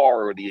the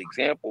bar or the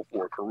example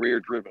for a career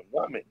driven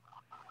woman,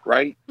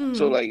 right?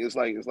 So it's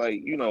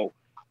like you know,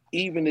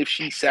 even if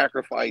she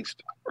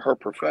sacrificed her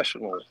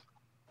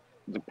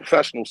the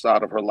professional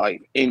side of her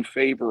life in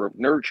favor of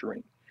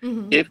nurturing,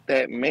 if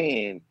that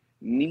man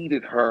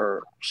needed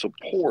her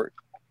support,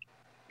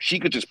 she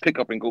could just pick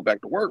up and go back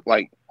to work.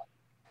 Like,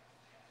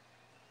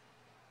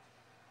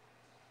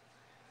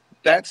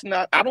 that's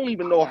not, I don't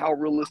even know how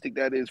realistic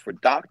that is for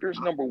doctors,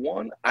 number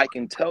one. I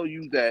can tell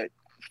you that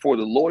for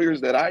the lawyers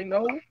that I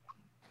know,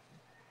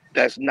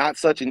 that's not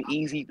such an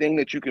easy thing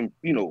that you can,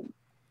 you know,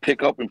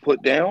 pick up and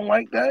put down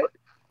like that.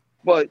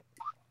 But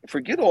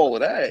forget all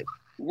of that.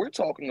 We're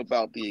talking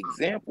about the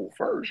example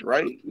first,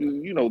 right?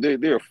 You know,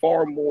 there are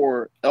far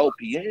more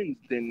LPNs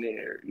than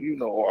there, you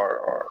know,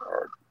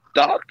 are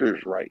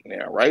doctors right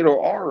now, right?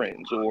 Or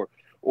RNs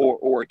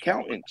or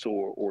accountants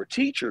or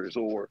teachers,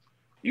 or,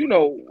 you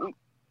know,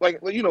 like,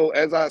 you know,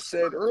 as I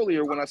said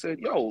earlier when I said,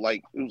 yo,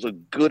 like, it was a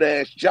good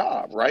ass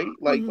job, right?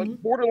 Like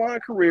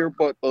borderline career,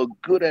 but a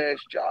good ass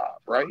job,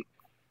 right?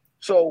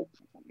 So,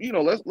 you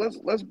know,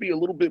 let's be a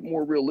little bit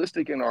more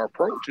realistic in our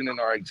approach and in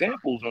our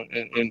examples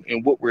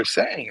and what we're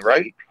saying,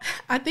 right?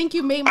 I think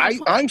you made my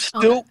point.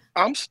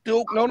 I'm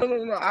still no.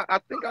 I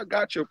think I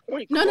got your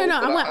point. No.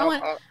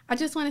 Chloe, I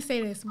just want to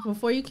say this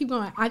before you keep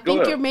going. I Go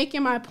think ahead. you're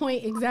making my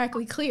point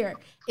exactly clear.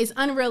 It's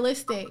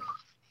unrealistic.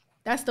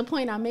 That's the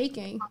point I'm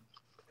making.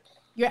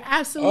 You're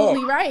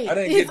absolutely right. I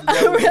didn't It's get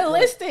that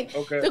unrealistic.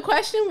 Okay. The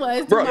question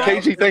was, Bro,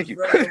 KG, thank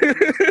you.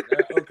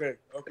 Okay.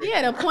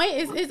 Yeah, the point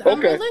is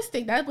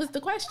unrealistic. That was the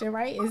question,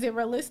 right? Is it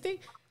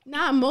realistic?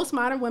 Nah, most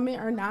modern women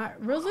are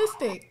not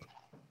realistic.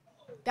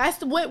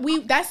 That's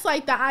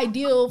like the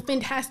ideal,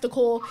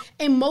 fantastical,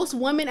 and most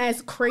women,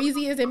 as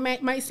crazy as it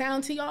might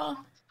sound to y'all,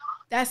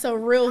 that's a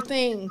real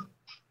thing.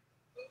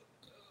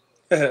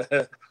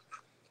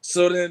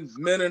 So then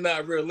men are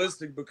not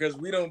realistic because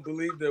we don't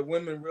believe that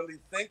women really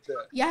think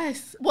that.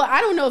 Yes. Well,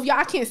 I don't know if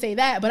y'all can't say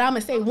that, but I'm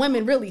gonna say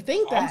women really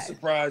think that. I'm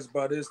surprised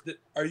by this.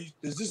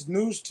 Is this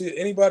news to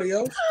anybody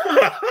else?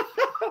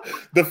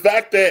 The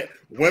fact that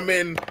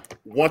women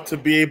want to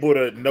be able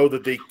to know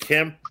that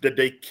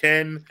they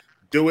can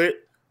do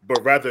it,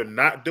 but rather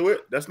not do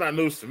it, that's not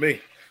news to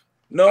me.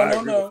 No.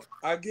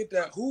 I get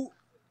that.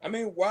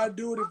 Why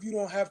do it if you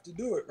don't have to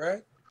do it,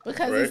 right?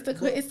 Because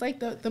right. it's like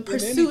the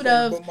pursuit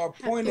of. But my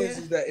point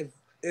is that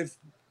if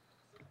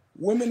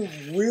women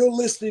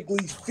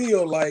realistically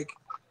feel like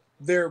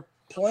their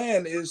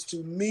plan is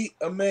to meet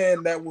a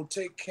man that will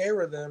take care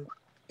of them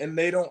and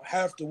they don't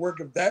have to work,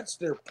 if that's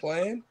their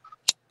plan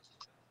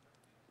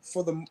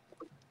for the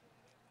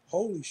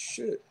holy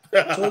shit.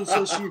 Tola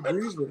says she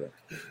agrees with it.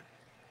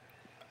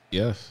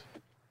 Yes.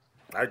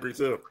 I agree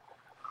too.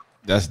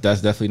 That's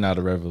definitely not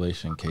a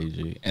revelation,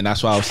 KG. And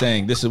that's why I was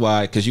saying, this is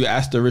why, because you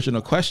asked the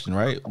original question,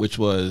 right? Which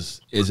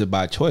was, is it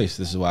by choice?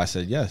 This is why I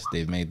said, yes,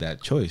 they've made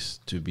that choice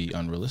to be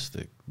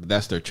unrealistic. But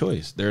that's their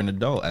choice. They're an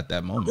adult at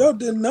that moment. Yo,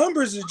 the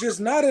numbers are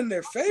just not in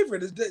their favor.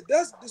 This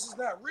is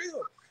not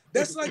real.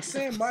 That's like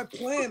saying my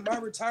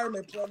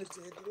retirement plan is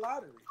to hit the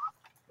lottery.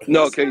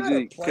 No, That's not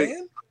a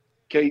plan.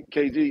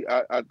 KG,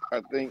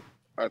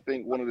 I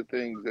think one of the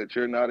things that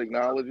you're not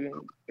acknowledging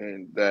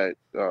and that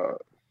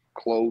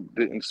Claude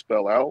didn't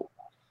spell out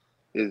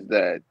is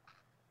that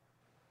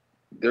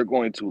they're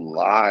going to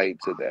lie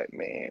to that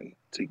man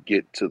to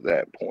get to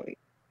that point,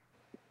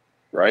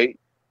 right?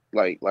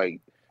 Like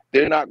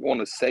they're not going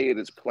to say it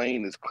as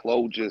plain as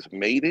Claude just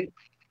made it,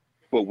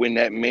 but when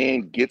that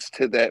man gets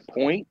to that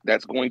point,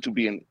 that's going to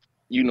be an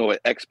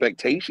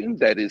expectation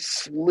that is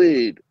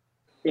slid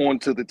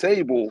onto the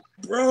table.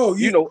 Bro,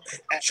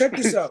 check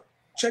this out.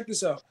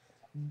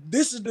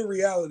 This is the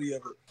reality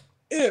of it.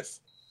 If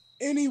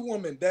any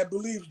woman that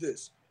believes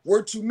this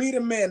were to meet a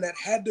man that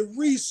had the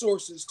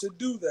resources to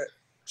do that,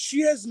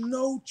 she has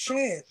no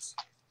chance.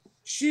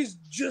 She's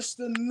just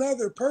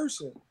another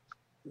person.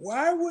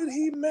 Why would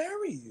he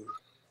marry you?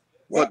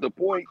 But the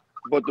point,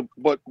 but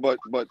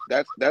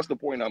that's the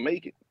point I'm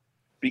making,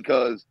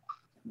 because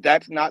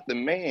that's not the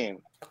man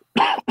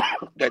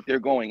that they're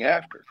going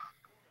after.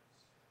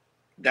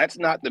 That's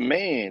not the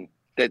man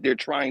that they're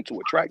trying to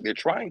attract. They're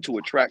trying to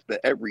attract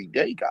the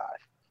everyday guy.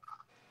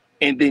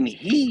 and then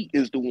he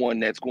is the one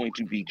that's going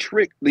to be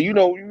tricked. You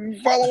know, you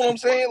follow what I'm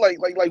saying? Like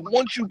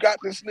once you got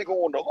this nigga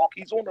on the hook,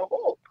 he's on the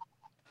hook.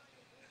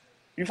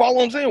 You follow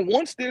what I'm saying?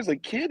 Once there's a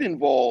kid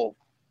involved,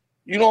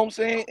 you know what I'm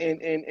saying?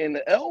 And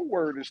the L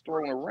word is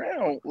thrown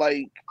around.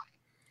 Like,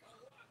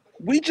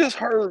 we just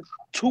heard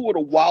two of the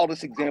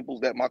wildest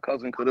examples that my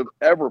cousin could have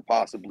ever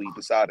possibly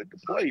decided to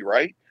play,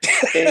 right?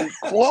 And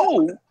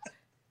Chloe,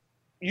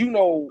 you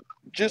know,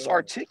 just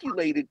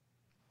articulated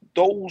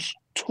those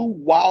two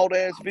wild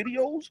ass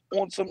videos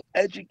on some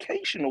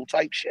educational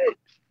type shit.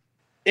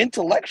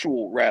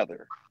 Intellectual,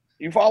 rather.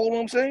 You follow what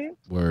I'm saying?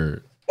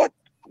 Word. But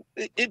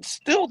it's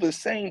still the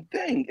same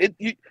thing.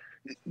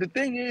 The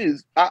thing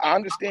is, I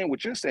understand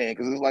what you're saying,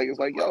 because it's like,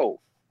 yo,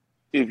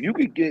 if you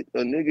could get a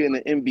nigga in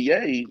the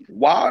NBA,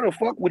 why the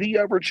fuck would he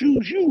ever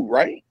choose you,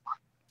 right?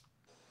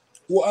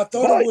 Well, I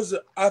thought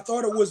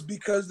it was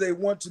because they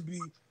want to be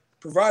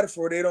provided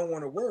for. They don't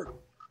want to work.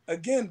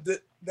 Again,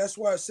 that's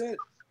why I said,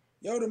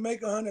 yo, to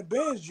make 100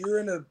 bands, you're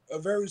in a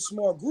very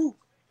small group.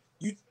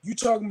 You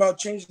talking about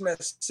changing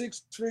that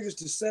 6 figures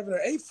to 7 or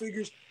 8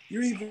 figures?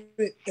 You're even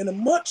in a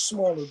much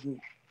smaller group.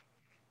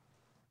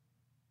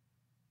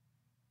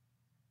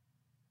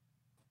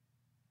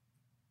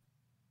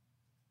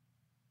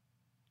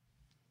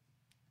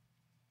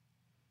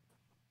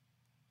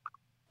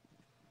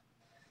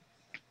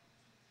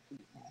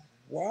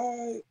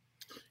 Why?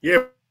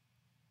 Yeah,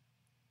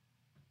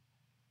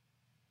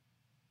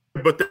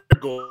 but they're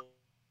going.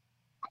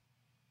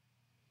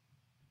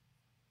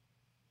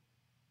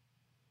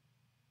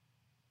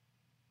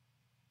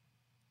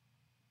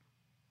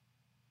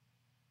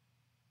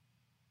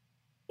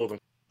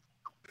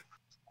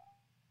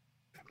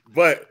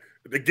 But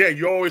again,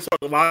 you always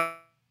talk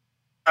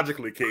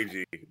logically,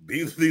 KG.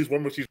 These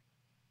women she's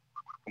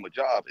from a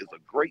job is a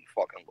great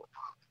fucking look.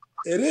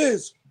 It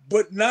is,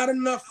 but not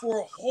enough for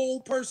a whole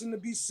person to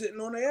be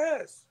sitting on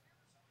their ass.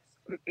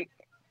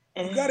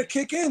 You got to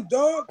kick in,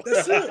 dog.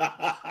 That's it.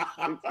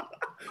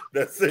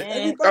 That's it.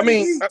 Everybody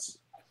eats.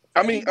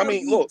 I mean,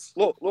 look.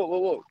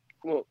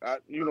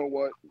 You know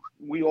what?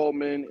 We all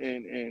men,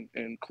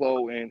 and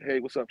Chloe, and hey,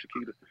 what's up,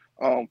 Chiquita?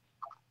 I'm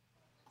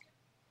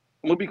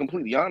gonna be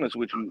completely honest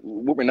with you.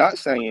 What we're not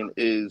saying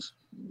is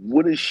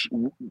what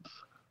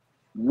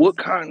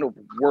kind of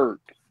work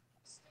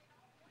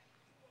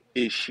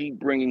is she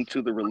bringing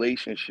to the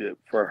relationship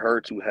for her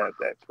to have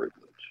that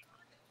privilege?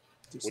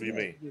 What do you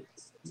mean?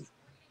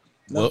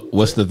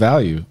 What's the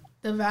value?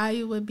 The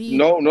value would be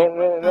No.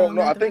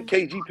 I think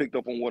KG picked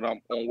up on what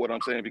I'm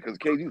saying, because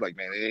KG's like,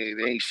 man,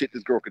 there ain't shit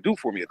this girl could do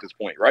for me at this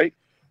point, right?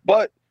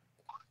 But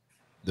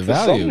the for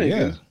value, some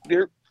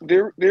niggas,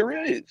 there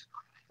is,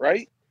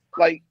 right?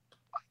 Like,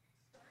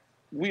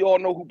 we all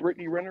know who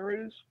Brittany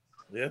Renner is.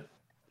 Yeah.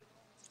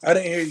 I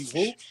didn't hear you.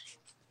 Who?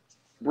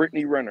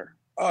 Brittany Renner.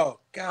 Oh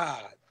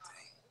God.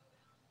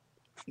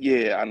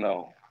 Yeah, I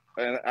know,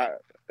 and I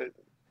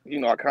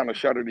kind of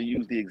shudder to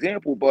use the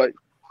example, but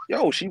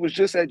yo, she was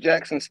just at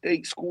Jackson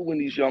State schooling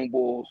these young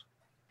bulls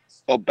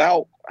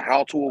about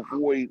how to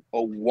avoid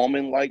a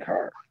woman like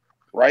her,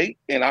 right?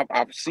 And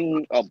I've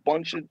seen a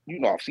bunch of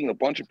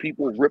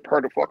people rip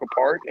her the fuck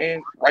apart,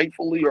 and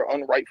rightfully or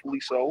unrightfully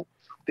so,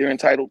 they're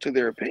entitled to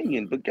their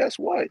opinion. But guess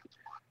what?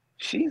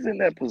 She's in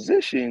that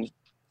position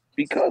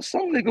because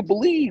some nigga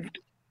believed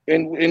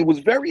and was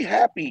very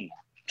happy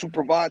to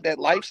provide that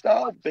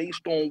lifestyle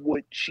based on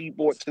what she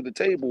brought to the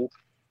table,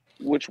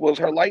 which was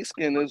her light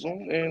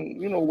skinism and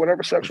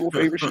whatever sexual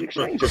favor she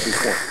exchanged at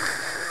this point.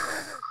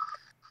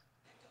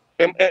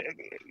 And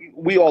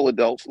we all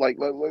adults,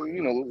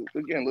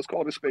 again, let's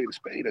call it a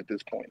spade at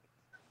this point.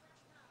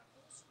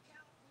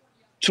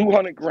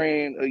 200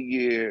 grand a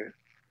year,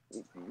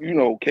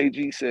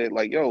 KG said,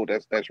 like, yo,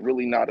 that's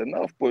really not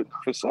enough. But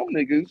for some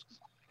niggas,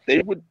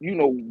 they would,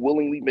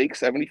 willingly make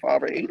 $75,000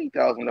 or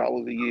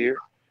 $80,000 a year,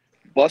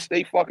 bust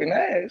they fucking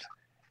ass,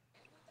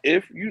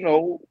 if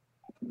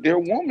their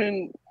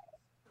woman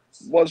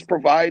was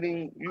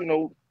providing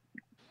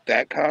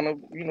that kind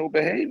of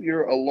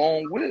behavior,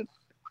 along with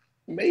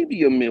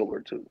maybe a meal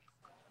or two.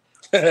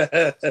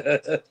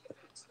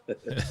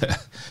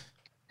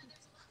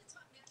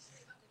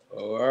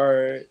 Oh, all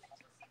right.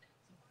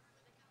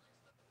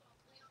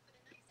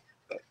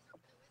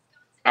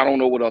 I don't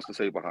know what else to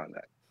say behind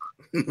that.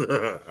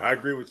 I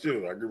agree with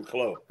you. I agree with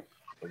Chloe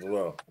as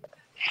well.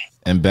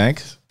 And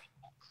Banks?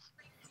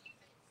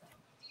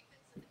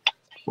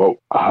 Well,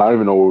 I don't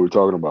even know what we're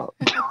talking about.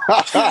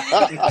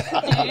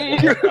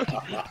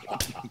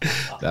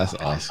 That's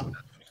awesome.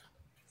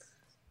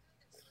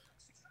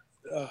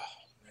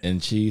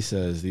 And she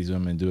says these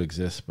women do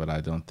exist, but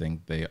I don't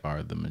think they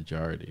are the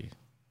majority.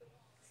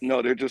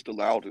 No, they're just the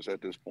loudest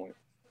at this point.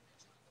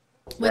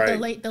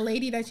 With the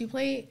lady that you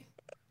played?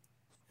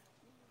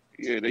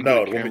 Yeah, they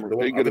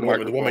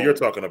the woman you're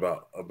talking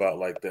about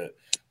like that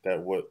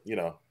would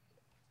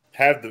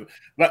have the.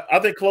 Like, I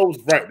think Chloe's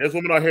right. There's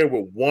women out here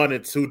with 1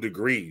 and 2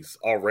 degrees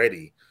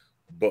already,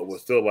 but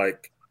was still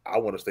like, I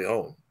want to stay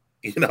home.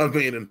 You know what I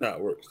mean, and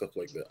not work, stuff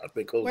like that. I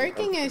think Chloe's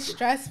working is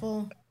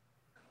stressful.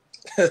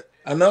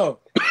 I know.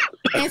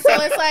 And so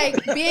it's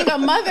like being a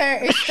mother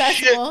is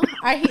stressful,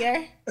 I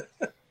hear.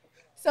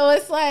 So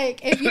it's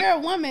like, if you're a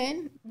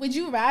woman, would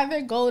you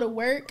rather go to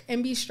work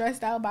and be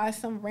stressed out by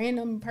some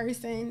random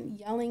person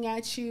yelling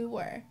at you?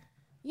 Or,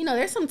 you know,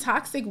 there's some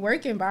toxic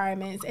work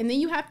environments. And then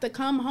you have to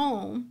come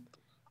home,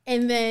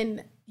 and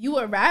then you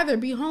would rather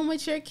be home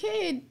with your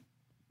kid,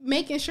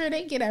 making sure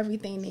they get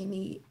everything they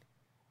need,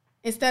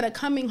 instead of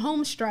coming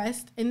home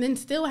stressed and then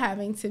still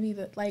having to be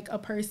like a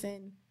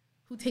person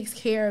who takes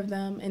care of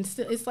them. And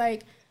still, it's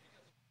like,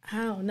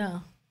 I don't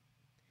know.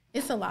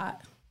 It's a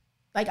lot.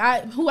 Like,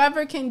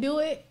 whoever can do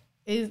it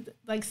is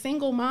like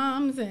single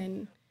moms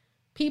and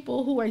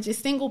people who are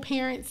just single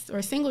parents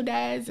or single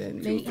dads,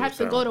 and they have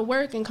to go to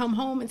work and come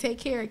home and take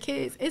care of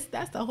kids.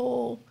 That's a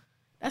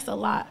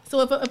lot.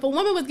 So if a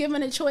woman was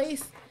given a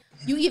choice,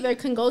 you either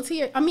can go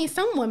to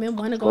some women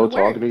want to go to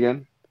work. Talking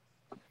again?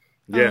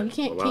 Yeah.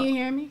 Can you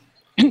hear me?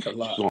 A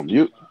lot. On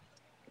mute.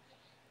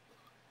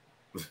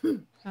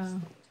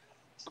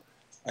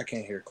 I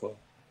can't hear Chloe.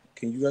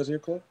 Can you guys hear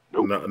Chloe?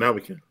 Nope. No, now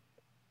we can.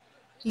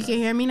 You can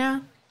hear me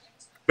now?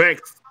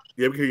 Banks.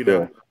 Yeah, we can hear you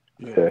now.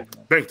 Yeah.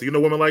 Banks, do you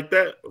know women like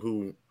that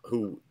who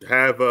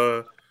have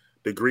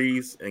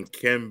degrees and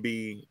can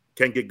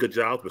get good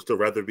jobs but still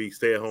rather be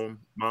stay-at-home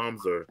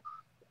moms or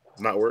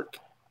not work?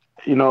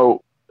 You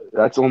know,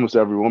 that's almost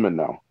every woman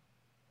now.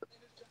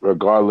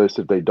 Regardless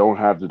if they don't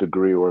have the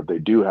degree or if they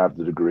do have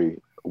the degree,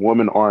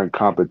 women are in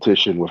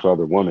competition with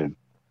other women.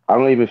 I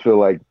don't even feel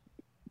like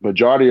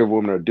majority of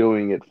women are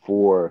doing it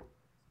for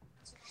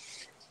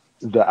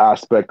the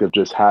aspect of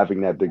just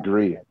having that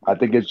degree. I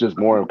think it's just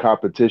more of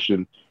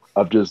competition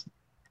of just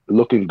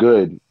looking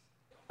good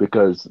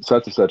because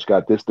such and such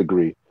got this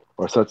degree,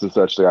 or such and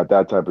such got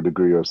that type of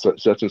degree, or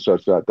such and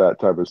such got that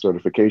type of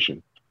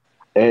certification.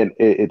 And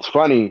it's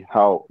funny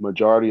how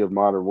majority of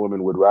modern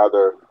women would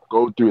rather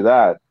go through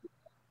that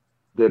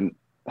than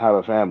have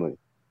a family,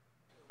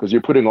 because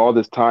you're putting all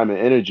this time and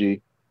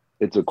energy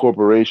into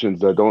corporations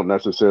that don't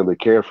necessarily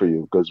care for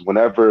you. Because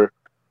whenever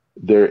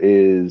there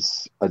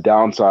is a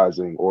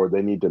downsizing or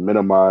they need to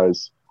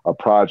minimize a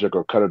project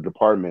or cut a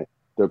department,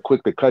 they're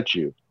quick to cut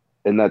you.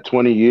 And that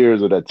 20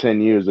 years or that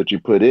 10 years that you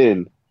put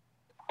in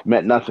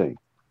meant nothing.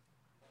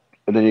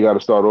 And then you got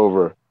to start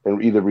over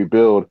and either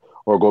rebuild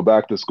or go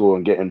back to school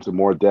and get into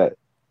more debt.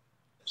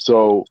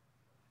 So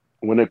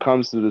when it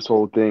comes to this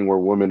whole thing where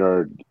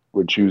women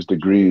would choose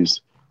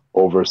degrees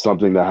over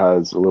something that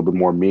has a little bit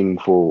more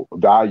meaningful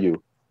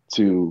value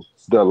to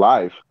their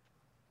life,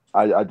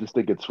 I just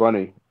think it's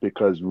funny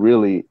because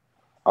really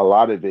a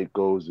lot of it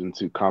goes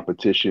into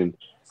competition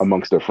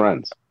amongst their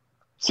friends.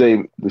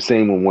 The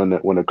same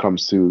when it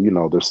comes to, you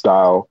know, their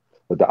style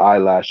with the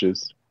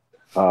eyelashes,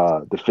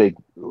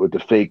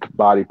 the fake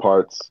body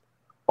parts,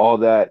 all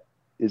that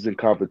is in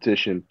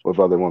competition with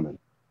other women.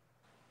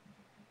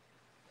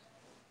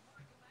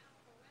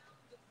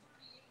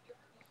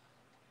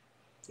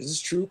 Is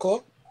this true,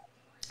 Cole?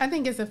 I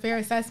think it's a fair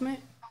assessment.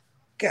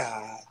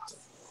 God.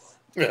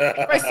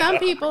 For some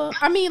people,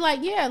 I mean, like,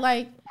 yeah,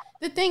 like,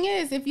 the thing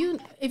is, if you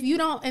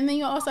don't, and then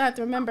you also have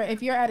to remember,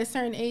 if you're at a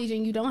certain age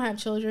and you don't have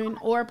children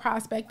or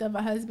prospect of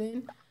a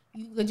husband,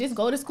 you could just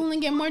go to school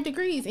and get more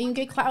degrees and you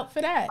get clout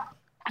for that.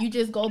 You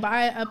just go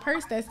buy a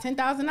purse that's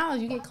 $10,000,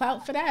 you get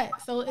clout for that.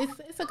 So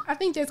I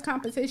think there's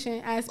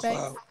competition aspects.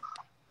 Wow.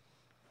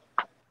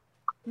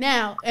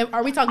 Now,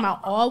 are we talking about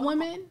all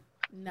women?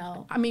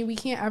 No. I mean, we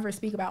can't ever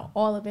speak about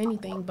all of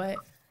anything, but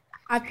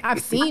I've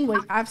seen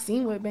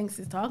what Banks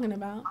is talking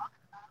about.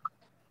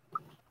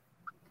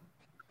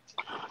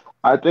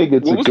 I think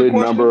it's a good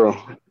number of.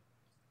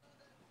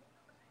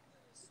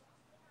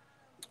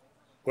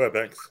 Go ahead,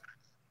 Banks.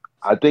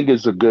 I think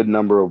it's a good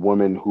number of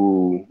women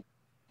who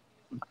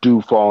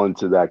do fall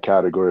into that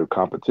category of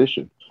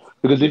competition.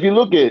 Because if you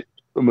look at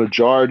the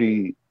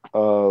majority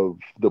of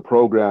the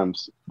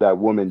programs that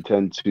women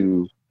tend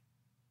to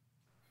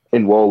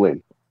enroll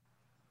in,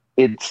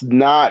 it's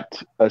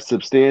not a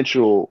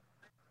substantial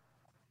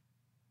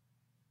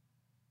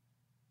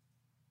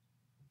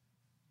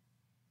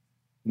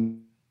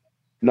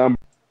number,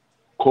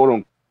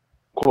 quote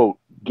unquote,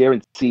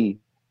 guarantee.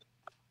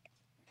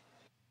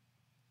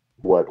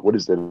 What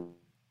is the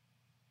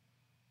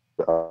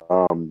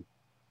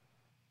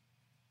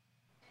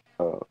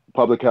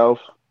public health,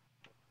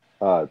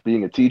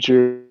 being a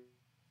teacher,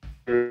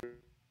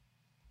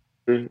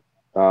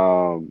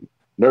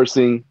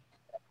 nursing,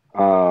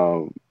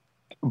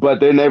 but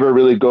they never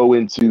really go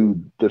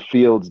into the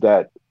fields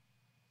that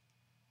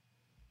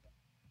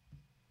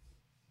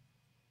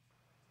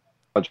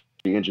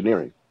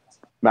engineering,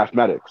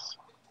 mathematics,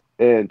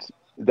 and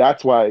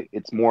that's why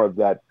it's more of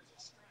that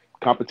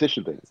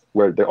competition thing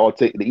where they're all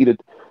taking.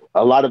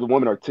 A lot of the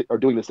women are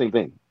doing the same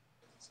thing.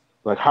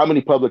 Like, how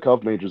many public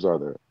health majors are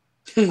there?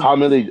 How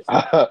many?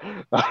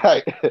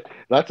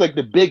 That's like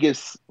the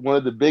biggest, one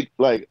of the big.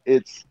 Like,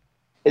 it's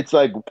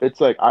like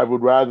I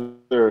would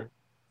rather.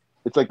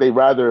 It's like they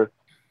rather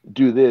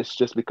do this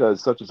just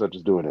because such and such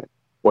is doing it,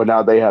 or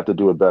now they have to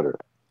do it better.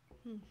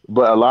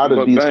 But a lot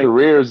of these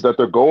careers that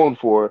they're going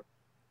for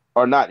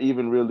are not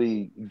even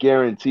really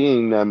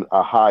guaranteeing them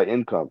a high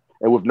income.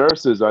 And with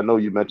nurses, I know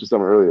you mentioned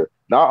something earlier.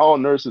 Not all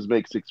nurses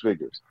make six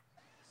figures.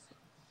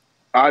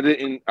 I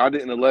didn't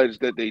allege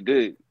that they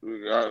did.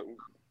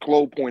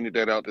 Chloe pointed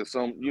that out, that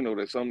some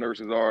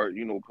nurses are,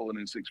 pulling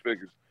in six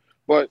figures.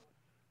 But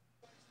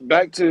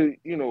back to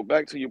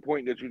your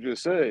point that you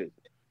just said,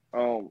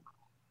 the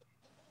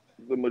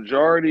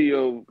majority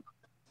of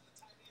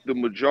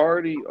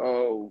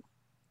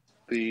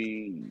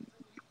the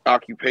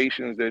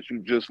occupations that you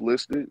just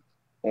listed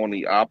on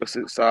the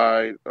opposite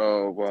side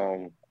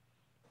of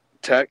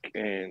tech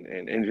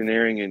and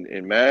engineering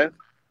and math,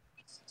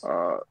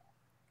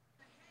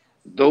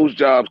 those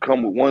jobs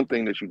come with one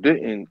thing that you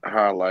didn't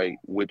highlight,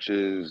 which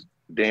is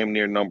damn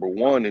near number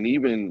one, and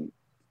even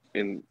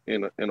in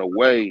a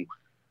way,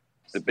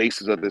 the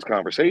basis of this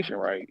conversation,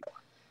 right?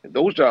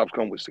 Those jobs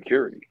come with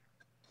security,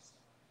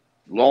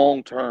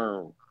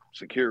 long-term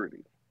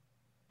security,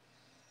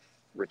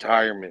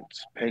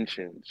 retirements,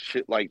 pensions,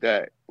 shit like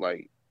that.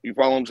 Like, you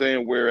follow what I'm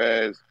saying?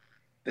 Whereas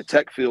the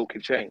tech field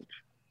can change.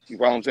 You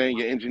follow what I'm saying?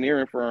 Your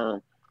engineering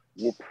firm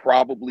will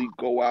probably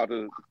go out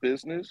of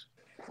business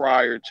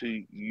prior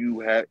to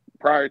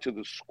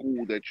the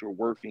school that you're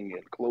working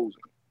in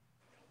closing.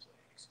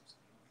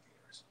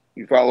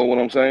 You follow what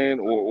I'm saying?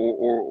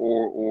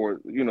 Or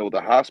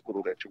the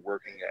hospital that you're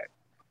working at,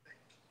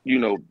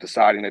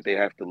 deciding that they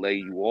have to lay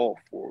you off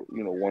for,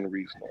 one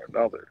reason or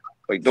another.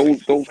 Like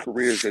those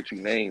careers that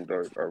you named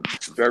are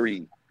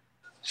very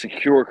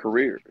secure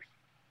careers.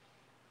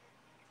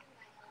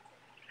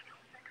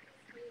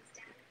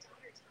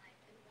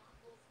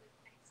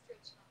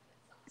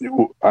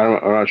 I'm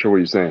not sure what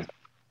you're saying.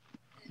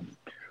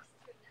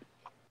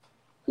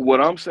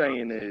 What I'm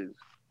saying is,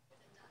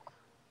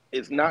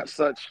 it's not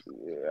such.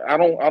 I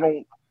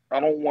don't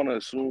want to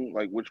assume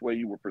like which way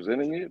you were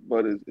presenting it,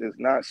 but it's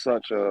not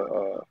such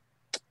a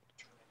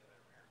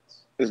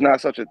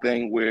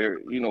thing where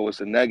it's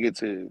a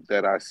negative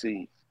that I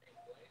see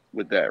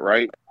with that,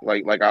 right?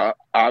 Like I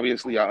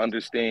obviously I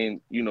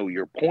understand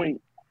your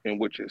point and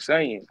what you're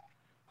saying,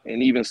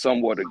 and even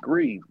somewhat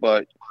agree,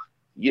 but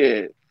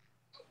yeah,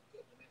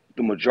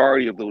 the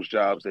majority of those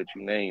jobs that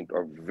you named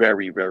are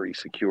very, very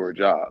secure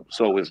jobs.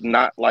 So it's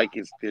not like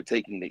they're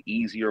taking the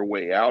easier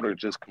way out or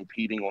just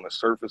competing on a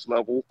surface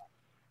level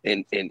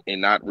and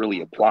not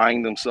really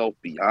applying themselves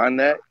beyond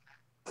that,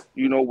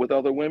 with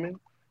other women.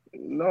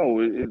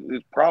 No,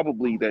 it's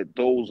probably that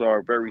those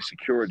are very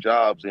secure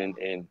jobs,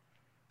 and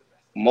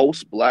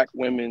most Black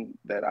women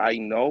that I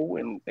know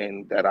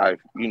and that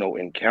I've,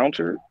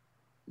 encountered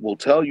will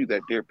tell you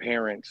that their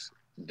parents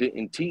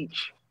didn't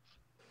teach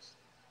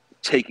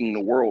taking the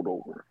world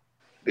over.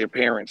 Their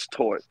parents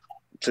taught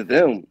to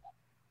them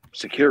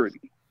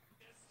security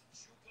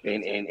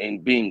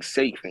and being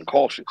safe and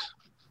cautious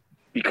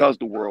because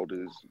the world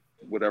is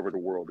whatever the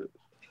world is.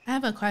 I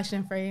have a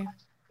question for you.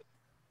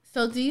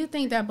 So do you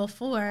think that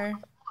before,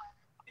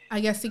 I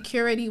guess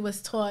security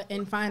was taught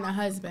in find a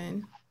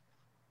husband,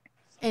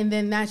 and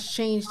then that's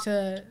changed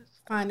to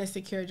find a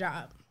secure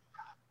job?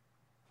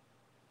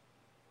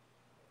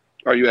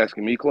 Are you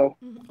asking me, Chloe?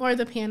 Or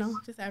the panel,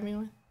 just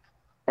everyone.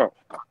 Oh,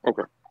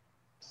 okay.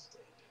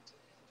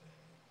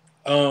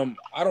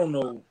 I don't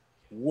know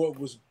what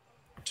was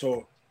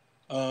taught.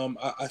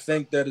 I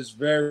think that is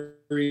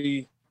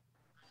very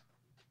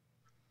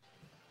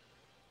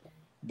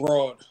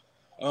broad.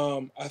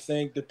 I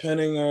think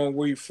depending on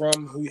where you're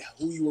from, who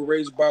you were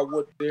raised by,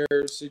 what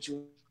their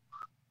situation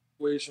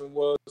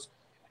was,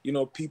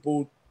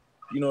 people,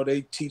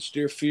 they teach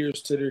their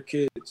fears to their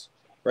kids,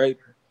 right?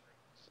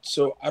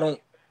 So I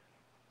don't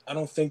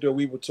think that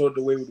we were taught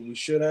the way we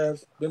should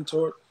have been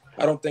taught.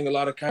 I don't think a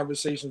lot of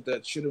conversations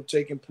that should have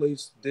taken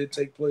place did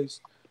take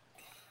place.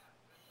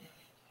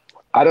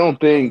 I don't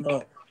think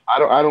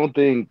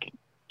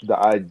the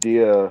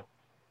idea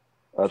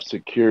of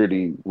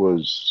security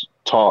was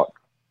taught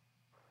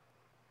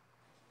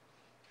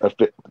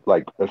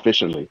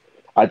efficiently.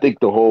 I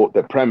think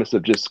the premise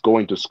of just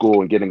going to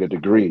school and getting a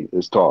degree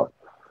is taught.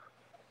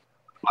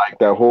 Like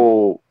the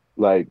whole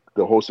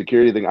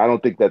security thing, I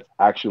don't think that's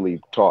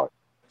actually taught.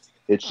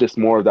 It's just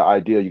more of the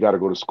idea you got to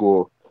go to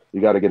school, you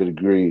got to get a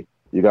degree,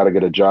 you got to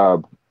get a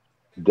job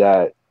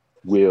that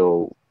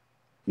will,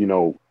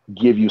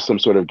 give you some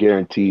sort of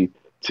guarantee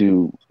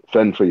to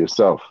fend for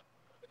yourself.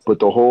 But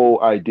the whole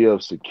idea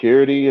of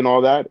security and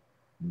all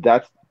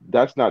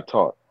that's not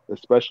taught,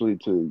 especially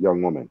to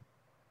young women.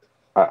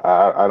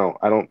 I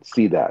don't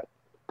see that,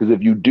 because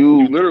if you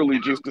do, you literally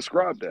just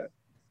described that.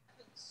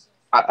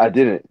 I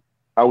didn't.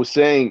 I was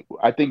saying,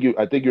 I think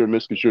you're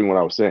misconstruing what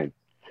I was saying.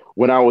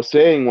 What I was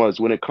saying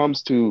was, when it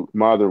comes to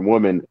modern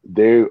women,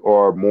 they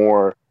are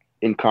more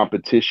in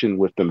competition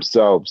with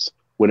themselves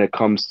when it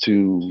comes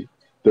to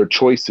their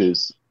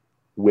choices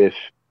with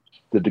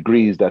the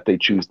degrees that they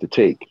choose to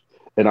take.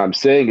 And I'm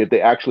saying, if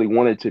they actually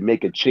wanted to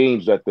make a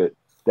change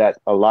that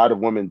a lot of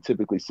women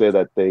typically say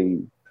that they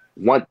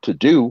want to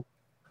do,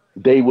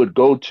 they would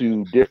go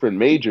to different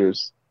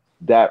majors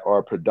that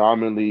are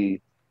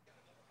predominantly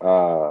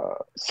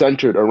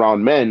centered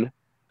around men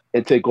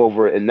and take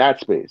over in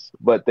that space.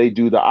 But they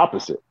do the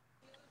opposite.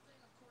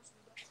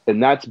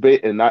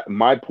 and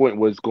my point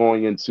was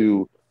going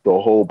into the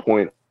whole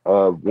point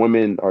of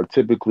women are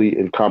typically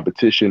in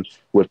competition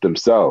with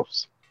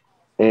themselves.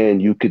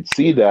 And you could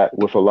see that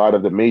with a lot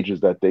of the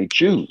majors that they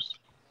choose.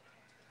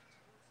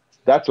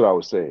 That's what I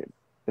was saying.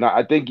 And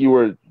I think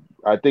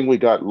we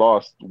got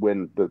lost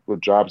when the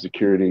job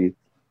security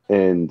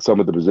and some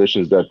of the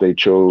positions that they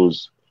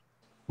chose.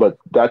 But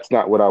that's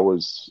not what I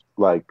was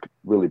like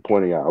really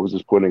pointing at. I was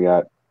just pointing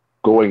at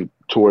going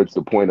towards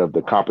the point of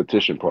the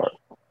competition part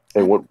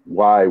and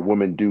why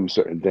women do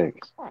certain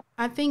things.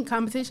 I think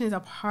competition is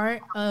a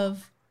part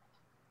of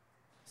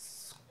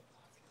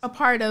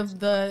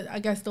the, I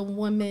guess, the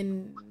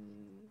woman.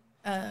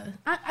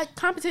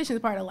 Competition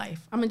is part of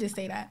life. I'm gonna just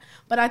say that.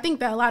 But I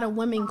think that a lot of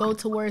women go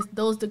towards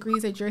those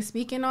degrees that you're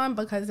speaking on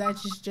because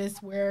that's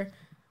just where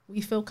we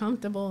feel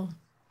comfortable.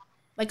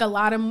 Like a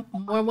lot of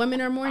more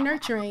women are more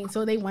nurturing,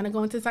 so they want to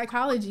go into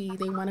psychology,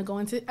 they want to go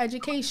into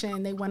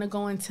education, they want to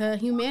go into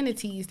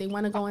humanities, they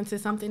want to go into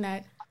something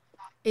that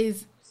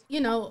is,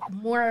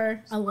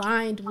 more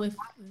aligned with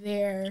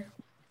their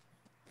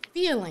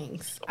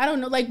feelings. I don't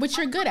know, like what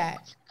you're good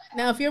at.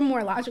 Now, if you're a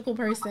more logical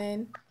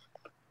person,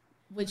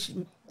 which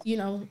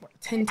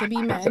tend to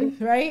be men,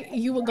 right?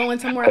 You will go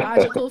into more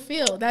logical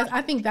field.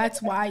 I think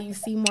that's why you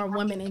see more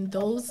women in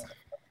those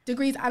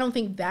degrees. I don't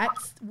think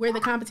that's where the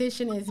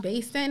competition is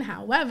based in.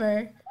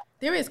 However,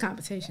 there is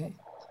competition.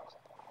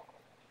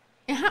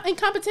 And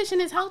competition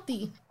is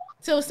healthy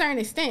to a certain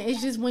extent.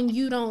 It's just when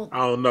you don't... I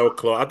don't know,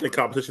 Chloe. I think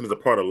competition is a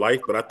part of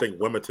life, but I think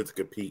women tend to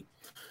compete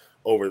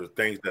over the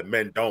things that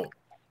men don't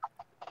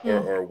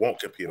or won't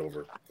compete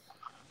over.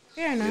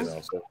 Fair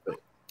enough. So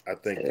I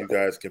think you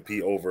guys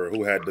compete over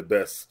who had the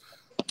best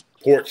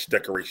porch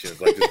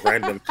decorations, like just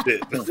random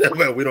shit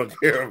that we don't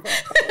care about.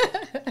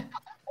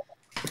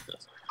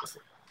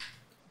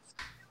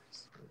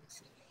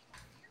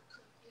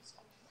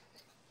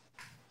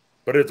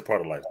 But it's a part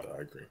of life, though.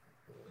 I agree.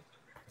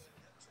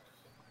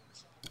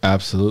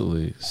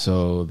 Absolutely.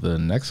 So the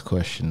next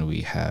question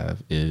we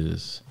have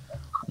is,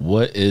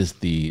 what is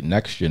the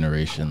next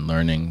generation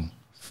learning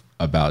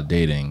about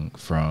dating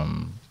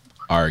from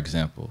our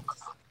example?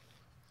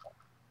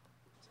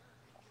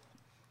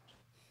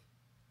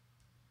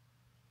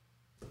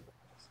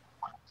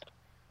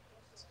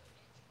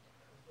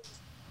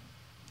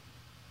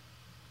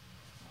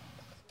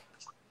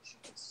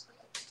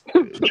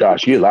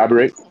 Josh, you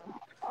elaborate.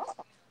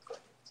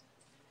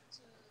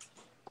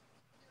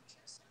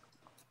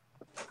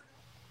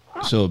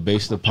 So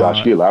based upon... Josh,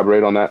 can you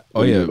elaborate on that?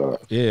 Oh, yeah.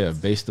 Yeah,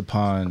 based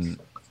upon,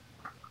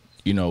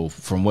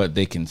 from what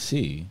they can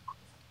see,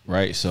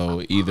 right?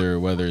 So either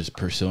whether it's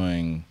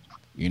pursuing,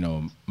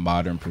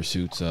 modern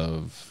pursuits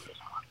of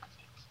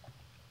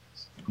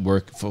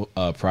work,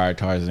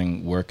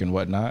 prioritizing work and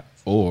whatnot,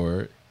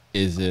 or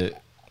is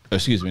it,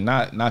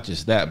 not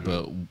just that,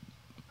 but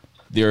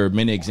there are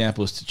many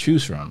examples to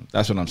choose from.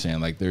 That's what I'm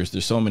saying. Like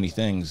there's so many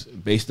things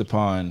based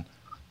upon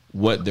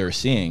what they're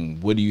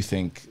seeing. What do you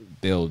think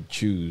they'll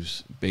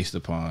choose based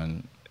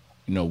upon,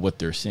 what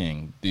they're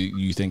seeing? Do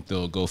you think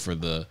they'll go for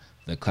the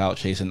clout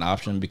chasing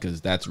option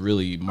because that's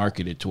really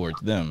marketed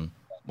towards them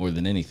more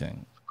than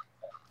anything?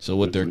 So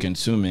what they're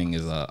consuming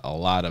is a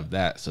lot of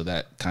that. So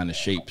that kind of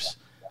shapes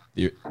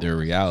their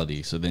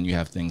reality. So then you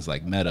have things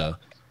like Meta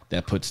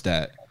that puts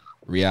that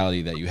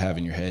reality that you have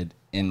in your head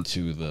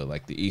into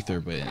the ether,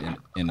 but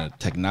in a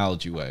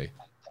technology way,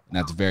 and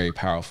that's very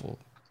powerful.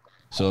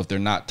 So if they're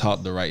not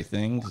taught the right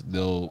things,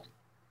 they'll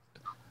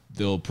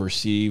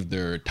perceive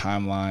their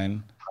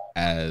timeline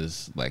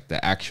as like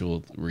the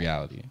actual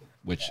reality,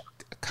 which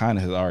kind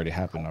of has already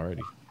happened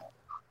already.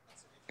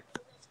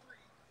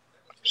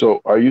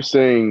 So are you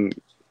saying,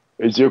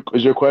 is your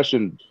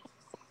question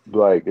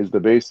like, is the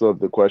base of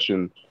the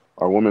question,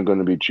 are women going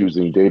to be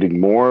choosing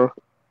dating more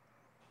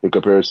in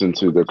comparison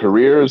to their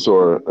careers,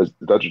 or is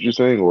that what you're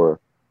saying? Or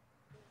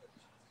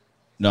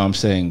no, I'm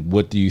saying,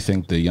 what do you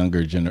think the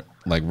younger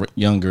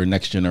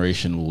next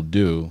generation will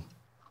do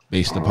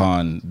based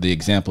upon the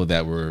example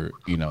that we're,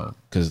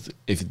 because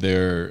if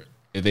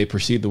they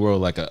perceive the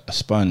world like a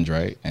sponge,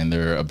 right, and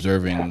they're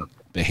observing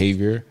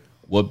behavior,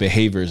 what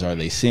behaviors are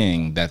they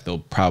seeing that they'll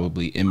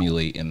probably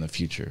emulate in the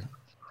future?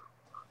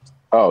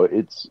 Oh,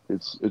 it's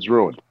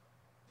ruined.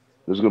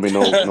 There's gonna be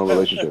no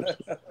relationships.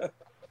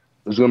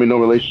 There's gonna be no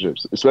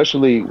relationships,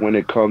 especially when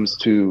it comes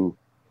to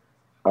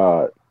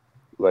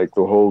like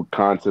the whole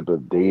concept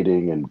of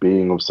dating and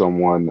being with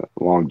someone,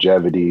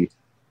 longevity,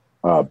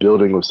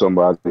 building with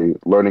somebody,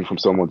 learning from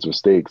someone's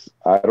mistakes.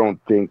 I don't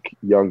think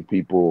young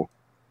people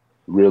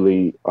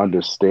really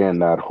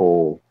understand that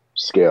whole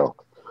scale,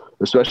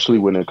 especially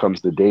when it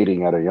comes to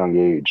dating at a young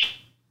age.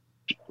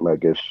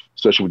 Like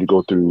especially when you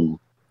go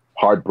through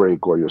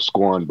heartbreak or you're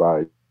scorned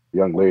by a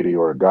young lady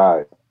or a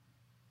guy,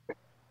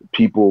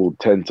 people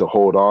tend to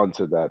hold on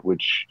to that,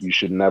 which you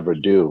should never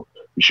do.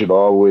 You should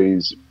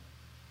always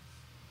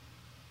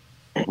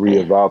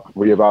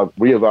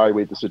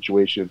reevaluate the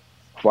situation,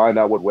 find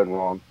out what went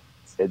wrong,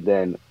 and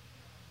then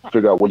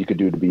figure out what you could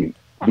do to be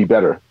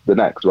better the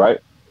next, right?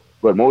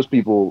 But most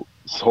people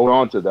hold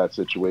on to that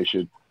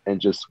situation and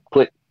just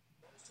quit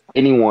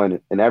anyone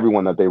and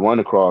everyone that they run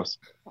across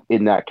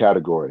in that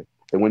category.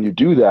 And when you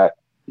do that,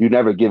 you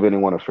never give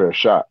anyone a fair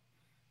shot.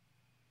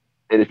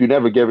 And if you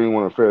never give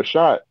anyone a fair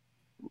shot,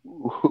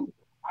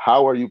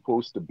 how are you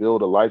supposed to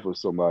build a life with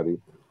somebody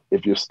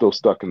if you're still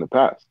stuck in the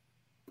past?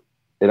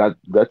 And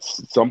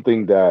that's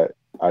something that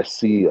I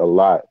see a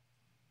lot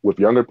with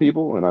younger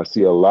people, and I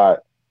see a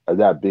lot of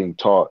that being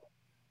taught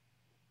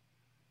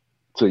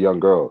to young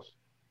girls,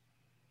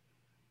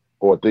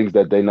 or things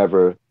that they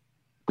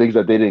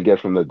didn't get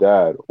from their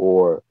dad,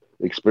 or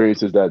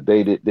experiences that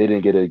they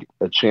didn't get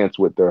a chance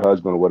with their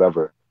husband or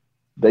whatever.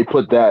 They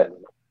put that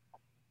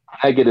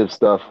negative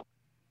stuff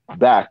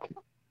back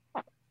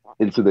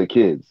into their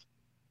kids.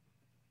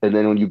 And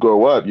then when you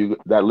grow up, you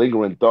that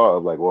lingering thought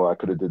of like, well, I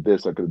could have did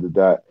this, I could have did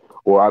that,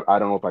 or I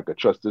don't know if I could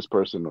trust this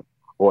person,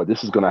 or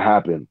this is gonna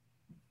happen,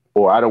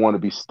 or I don't want to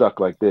be stuck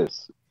like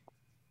this.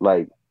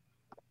 Like,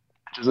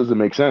 it just doesn't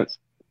make sense.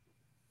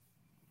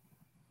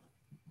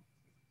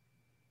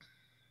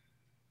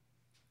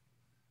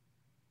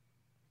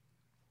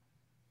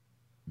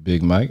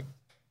 Big Mike.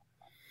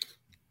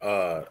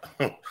 Can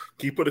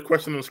you put a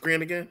question on the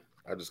screen again?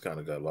 I just kind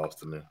of got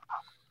lost in there.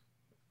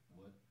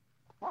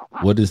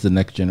 What is the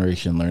next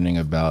generation learning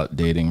about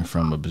dating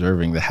from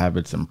observing the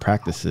habits and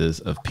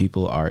practices of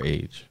people our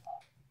age?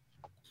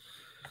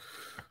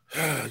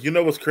 You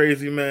know what's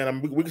crazy, man? I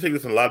mean, we can take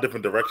this in a lot of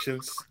different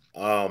directions.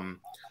 And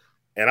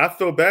I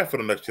feel bad for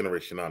the next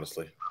generation,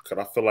 honestly,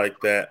 because I feel like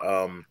that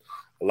a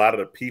lot of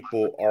the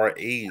people our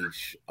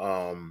age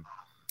aren't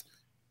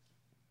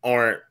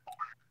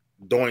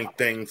doing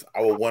things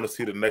I would want to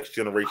see the next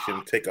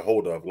generation take a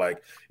hold of.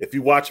 Like, if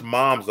you watch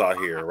moms out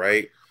here,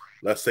 right?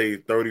 Let's say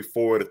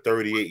 34 to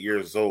 38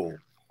 years old,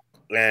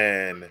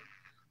 and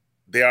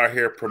they are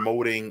here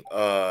promoting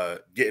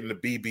getting the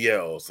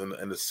BBLs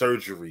and the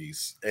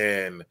surgeries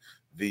and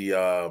the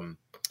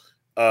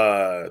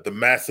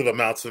massive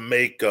amounts of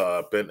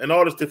makeup and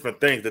all these different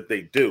things that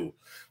they do.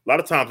 A lot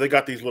of times they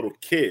got these little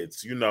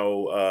kids,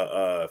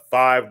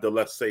 5 to,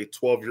 let's say,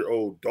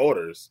 12-year-old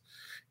daughters,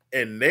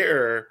 and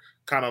they're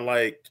kind of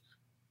like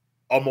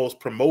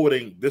almost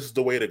promoting this is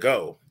the way to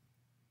go.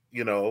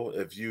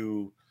 If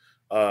you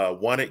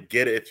want it,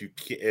 get it. If you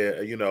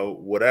can't,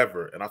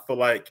 whatever. And I feel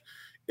like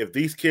if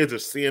these kids are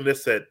seeing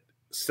this at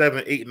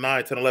 7, 8,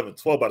 9, 10, 11,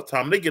 12, by the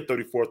time they get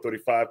 34,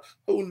 35,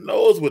 who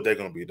knows what they're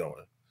going to be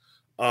doing.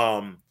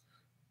 On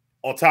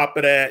top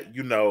of that,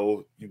 you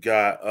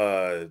got,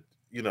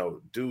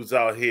 dudes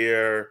out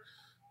here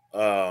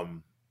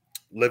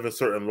living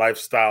certain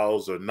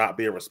lifestyles or not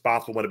being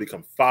responsible when they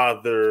become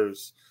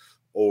fathers,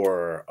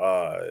 or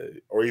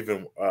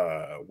even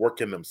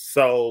working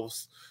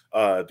themselves.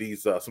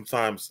 These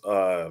sometimes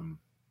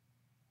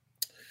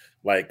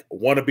like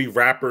wannabe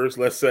rappers,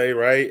 let's say,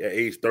 right, at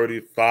age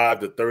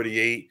 35 to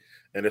 38,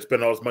 and they're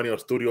spending all this money on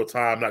studio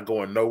time, not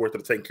going nowhere to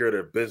take care of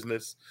their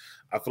business.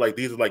 I feel like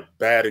these are like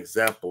bad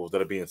examples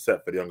that are being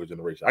set for the younger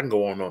generation. I can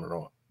go on and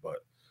on,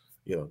 but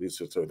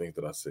these are certain things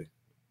that I see.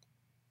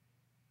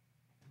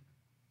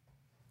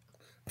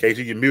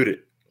 KG, you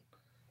muted.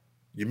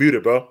 You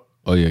muted, bro.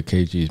 Oh yeah,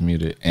 KG is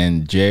muted.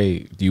 And Jay,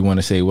 do you want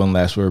to say one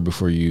last word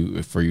before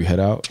you head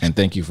out? And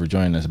thank you for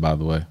joining us, by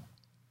the way.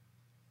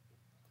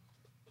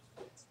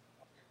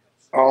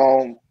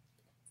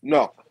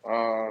 No,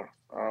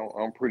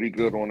 I'm pretty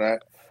good on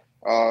that.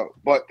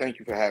 But thank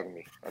you for having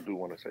me. I do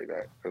want to say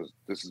that because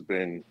this has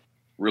been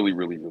really,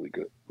 really, really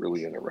good,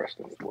 really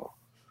interesting as well.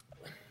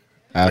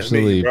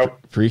 Absolutely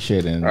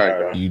appreciate it. And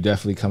right, you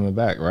definitely coming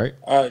back, right?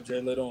 All right,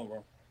 Jay, later on,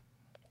 bro.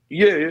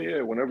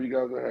 Yeah. Whenever you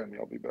guys are having me,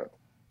 I'll be back.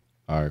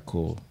 All right,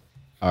 cool.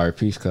 All right,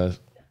 peace, cuz.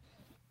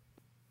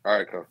 All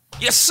right, cuz.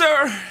 Yes,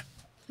 sir.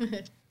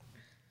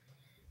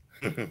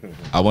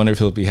 I wonder if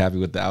he'll be happy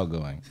with the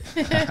outgoing.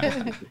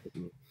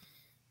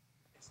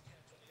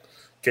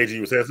 KG,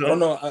 you saying something? I don't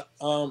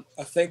know.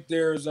 I think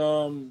there's I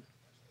don't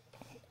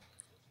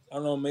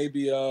know,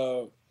 maybe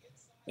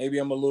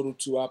I'm a little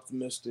too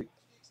optimistic.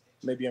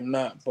 Maybe I'm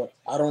not, but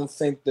I don't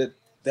think that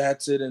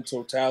that's it in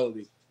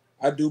totality.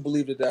 I do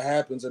believe that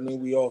happens. I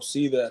mean, we all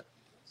see that,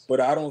 but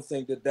I don't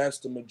think that that's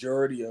the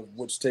majority of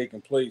what's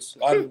taking place. A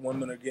lot of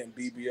women are getting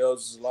BBLs.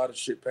 There's a lot of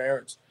shit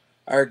parents.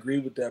 I agree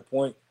with that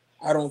point.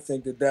 I don't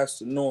think that that's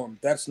the norm.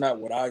 That's not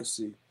what I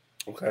see.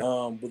 Okay.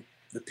 With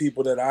the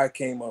people that I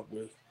came up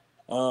with,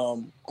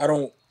 I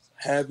don't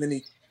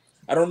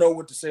know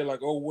what to say. Like,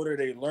 oh, what are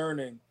they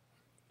learning?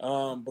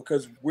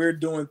 Because we're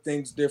doing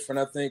things different.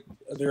 I think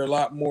there are a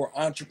lot more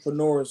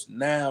entrepreneurs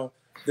now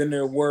than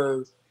there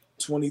were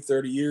 20,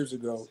 30 years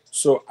ago.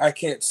 So I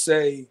can't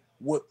say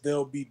what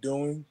they'll be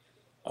doing.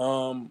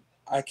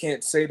 I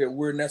can't say that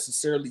we're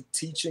necessarily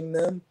teaching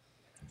them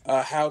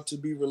how to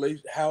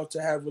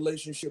have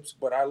relationships,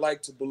 but I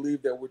like to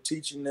believe that we're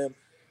teaching them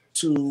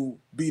to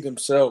be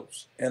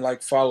themselves and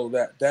like follow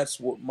that. That's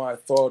what my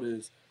thought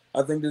is.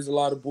 I think there's a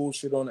lot of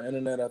bullshit on the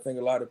internet. I think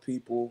a lot of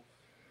people,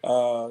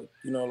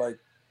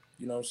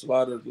 it's a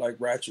lot of like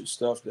ratchet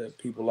stuff that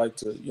people like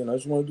to, I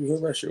just want to do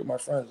hood rat shit with my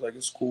friends. Like,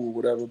 it's cool,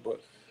 whatever. But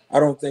I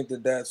don't think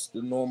that that's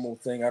the normal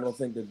thing. I don't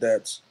think that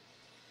that's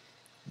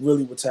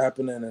really what's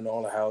happening in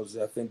all the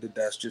houses. I think that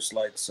that's just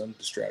like some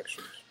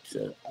distractions.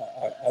 So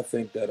I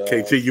think that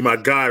KT, you my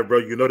guy, bro.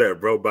 You know that,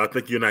 bro. But I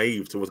think you're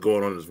naive to what's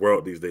going on in this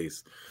world these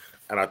days.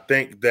 And I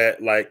think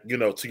that, like, you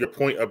know, to your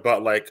point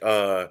about like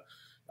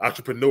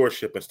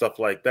entrepreneurship and stuff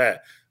like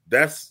that,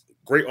 that's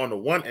great on the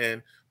one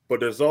end, but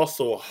there's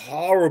also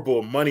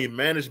horrible money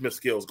management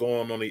skills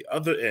going on the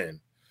other end.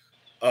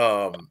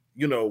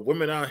 You know,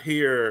 women out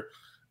here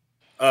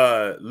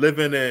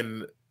living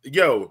in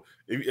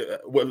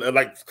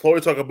like Chloe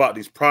talking about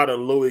these Prada,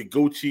 Louis,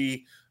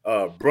 Gucci,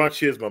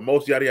 brunches,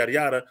 mimosas, yada yada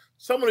yada.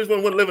 Some of these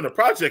women live in the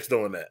projects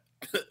doing that.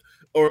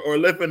 or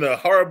live in a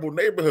horrible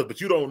neighborhood,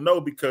 but you don't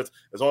know because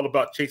it's all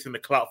about chasing the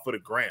clout for the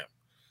gram.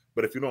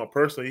 But if you know them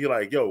personally, you're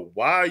like, yo,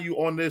 why are you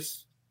on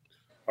this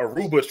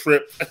Aruba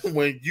trip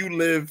when you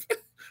live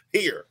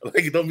here?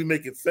 Like, it don't be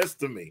making sense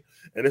to me.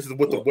 And this is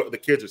what the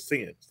kids are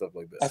seeing, stuff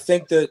like that. I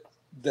think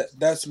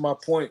that's my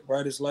point,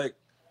 right? It's like,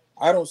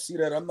 I don't see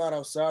that. I'm not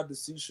outside to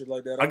see shit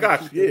like that. I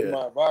got you, in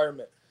my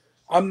environment.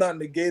 I'm not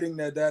negating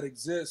that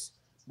exists,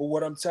 but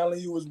what I'm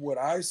telling you is what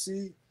I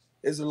see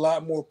is a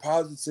lot more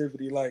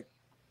positivity. Like,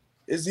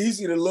 it's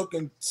easy to look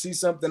and see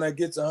something that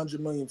gets 100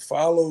 million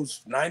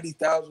follows,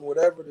 90,000,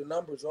 whatever the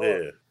numbers are.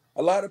 Yeah.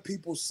 A lot of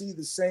people see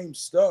the same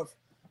stuff,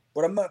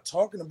 but I'm not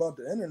talking about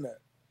the internet.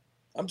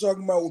 I'm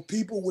talking about with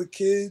people with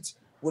kids,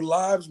 with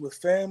lives, with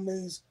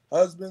families,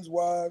 husbands,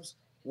 wives,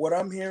 what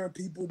I'm hearing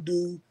people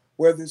do,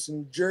 whether it's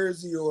in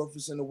Jersey or if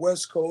it's in the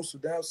West Coast or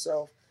down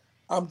South.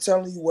 I'm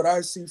telling you what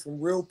I see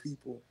from real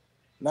people,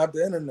 not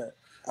the internet.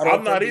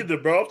 I'm not either,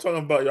 bro. I'm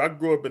talking about, I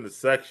grew up in the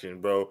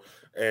section, bro,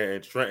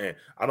 and Trenton.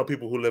 I know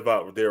people who live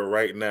out there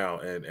right now,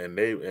 and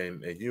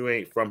you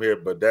ain't from here,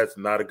 but that's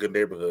not a good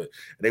neighborhood.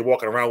 And they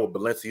walking around with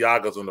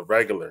Balenciagas on the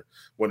regular.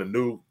 When the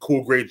new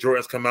cool gray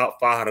Jordans come out,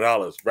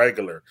 $500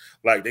 regular.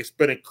 Like, they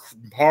spending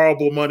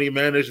horrible money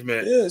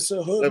management. Yeah, it's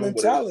a hood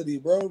mentality,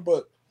 bro.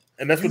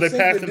 And that's what they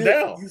passing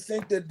down. You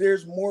think that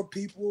there's more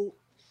people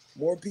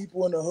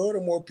in the hood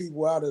or more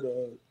people out of the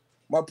hood?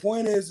 My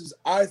point is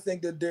I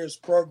think that there's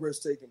progress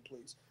taking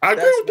place. I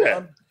agree with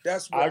that.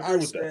 That's what I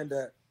stand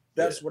at.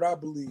 That's what I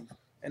believe,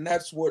 and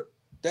that's what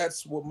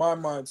my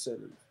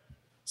mindset is.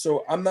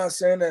 So I'm not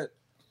saying that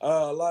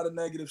a lot of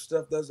negative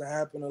stuff doesn't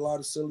happen, a lot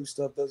of silly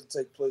stuff doesn't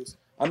take place.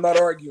 I'm not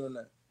arguing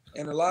that,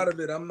 and a lot of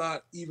it I'm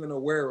not even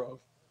aware of.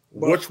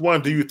 Which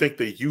one do you think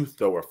the youth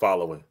though are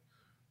following?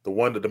 The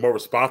one that the more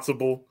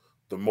responsible,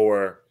 the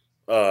more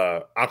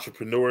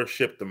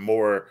entrepreneurship, the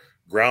more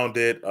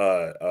grounded,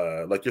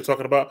 like you're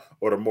talking about,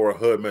 or the more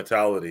hood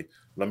mentality?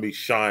 Let me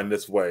shine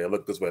this way and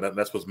look this way.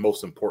 That's what's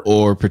most important.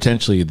 Or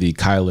potentially the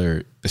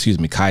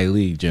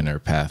Kylie Jenner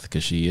path,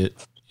 because she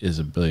is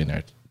a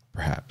billionaire,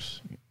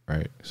 perhaps,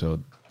 right?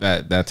 So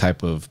that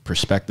type of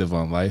perspective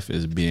on life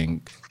is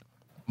being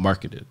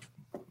marketed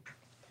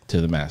to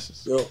the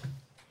masses. Yo,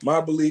 my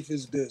belief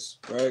is this,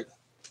 right?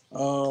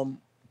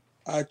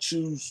 I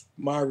choose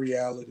my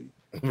reality.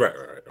 Right.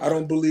 I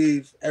don't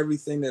believe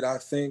everything that I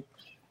think,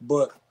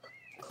 but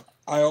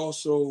I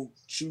also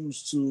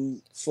choose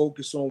to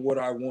focus on what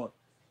I want.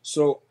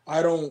 So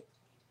I don't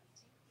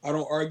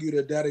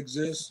argue that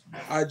exists.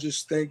 I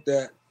just think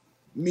that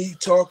me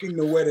talking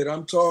the way that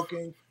I'm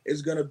talking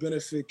is gonna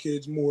benefit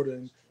kids more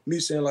than me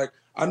saying like,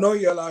 I know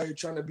y'all out here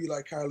trying to be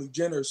like Kylie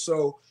Jenner,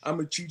 so I'm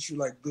gonna treat you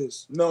like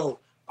this. No,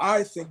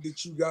 I think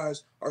that you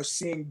guys are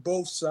seeing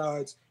both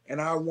sides, and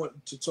I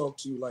want to talk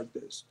to you like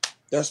this.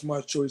 That's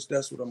my choice.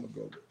 That's what I'm gonna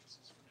go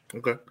with.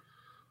 Okay.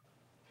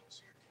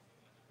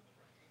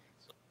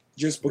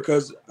 Just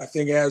because I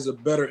think it has a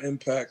better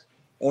impact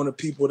on the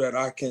people that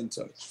I can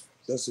touch.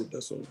 That's it.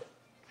 That's all.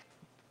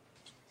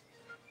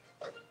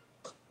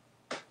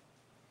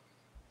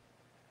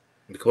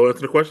 Nicole,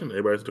 answer the question.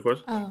 Everybody answer the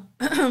question.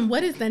 Oh,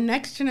 what is the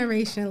next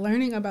generation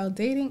learning about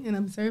dating and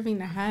observing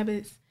the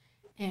habits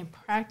and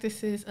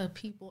practices of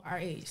people our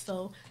age?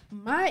 So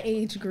my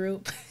age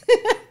group.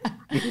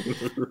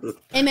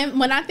 And then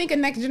when I think of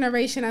next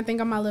generation, I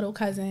think of my little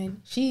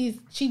cousin. She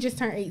just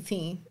turned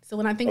 18. So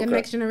when I think of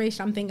next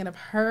generation, I'm thinking of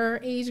her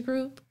age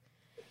group.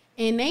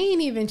 And they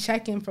ain't even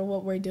checking for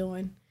what we're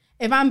doing.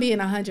 If I'm being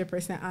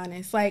 100%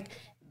 honest,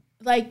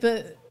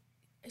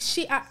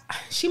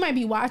 she might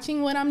be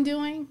watching what I'm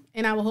doing,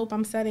 and I will hope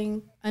I'm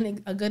setting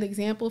a good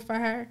example for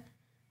her.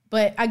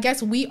 But I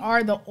guess we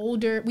are the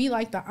older, we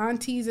like the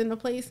aunties in the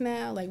place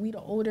now, like we the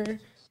older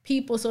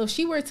people. So if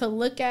she were to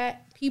look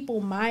at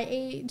people my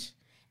age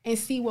and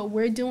see what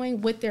we're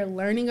doing, what they're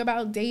learning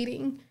about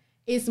dating,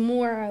 it's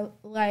more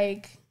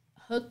like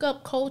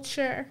hookup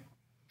culture,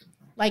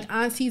 like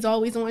aunties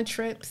always on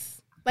trips.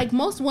 Like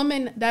most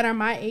women that are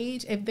my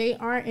age, if they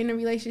aren't in a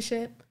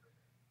relationship,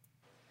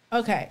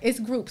 okay, it's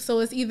groups. So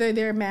it's either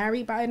they're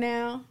married by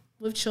now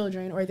with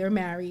children, or they're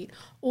married,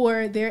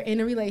 or they're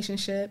in a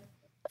relationship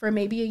for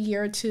maybe a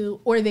year or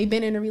two, or they've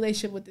been in a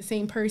relationship with the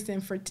same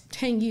person for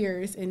 10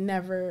 years and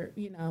never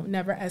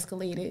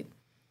escalated,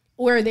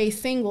 or they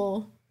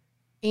single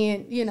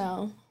and,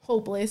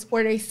 hopeless,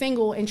 or they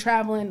single and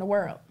traveling the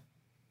world.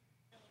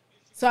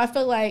 So I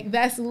feel like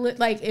that's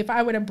like, if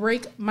I were to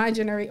break my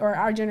generation or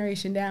our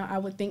generation down, I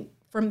would think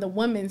from the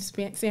woman's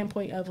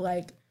standpoint of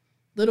like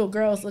little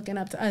girls looking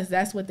up to us,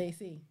 that's what they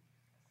see.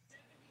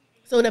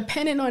 So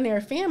depending on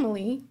their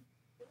family,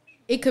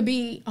 it could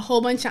be a whole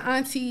bunch of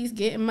aunties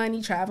getting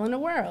money traveling the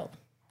world.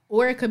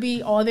 Or it could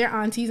be all their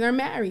aunties are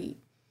married.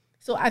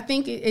 So I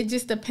think it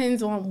just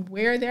depends on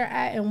where they're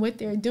at and what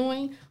they're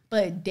doing.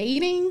 But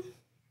dating,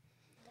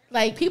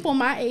 like people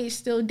my age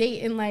still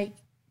dating like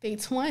they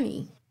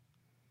 20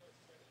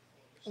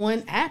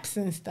 on apps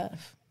and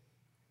stuff.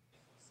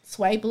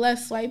 Swipe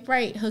left, swipe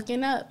right,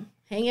 hooking up,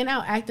 hanging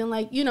out, acting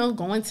like, you know,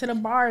 going to the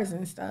bars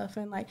and stuff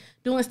and like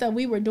doing stuff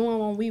we were doing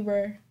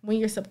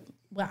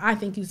well, I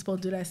think you're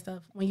supposed to do that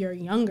stuff when you're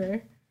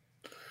younger.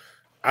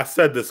 I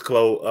said this,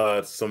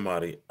 Chloe,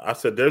 somebody. I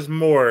said there's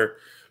more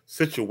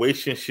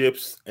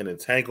situationships and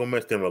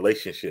entanglements than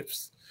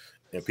relationships.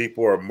 And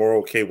people are more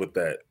okay with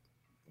that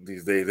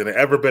these days than they've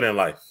ever been in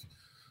life.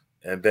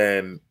 And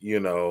then, you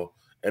know,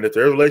 and if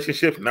there are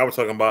relationships, now we're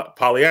talking about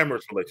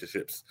polyamorous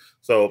relationships.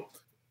 So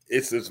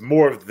it's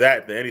more of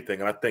that than anything.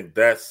 And I think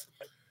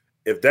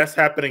if that's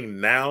happening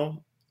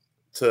now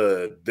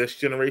to this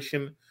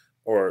generation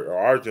or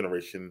our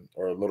generation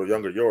or a little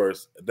younger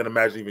yours, then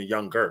imagine even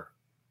younger,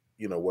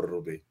 you know, what it'll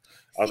be.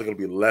 I think it'll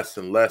be less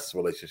and less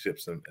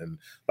relationships. And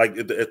like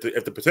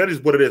if the percentage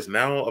is what it is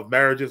now of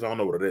marriages, I don't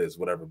know what it is,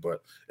 whatever,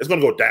 but it's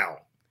going to go down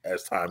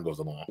as time goes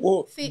along.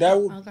 Well,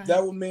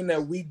 that would mean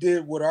that we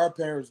did what our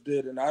parents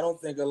did, and I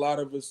don't think a lot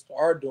of us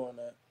are doing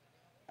that.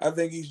 I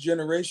think each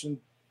generation,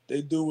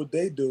 they do what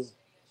they do.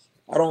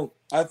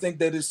 I think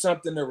that it's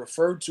something to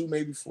refer to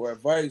maybe for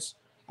advice.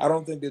 I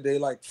don't think that they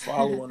like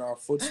following our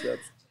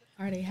footsteps.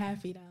 Are they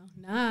happy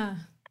though? Nah.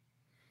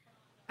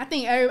 I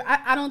think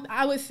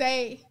I would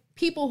say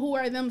people who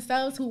are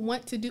themselves,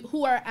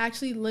 who are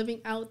actually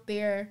living out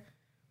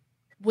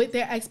with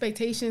their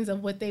expectations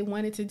of what they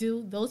wanted to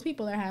do, those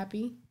people are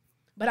happy.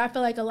 But I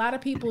feel like a lot of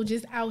people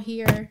just out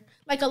here,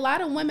 like a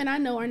lot of women I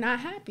know are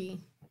not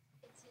happy.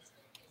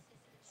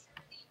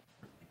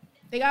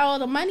 They got all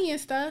the money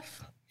and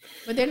stuff,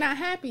 but they're not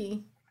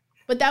happy.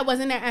 But that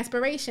wasn't their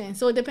aspiration.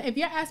 So if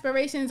your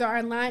aspirations are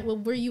in line with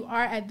where you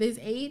are at this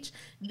age,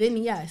 then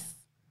yes.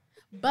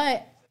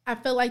 But I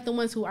feel like the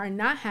ones who are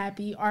not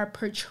happy are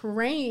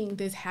portraying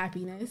this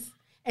happiness.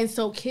 And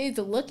so kids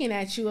are looking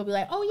at you and be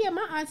like, oh yeah,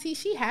 my auntie,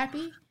 she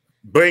happy.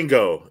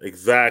 Bingo,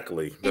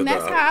 exactly. And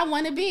that's how I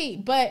want to be.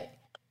 But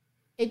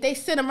if they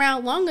sit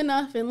around long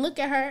enough and look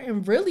at her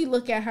and really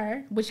look at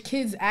her, which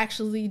kids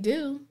actually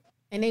do,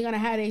 and they're going to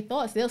have their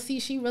thoughts, they'll see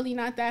she really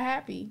not that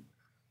happy.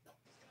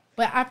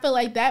 But I feel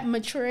like that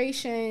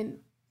maturation,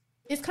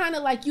 it's kind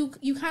of like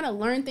you kind of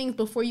learn things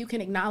before you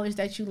can acknowledge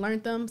that you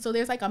learned them. So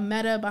there's like a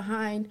meta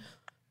behind,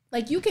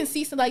 like you can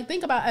see, so like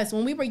think about us.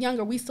 When we were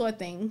younger, we saw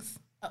things.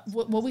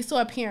 Well, we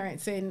saw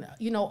parents and,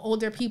 you know,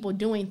 older people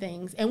doing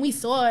things. And we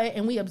saw it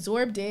and we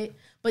absorbed it.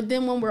 But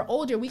then when we're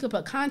older, we could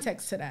put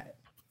context to that.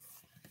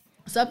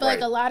 So I feel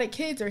like a lot of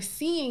kids are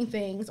seeing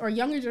things, or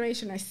younger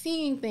generation are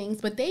seeing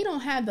things, but they don't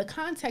have the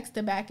context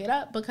to back it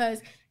up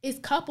because it's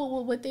coupled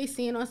with what they're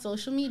seeing on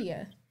social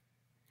media.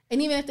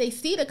 And even if they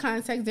see the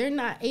context, they're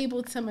not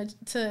able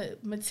to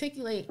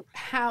matriculate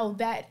how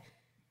that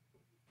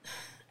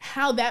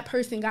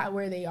person got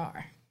where they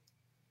are,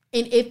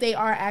 and if they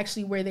are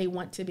actually where they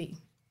want to be.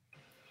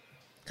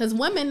 Because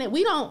women,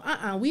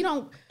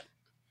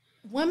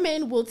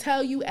 women will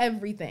tell you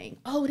everything.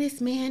 Oh, this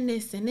man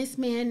this and this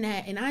man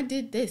that, and I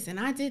did this and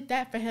I did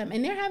that for him.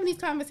 And they're having these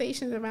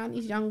conversations around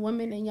these young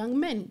women and young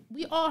men.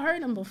 We all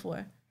heard them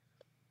before.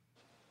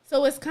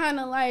 So it's kind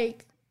of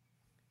like,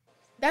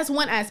 that's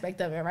one aspect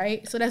of it,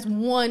 right? So that's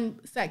one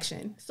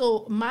section.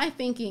 So my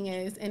thinking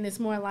is, and it's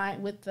more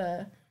aligned with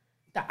the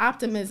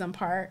optimism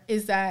part,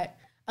 is that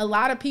a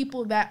lot of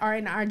people that are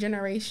in our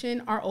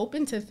generation are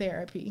open to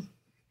therapy.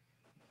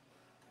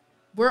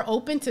 We're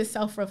open to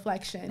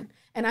self-reflection.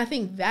 And I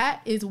think that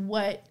is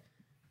what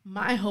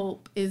my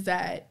hope is,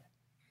 that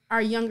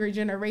our younger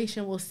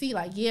generation will see,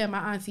 like, yeah,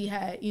 my auntie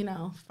had,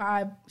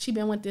 she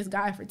been with this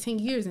guy for 10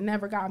 years and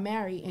never got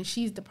married, and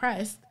she's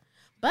depressed.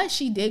 But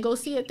she did go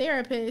see a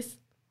therapist.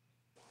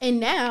 And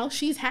now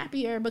she's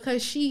happier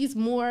because she's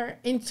more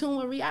in tune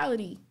with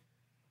reality.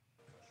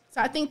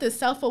 So I think the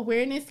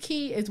self-awareness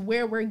key is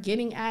where we're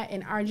getting at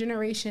in our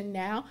generation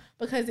now.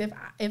 Because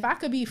if I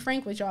could be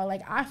frank with y'all,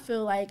 like, I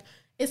feel like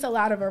it's a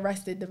lot of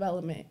arrested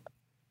development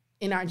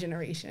in our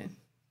generation.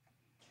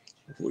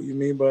 What do you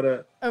mean by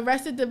that?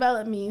 Arrested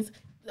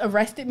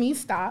means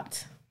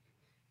stopped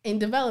in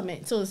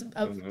development. So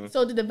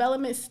so the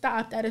development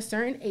stopped at a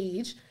certain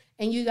age,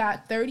 and you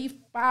got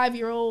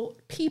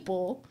 35-year-old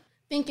people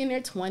thinking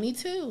they're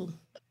 22.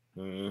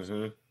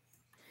 Mm-hmm.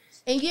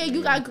 And yeah,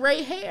 you got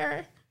gray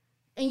hair,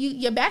 and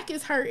your back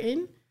is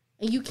hurting,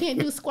 and you can't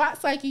do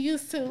squats like you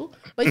used to,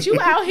 but you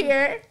out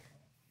here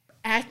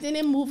acting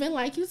and moving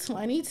like you're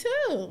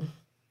 22.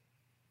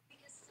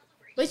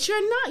 But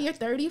you're not. You're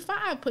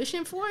 35,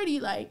 pushing 40.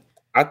 Like,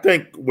 I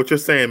think what you're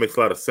saying makes a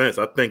lot of sense.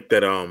 I think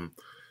that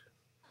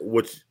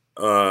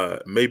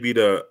maybe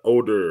the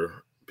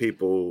older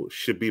people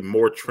should be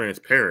more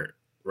transparent,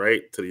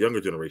 right, to the younger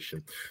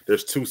generation.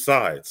 There's two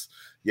sides.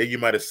 Yeah, you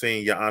might have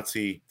seen your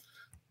auntie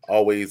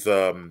always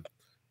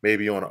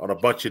maybe on a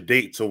bunch of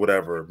dates or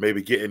whatever,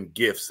 maybe getting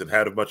gifts and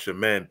had a bunch of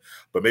men,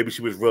 but maybe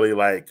she was really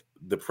like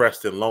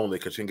depressed and lonely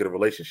because she didn't get a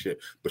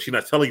relationship. But she's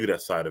not telling you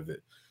that side of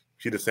it.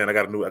 She's just saying, I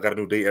got a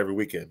new date every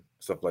weekend,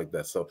 stuff like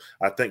that. So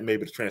I think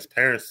maybe the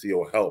transparency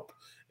will help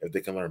if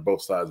they can learn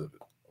both sides of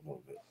it a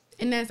little bit.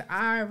 And that's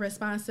our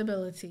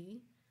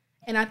responsibility.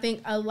 And I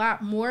think a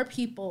lot more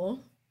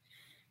people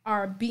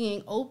are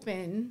being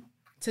open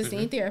to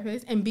seeing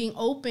therapists and being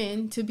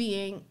open to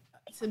being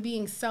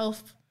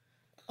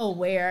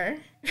self-aware.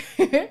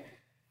 Because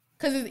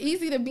it's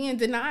easy to be in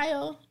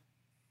denial,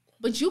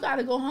 but you got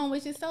to go home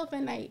with yourself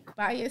at night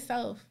by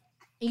yourself.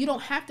 And you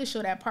don't have to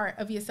show that part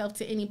of yourself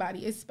to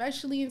anybody,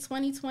 especially in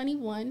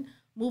 2021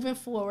 moving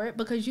forward,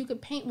 because you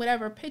could paint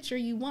whatever picture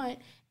you want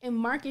and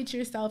market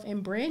yourself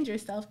and brand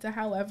yourself to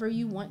however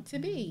you want to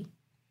be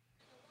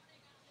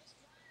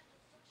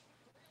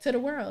to the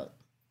world.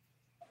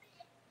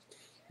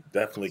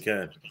 Definitely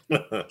can.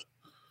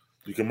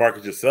 You can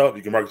market yourself.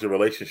 You can market your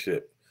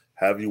relationship.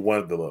 However you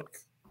want it to look.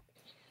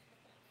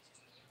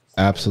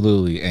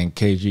 Absolutely. And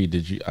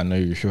KG, I know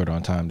you're short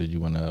on time. Did you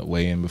want to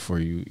weigh in before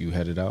you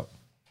headed out?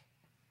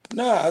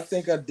 Nah, I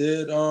think I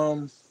did.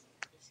 I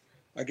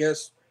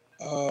guess,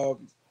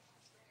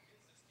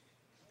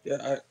 yeah,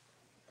 I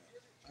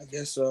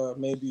guess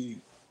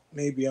maybe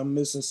I'm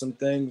missing some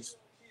things,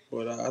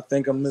 but I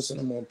think I'm missing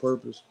them on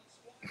purpose.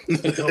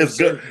 It's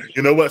good.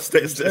 You know what?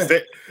 Stay in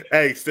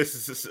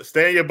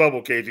your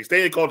bubble, KG. Stay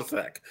in your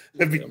cul-de-sac.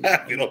 And be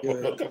happy.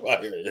 Don't come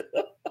out here.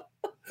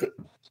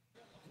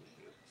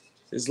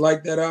 It's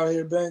like that out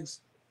here,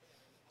 Banks.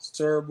 It's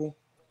terrible.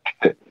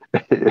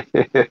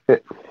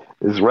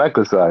 It's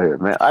reckless out here,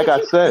 man. Like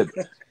I said,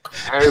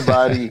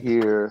 everybody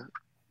here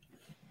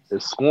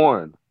is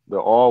scorned. They're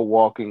all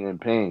walking in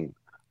pain.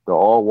 They're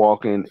all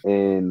walking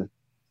in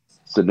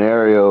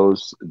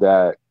scenarios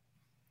that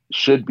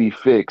should be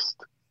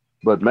fixed,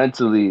 but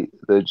mentally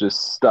they're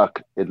just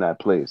stuck in that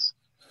place.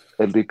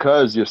 And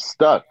because you're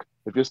stuck,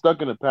 if you're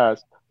stuck in the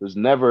past, there's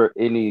never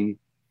any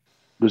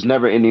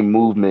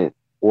movement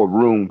or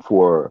room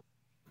for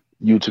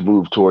you to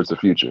move towards the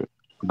future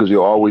because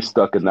you're always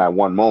stuck in that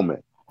one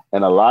moment.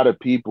 And a lot of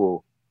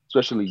people,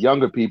 especially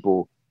younger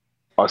people,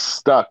 are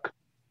stuck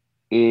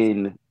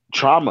in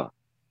trauma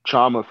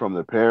from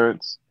their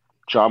parents,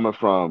 trauma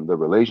from the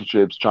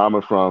relationships,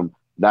 trauma from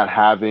not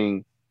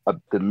having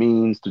the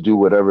means to do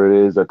whatever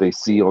it is that they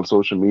see on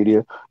social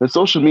media. And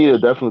social media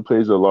definitely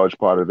plays a large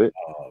part of it.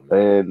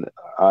 And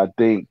I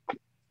think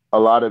a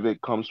lot of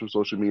it comes from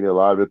social media. A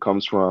lot of it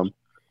comes from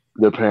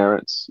their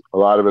parents. A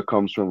lot of it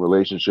comes from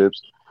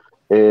relationships.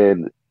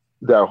 And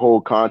that whole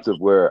concept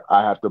where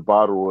I have to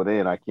bottle it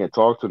in, I can't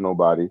talk to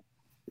nobody,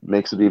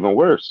 makes it even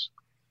worse.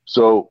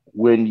 So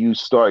when you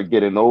start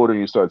getting older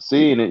and you start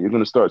seeing it, you're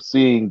going to start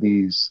seeing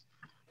these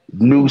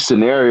new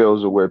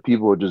scenarios where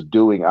people are just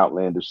doing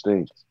outlandish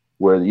things,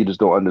 where you just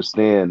don't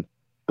understand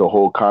the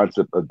whole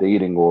concept of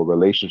dating or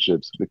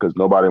relationships because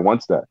nobody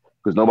wants that,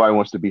 because nobody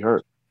wants to be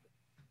hurt.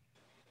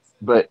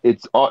 But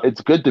it's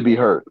good to be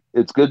hurt.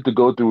 It's good to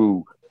go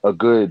through a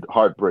good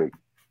heartbreak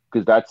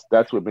because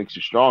that's what makes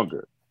you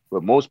stronger.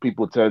 But most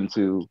people tend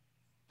to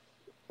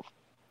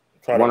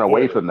run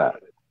away from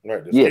that.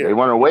 Right, yeah, they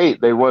run away.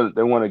 They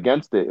run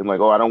against it, and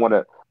like, oh, I don't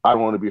want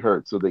to be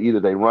hurt. So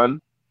either they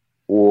run,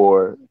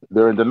 or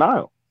they're in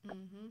denial,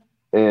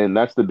 and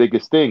that's the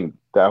biggest thing.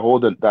 The whole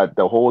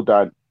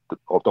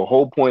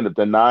point of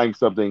denying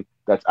something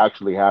that's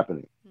actually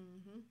happening.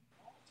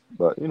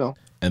 But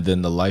and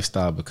then the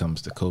lifestyle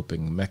becomes the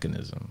coping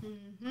mechanism.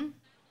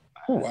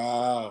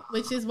 Wow.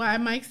 Which is why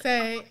Mike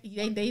said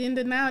they in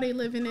denial. They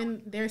living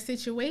in their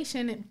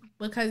situation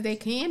because they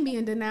can be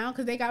in denial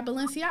because they got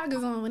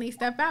Balenciagas on when they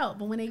step out,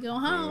 but when they go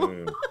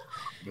home,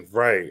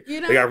 right?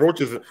 They got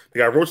roaches. They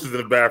got roaches in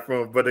the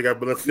bathroom, but they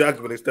got Balenciagas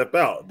when they step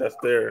out. That's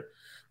their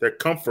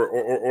comfort,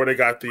 or they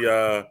got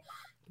the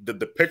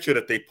picture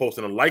that they post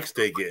and the likes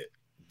they get.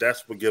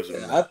 That's what gives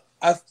them.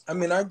 I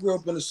mean, I grew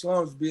up in the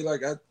slums. Be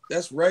like,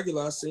 that's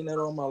regular. I've seen that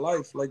all my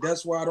life. Like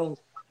that's why I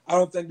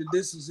don't think that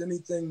this is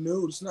anything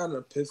new. It's not an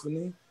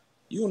epiphany.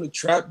 You in the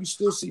trap, you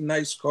still see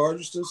nice cars,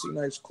 you still see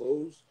nice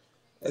clothes.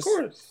 Of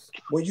course.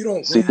 When you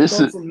come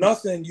from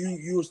nothing,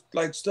 you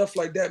like stuff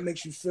like that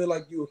makes you feel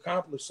like you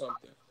accomplished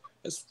something.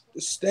 It's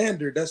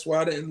standard. That's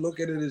why I didn't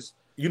look at it as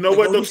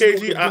what though,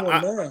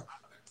 KG.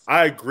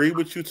 I agree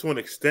with you to an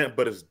extent,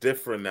 but it's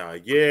different now.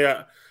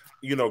 Yeah,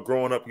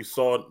 growing up, you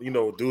saw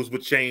dudes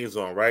with chains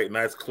on, right?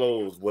 Nice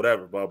clothes,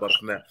 whatever, blah blah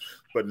blah.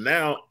 But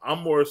now I'm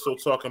more so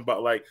talking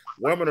about like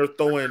women are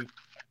throwing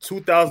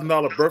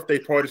 $2,000 birthday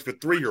parties for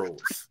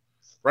 3-year-olds,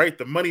 right?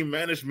 The money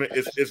management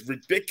is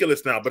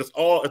ridiculous now, but it's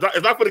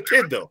not for the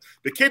kid though.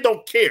 The kid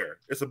don't care.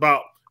 It's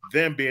about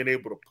them being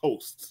able to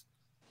post,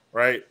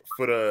 right,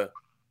 for the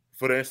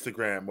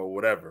Instagram or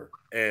whatever,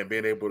 and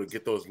being able to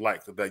get those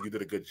likes that you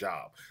did a good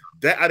job.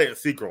 That I didn't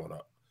see growing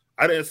up.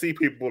 I didn't see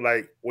people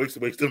like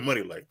wasting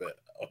money like that.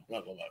 I'm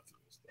not gonna lie to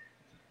you.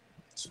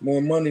 It's more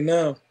money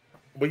now.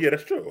 But yeah,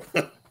 that's true.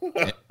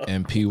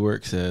 And P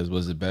Work says,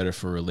 was it better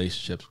for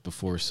relationships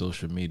before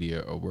social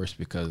media or worse?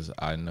 Because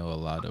I know a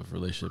lot of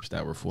relationships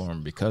that were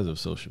formed because of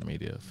social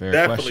media. Fair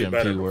Definitely question,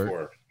 better P Work.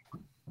 before.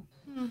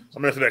 I'm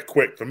gonna answer that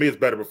quick. For me, it's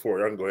better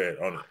before. I can go ahead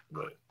on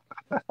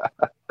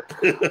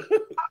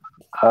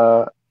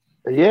it.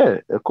 Yeah,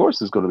 of course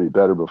it's going to be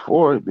better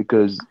before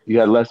because you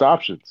had less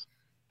options.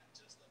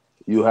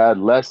 You had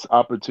less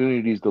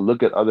opportunities to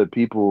look at other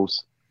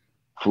people's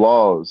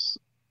flaws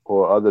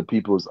or other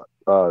people's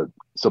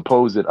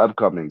supposed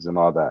upcomings and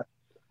all that.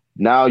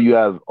 Now you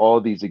have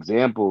all these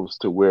examples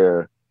to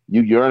where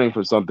you yearning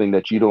for something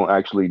that you don't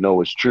actually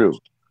know is true,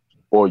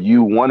 or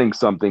you wanting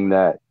something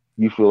that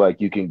you feel like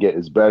you can get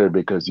is better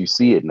because you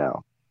see it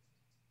now.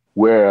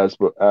 Whereas,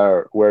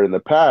 where in the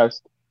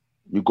past,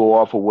 you go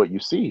off of what you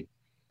see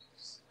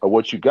or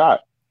what you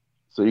got.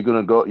 So you're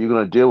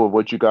gonna deal with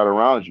what you got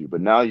around you.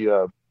 But now you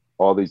have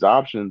all these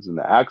options and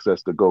the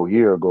access to go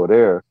here or go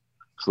there,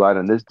 slide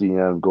in this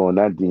DM, go in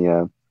that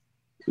DM,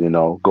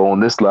 go on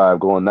this live,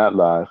 go on that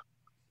live,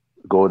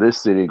 go to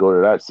this city, go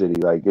to that city.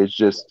 Like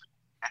it's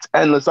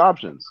endless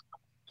options.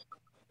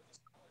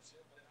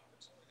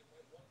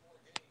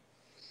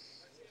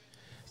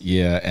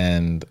 Yeah,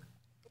 and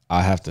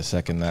I have to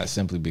second that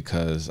simply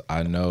because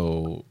I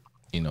know,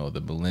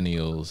 the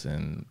millennials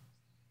and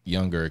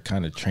younger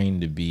kind of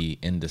trained to be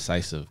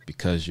indecisive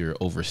because you're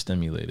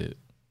overstimulated.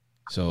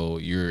 So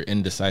you're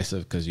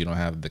indecisive because you don't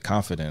have the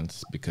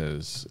confidence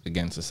because,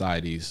 again,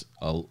 society's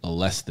a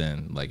less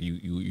than, like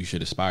you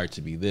should aspire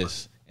to be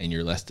this and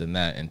you're less than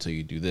that until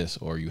you do this,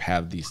 or you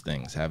have these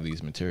things, have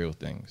these material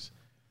things.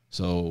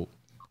 So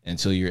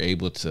until you're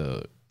able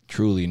to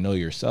truly know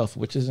yourself,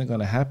 which isn't going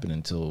to happen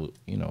until,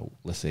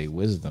 let's say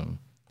wisdom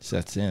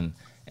sets in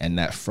and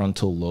that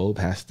frontal lobe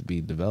has to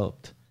be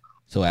developed.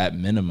 So at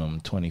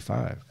minimum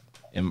 25,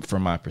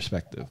 from my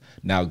perspective.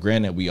 Now,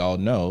 granted, we all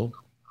know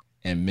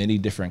in many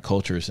different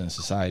cultures and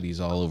societies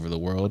all over the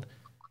world,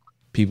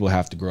 people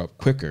have to grow up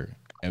quicker,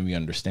 and we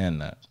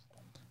understand that.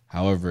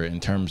 However, in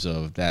terms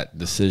of that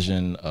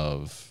decision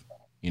of,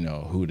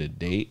 who to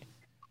date,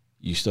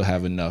 you still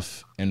have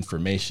enough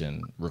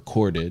information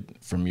recorded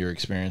from your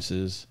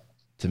experiences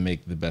to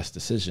make the best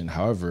decision.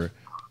 However,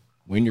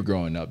 when you're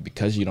growing up,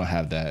 because you don't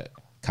have that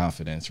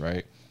confidence,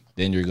 right,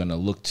 then you're going to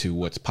look to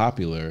what's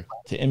popular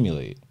to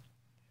emulate.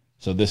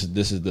 So this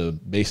is the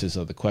basis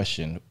of the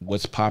question.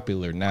 What's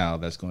popular now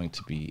that's going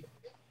to be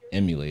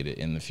emulated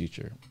in the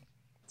future?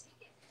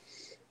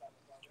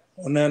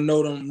 On that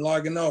note, I'm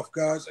logging off,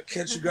 guys. I'll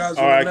catch you guys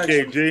All on right,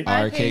 the next KG. one.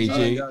 All right,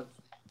 KG.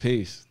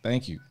 Peace.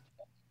 Thank you.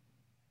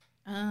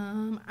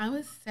 I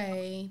would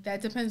say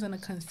that depends on the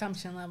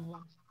consumption level.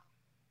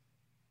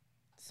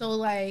 So,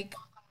 like,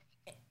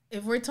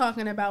 if we're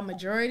talking about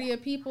majority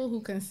of people who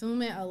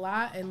consume it a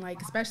lot, and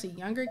like especially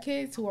younger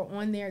kids who are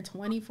on there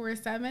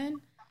 24/7,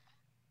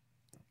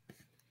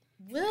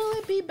 will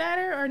it be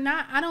better or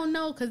not? I don't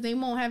know, because they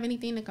won't have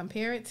anything to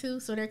compare it to.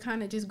 So they're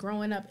kind of just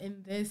growing up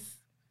in this.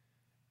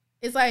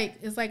 It's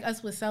like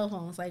us with cell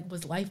phones. Like,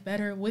 was life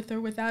better with or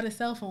without a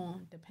cell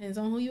phone? Depends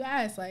on who you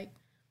ask. Like,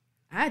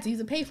 I had to use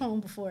a payphone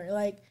before.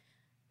 Like,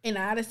 and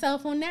I had a cell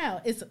phone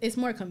now. It's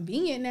more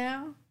convenient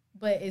now.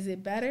 But is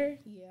it better?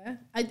 Yeah.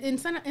 In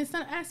some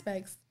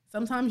aspects,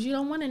 sometimes you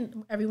don't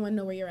want everyone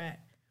know where you're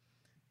at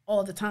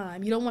all the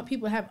time. You don't want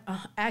people to have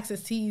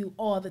access to you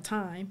all the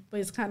time. But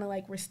it's kind of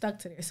like we're stuck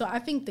to there. So I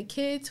think the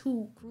kids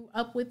who grew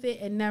up with it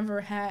and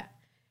never had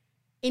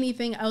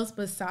anything else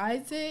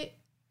besides it,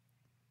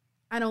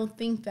 I don't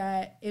think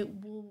that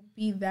it will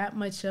be that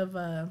much of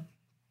a,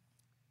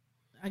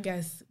 I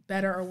guess,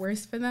 better or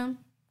worse for them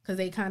because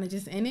they kind of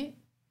just in it.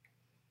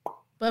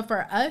 But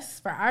for us,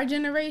 for our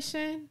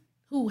generation,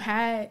 who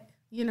had,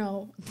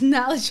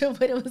 knowledge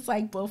of what it was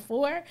like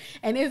before,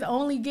 and it's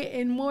only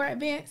getting more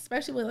advanced,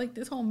 especially with like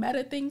this whole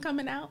meta thing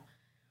coming out.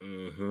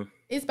 Mm-hmm.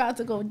 It's about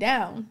to go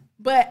down.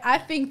 But I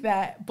think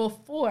that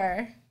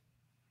before,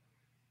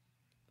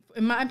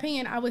 in my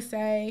opinion, I would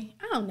say,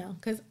 I don't know,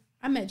 because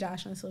I met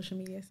Josh on social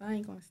media, so I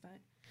ain't gonna stunt.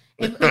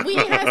 If we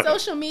didn't have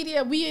social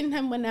media, we and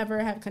him would never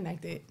have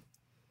connected.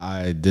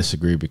 I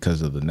disagree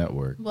because of the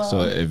network. Well,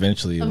 so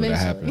eventually it would have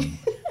happened.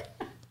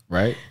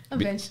 Right?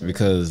 Eventually.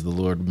 Because the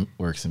Lord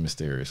works in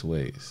mysterious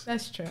ways.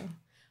 That's true.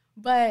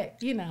 But,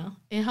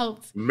 it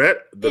helps.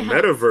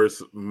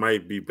 Metaverse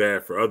might be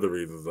bad for other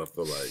reasons, I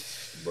feel like.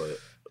 But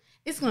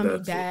it's going to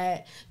be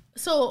bad.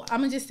 So I'm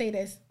going to just say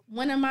this.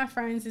 One of my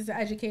friends is an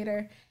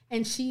educator,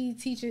 and she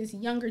teaches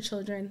younger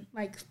children,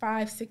 like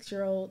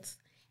 5-6-year-olds.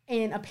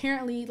 And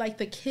apparently, like,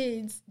 the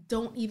kids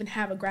don't even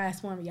have a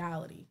grasp on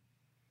reality.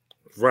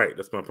 Right,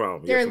 that's my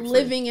problem. They're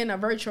living in a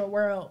virtual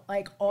world,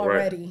 like,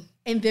 already. Right.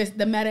 And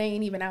the meta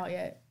ain't even out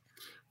yet.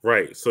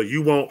 Right. So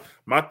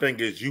my thing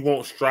is you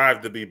won't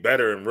strive to be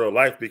better in real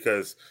life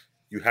because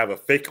you have a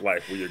fake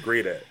life where you're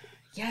great at.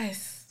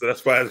 Yes. So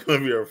that's why it's going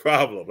to be a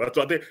problem. That's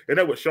what I think. And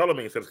that's what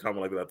Charlamagne says,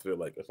 comment like that, I feel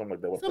like. Or something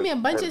like that. It's going to be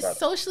a bunch of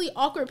socially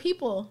awkward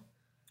people.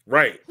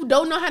 Right. who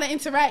don't know how to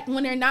interact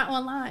when they're not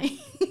online.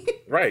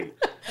 Right.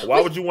 Why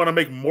would you want to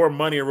make more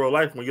money in real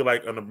life when you're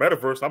like in the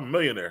metaverse? I'm a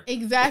millionaire.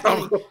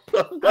 Exactly.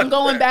 I'm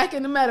going back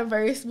in the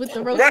metaverse with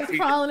the roaches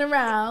crawling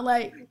around.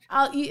 Like,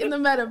 I'll eat in the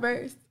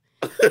metaverse.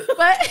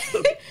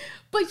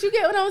 But you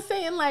get what I'm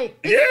saying? Like,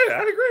 yeah,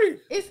 I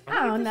agree.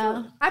 I don't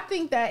know. I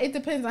think that it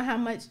depends on how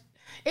much.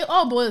 It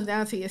all boils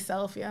down to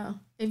yourself, yo.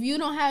 If you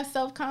don't have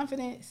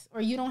self-confidence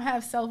or you don't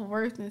have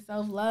self-worth and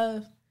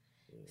self-love,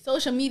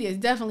 social media is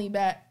definitely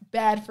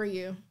bad for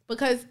you.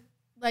 Because,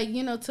 like,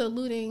 you know, to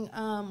alluding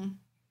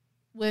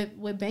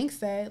what Banks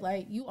said,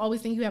 like, you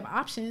always think you have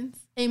options.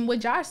 And what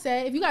Josh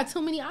said, if you got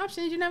too many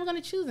options, you're never going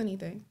to choose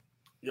anything.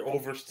 You're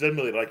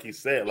overstimulated, like he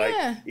said. Like,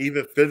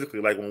 even physically,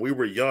 like when we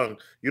were young,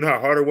 you know how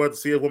hard it was to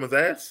see a woman's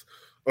ass?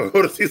 Or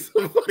to see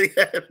somebody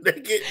half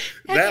naked?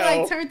 Had to,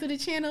 like, turn through the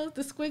channels,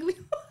 the squiggly.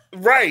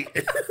 Right.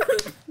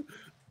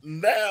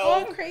 Now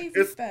all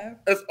crazy stuff.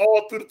 It's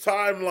all through the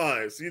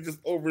timeline. So you just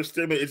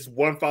overstimulate. It's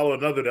one follow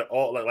another that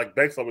all like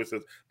Banks always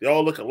says, they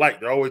all look alike.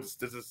 They're always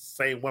this is the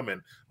same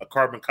women, a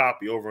carbon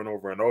copy over and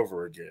over and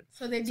over again.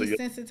 So they're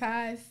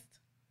desensitized.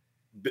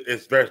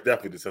 It's very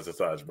definitely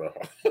desensitized, bro.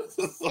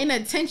 And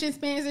attention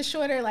spans are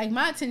shorter. Like,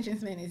 my attention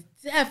span is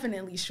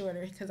definitely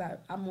shorter because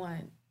I'm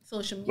on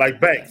social media. Like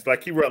Banks,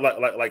 like he wrote,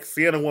 like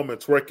seeing a woman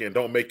twerking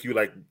don't make you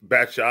like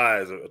bat your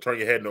eyes or turn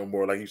your head no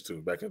more like you used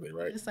to back in the day,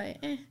 right? It's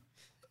like,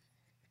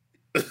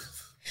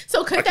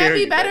 So could that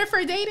be better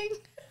for dating?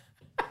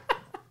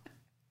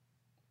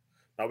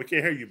 No, we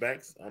can't hear you,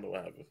 Banks. I don't know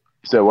what happened.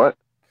 You said what?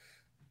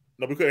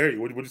 No, we couldn't hear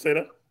you. Would you say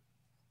that?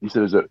 You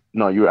said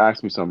no. You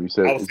asked me something. You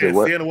said I was saying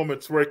what? Seeing a woman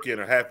twerking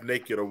or half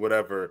naked or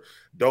whatever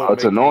don't. Oh,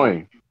 it's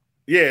annoying.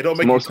 Don't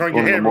make you turn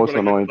your head most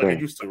annoying like thing.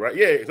 you used to, right?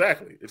 Yeah,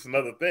 exactly. It's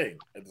another thing.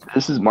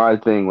 This is my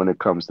thing when it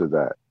comes to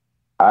that.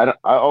 I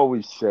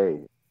always say,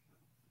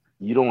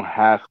 you don't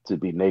have to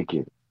be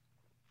naked.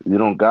 You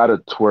don't gotta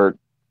twerk.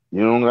 You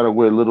don't gotta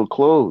wear little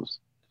clothes.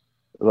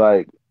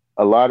 Like,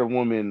 a lot of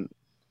women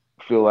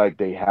feel like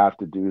they have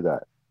to do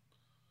that,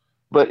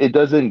 but it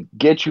doesn't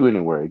get you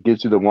anywhere. It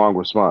gets you the wrong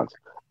response.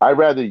 I'd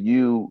rather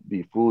you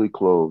be fully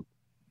clothed,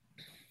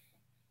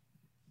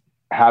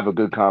 have a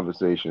good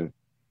conversation,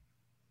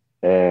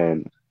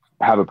 and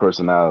have a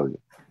personality.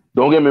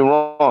 Don't get me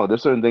wrong.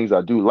 There's certain things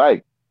I do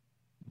like,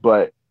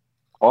 but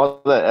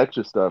all that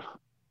extra stuff,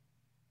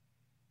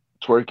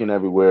 twerking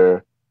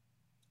everywhere,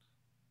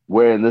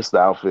 wearing this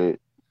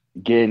outfit,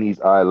 getting these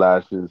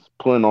eyelashes,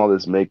 putting all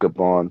this makeup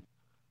on,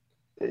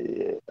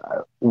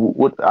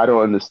 what I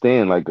don't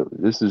understand. Like,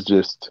 this is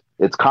just,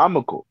 it's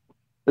comical.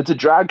 It's a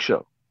drag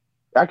show.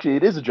 Actually,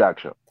 it is a drag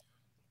show.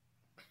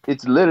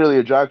 It's literally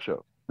a drag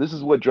show. This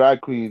is what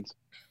drag queens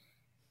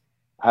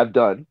have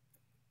done.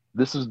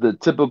 This is the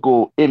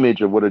typical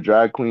image of what a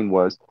drag queen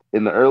was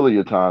in the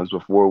earlier times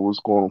before it was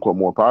quote unquote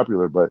more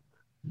popular. But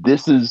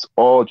this is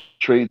all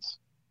traits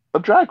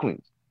of drag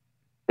queens.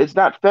 It's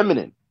not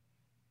feminine.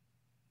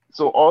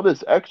 So all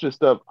this extra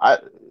stuff,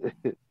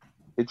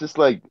 it's just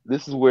like,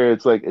 this is where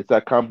it's like, it's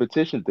that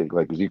competition thing.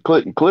 Like, you're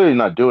clearly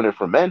not doing it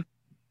for men,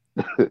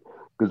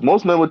 because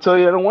most men would tell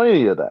you I don't want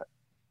any of that.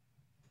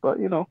 But,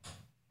 you know,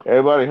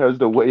 everybody has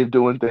their way of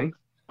doing things,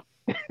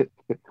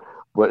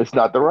 but it's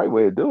not the right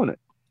way of doing it.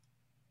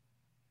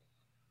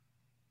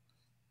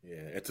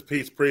 Yeah, and to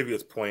Pete's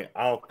previous point,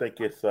 I don't think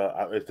it's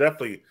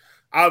definitely,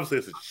 obviously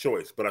it's a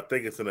choice, but I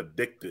think it's an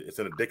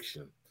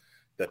addiction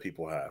that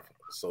people have.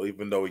 So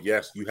even though,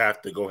 yes, you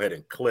have to go ahead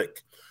and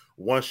click,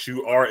 once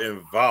you are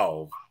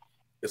involved,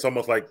 it's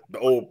almost like the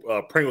old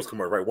Pringles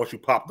commercial, right? Once you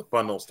pop, the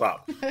fun don't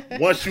stop.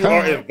 Once you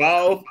are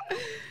involved,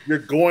 you're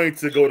going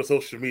to go to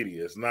social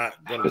media. It's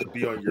not going to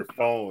be on your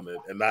phone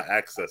and not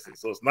access it.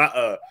 So it's not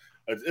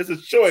it's a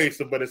choice,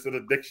 but it's an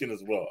addiction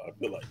as well. I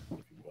feel like.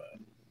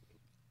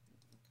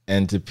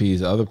 And to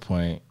P's other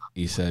point,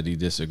 he said he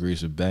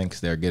disagrees with Banks.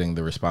 They're getting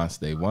the response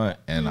they want.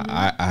 And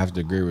I have to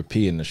agree with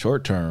P in the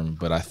short term,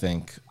 but I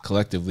think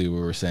collectively we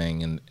were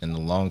saying in the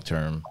long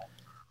term,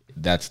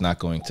 that's not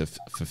going to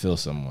fulfill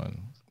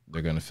someone.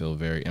 They're going to feel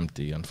very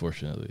empty,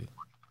 unfortunately.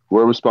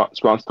 What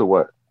response to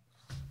what?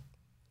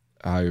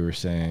 How you were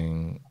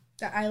saying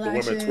the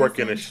eyelashes, the women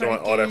twerking and showing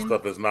all that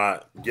stuff is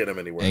not getting them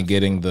anywhere. And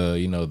getting the,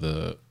 you know,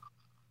 the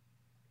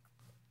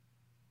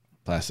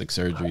plastic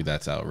surgery,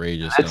 that's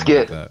outrageous.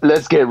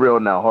 Let's get real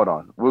now. Hold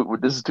on.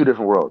 This is two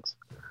different worlds.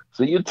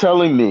 So you're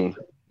telling me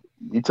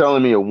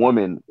a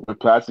woman with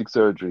plastic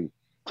surgery,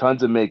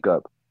 tons of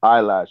makeup,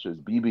 eyelashes,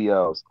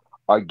 BBLs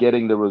are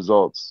getting the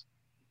results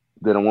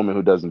than a woman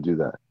who doesn't do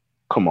that?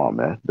 Come on,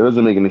 man. That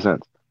doesn't make any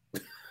sense.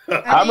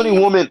 How many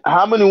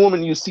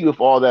women you see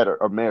with all that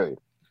are married?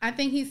 I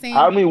think he's saying,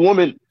 how many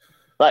women,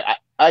 like,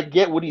 I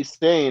get what he's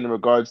saying in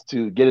regards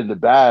to getting the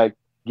bag,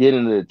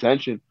 getting the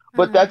attention,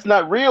 but that's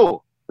not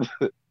real.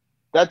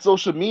 That's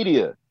social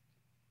media.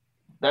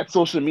 That's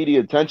social media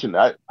attention.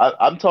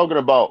 I'm talking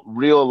about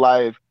real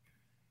life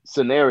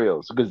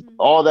scenarios, because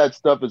all that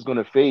stuff is going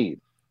to fade.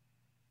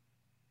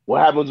 What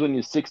happens when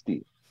you're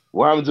 60?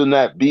 What happens when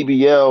that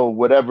BBL,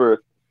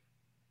 whatever,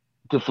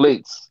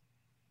 deflates?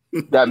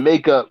 That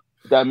makeup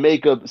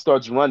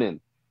starts running.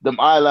 them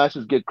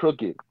eyelashes get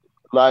crooked.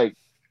 Like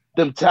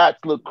them tats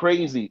look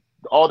crazy.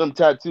 All them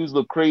tattoos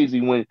look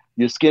crazy when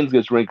your skin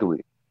gets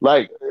wrinkly.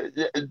 Like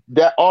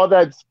that, all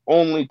that's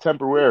only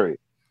temporary.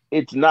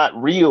 It's not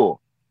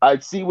real. I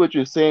see what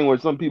you're saying, where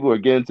some people are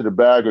getting to the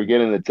bag or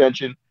getting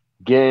attention,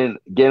 getting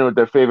with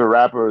their favorite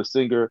rapper or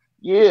singer.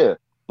 Yeah,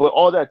 but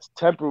all that's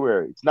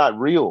temporary. It's not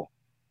real.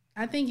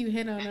 I think you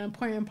hit on an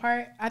important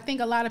part. I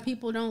think a lot of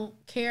people don't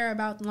care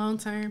about long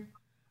term.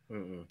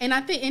 And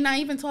I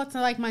even talk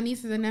to like my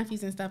nieces and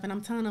nephews and stuff, and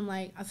I'm telling them,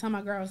 like, I tell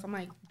my girls, I'm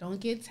like, don't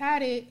get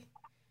tatted.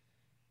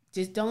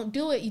 Just don't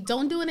do it. You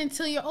don't do it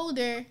until you're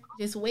older.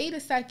 Just wait a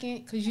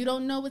second, because you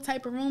don't know what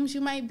type of rooms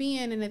you might be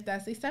in and if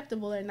that's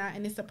acceptable or not.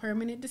 And it's a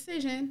permanent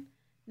decision.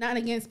 Not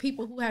against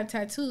people who have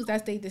tattoos,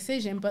 that's their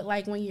decision. But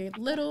like when you're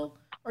little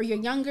or you're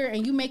younger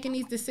and you making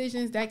these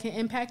decisions that can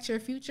impact your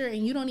future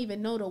and you don't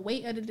even know the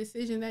weight of the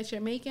decision that you're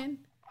making,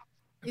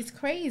 it's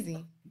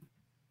crazy.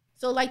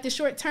 So like the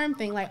short term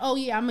thing, like, oh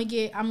yeah, I'm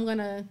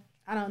gonna,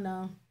 I don't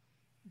know,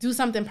 do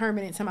something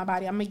permanent to my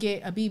body. I'm gonna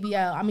get a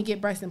BBL. I'm gonna get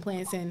breast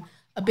implants and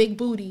a big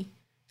booty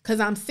because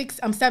I'm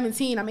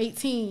 17, I'm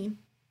 18,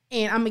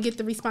 and I'm gonna get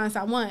the response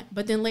I want.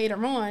 But then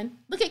later on,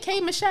 look at K.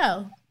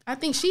 Michelle. I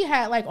think she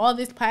had like all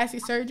this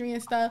plastic surgery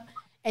and stuff,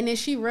 and then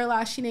she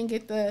realized she didn't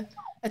get the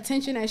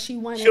attention that she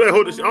wanted. I don't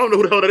know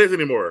who the hell that is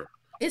anymore.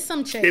 It's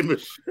some chick,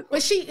 but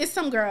it's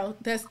some girl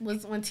that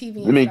was on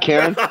TV. You mean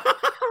Karen?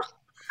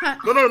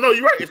 No,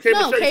 you're right. It's K.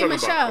 No, Michelle. K.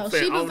 Michelle.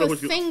 She was a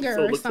singer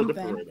or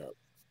something. Right,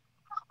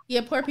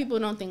 yeah, poor people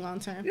don't think long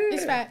term. Yeah.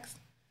 It's facts.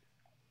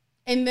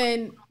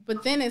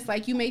 But then it's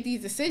like you make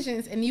these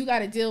decisions and you got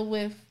to deal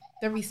with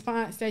the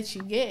response that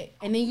you get.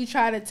 And then you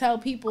try to tell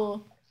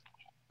people,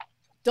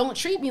 don't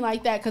treat me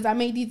like that because I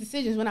made these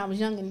decisions when I was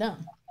young and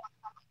dumb.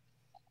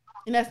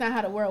 And that's not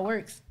how the world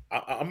works.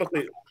 I'm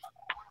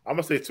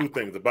gonna say two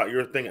things about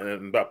your thing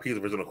and about P's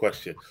original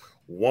question.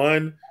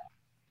 One,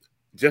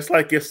 just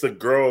like it's the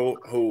girl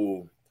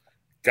who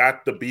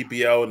got the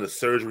BBL and the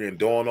surgery and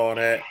doing all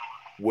that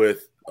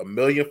with 1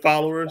 million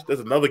followers, there's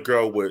another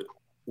girl with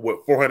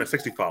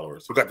 460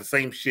 followers who got the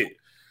same shit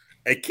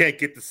and can't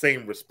get the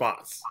same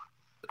response.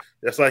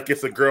 That's like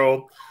it's a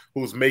girl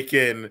who's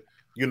making,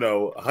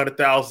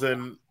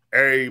 $100,000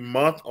 every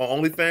month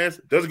on OnlyFans.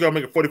 There's a girl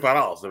making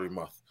 $45 every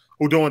month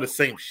who doing the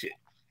same shit.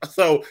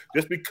 So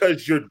just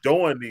because you're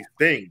doing these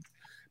things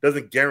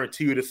doesn't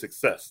guarantee you the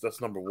success. That's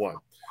number one.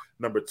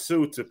 Number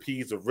two, to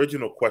P's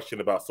original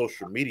question about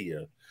social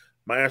media,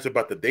 my answer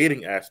about the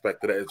dating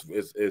aspect of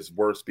that is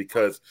worse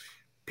because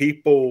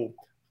people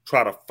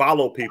try to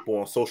follow people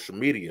on social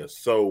media.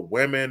 So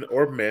women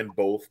or men,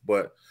 both,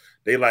 but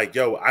they like,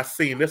 yo, I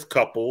seen this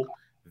couple,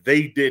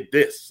 they did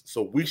this,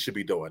 so we should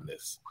be doing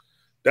this.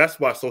 That's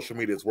why social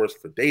media is worse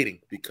for dating,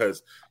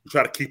 because you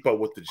try to keep up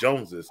with the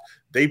Joneses.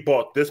 They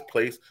bought this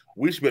place,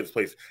 we should be at this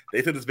place.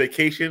 They took this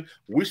vacation,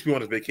 we should be on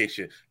this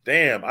vacation.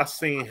 Damn, I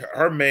seen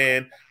her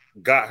man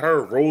got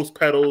her rose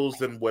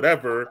petals and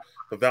whatever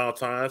for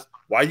Valentine's.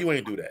 Why you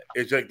ain't do that?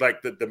 It's just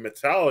like the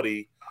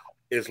mentality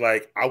is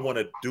like, I want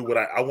to do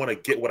I want to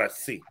get what I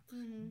see.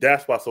 Mm-hmm.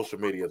 That's why social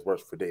media is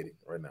worse for dating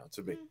right now,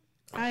 to me.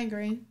 I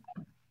agree.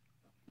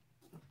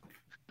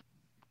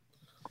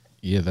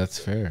 Yeah, that's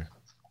fair.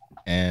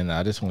 And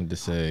I just wanted to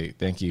say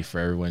thank you for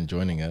everyone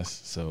joining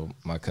us. So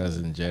my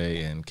cousin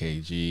Jay and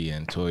KG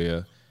and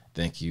Toya,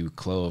 thank you,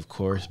 Chloe, of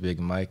course, Big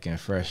Mike and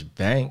Fresh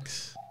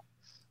Banks.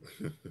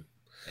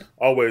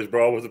 Always,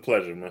 bro. Always a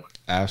pleasure, man.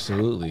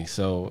 Absolutely.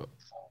 So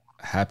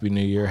happy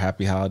New Year,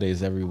 happy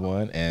holidays,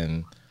 everyone.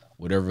 And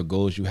whatever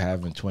goals you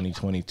have in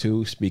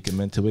 2022, speak them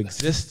into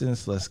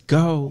existence. Let's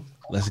go.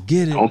 Let's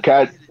get it. Don't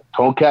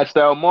catch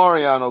that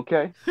Omarion,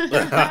 okay?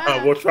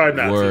 We'll try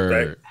not Word.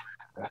 to,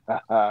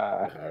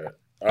 right?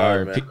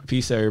 All right.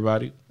 Peace,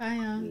 everybody. Bye,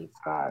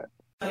 all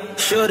right.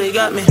 Sure, they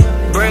got me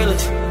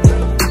brainless.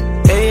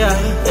 Hey,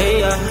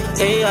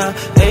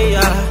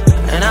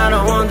 and I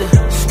don't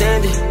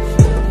understand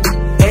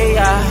it. Hey,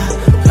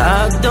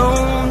 I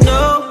don't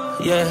know.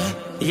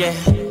 Yeah.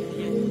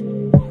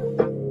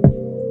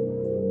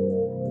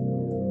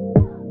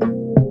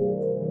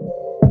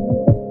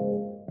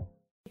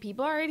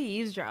 People already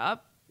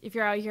eavesdrop if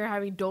you're out here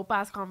having dope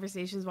ass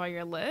conversations while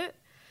you're lit.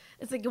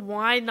 It's like,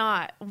 why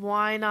not?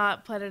 Why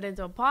not put it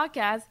into a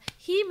podcast?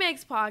 He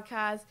makes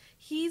podcasts.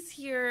 He's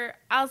here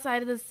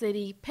outside of the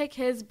city. Pick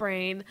his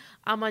brain.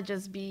 I'ma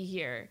just be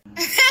here.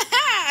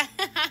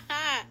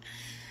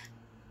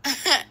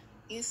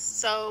 You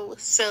so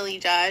silly,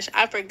 Josh.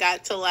 I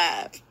forgot to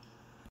laugh.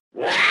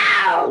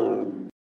 Wow.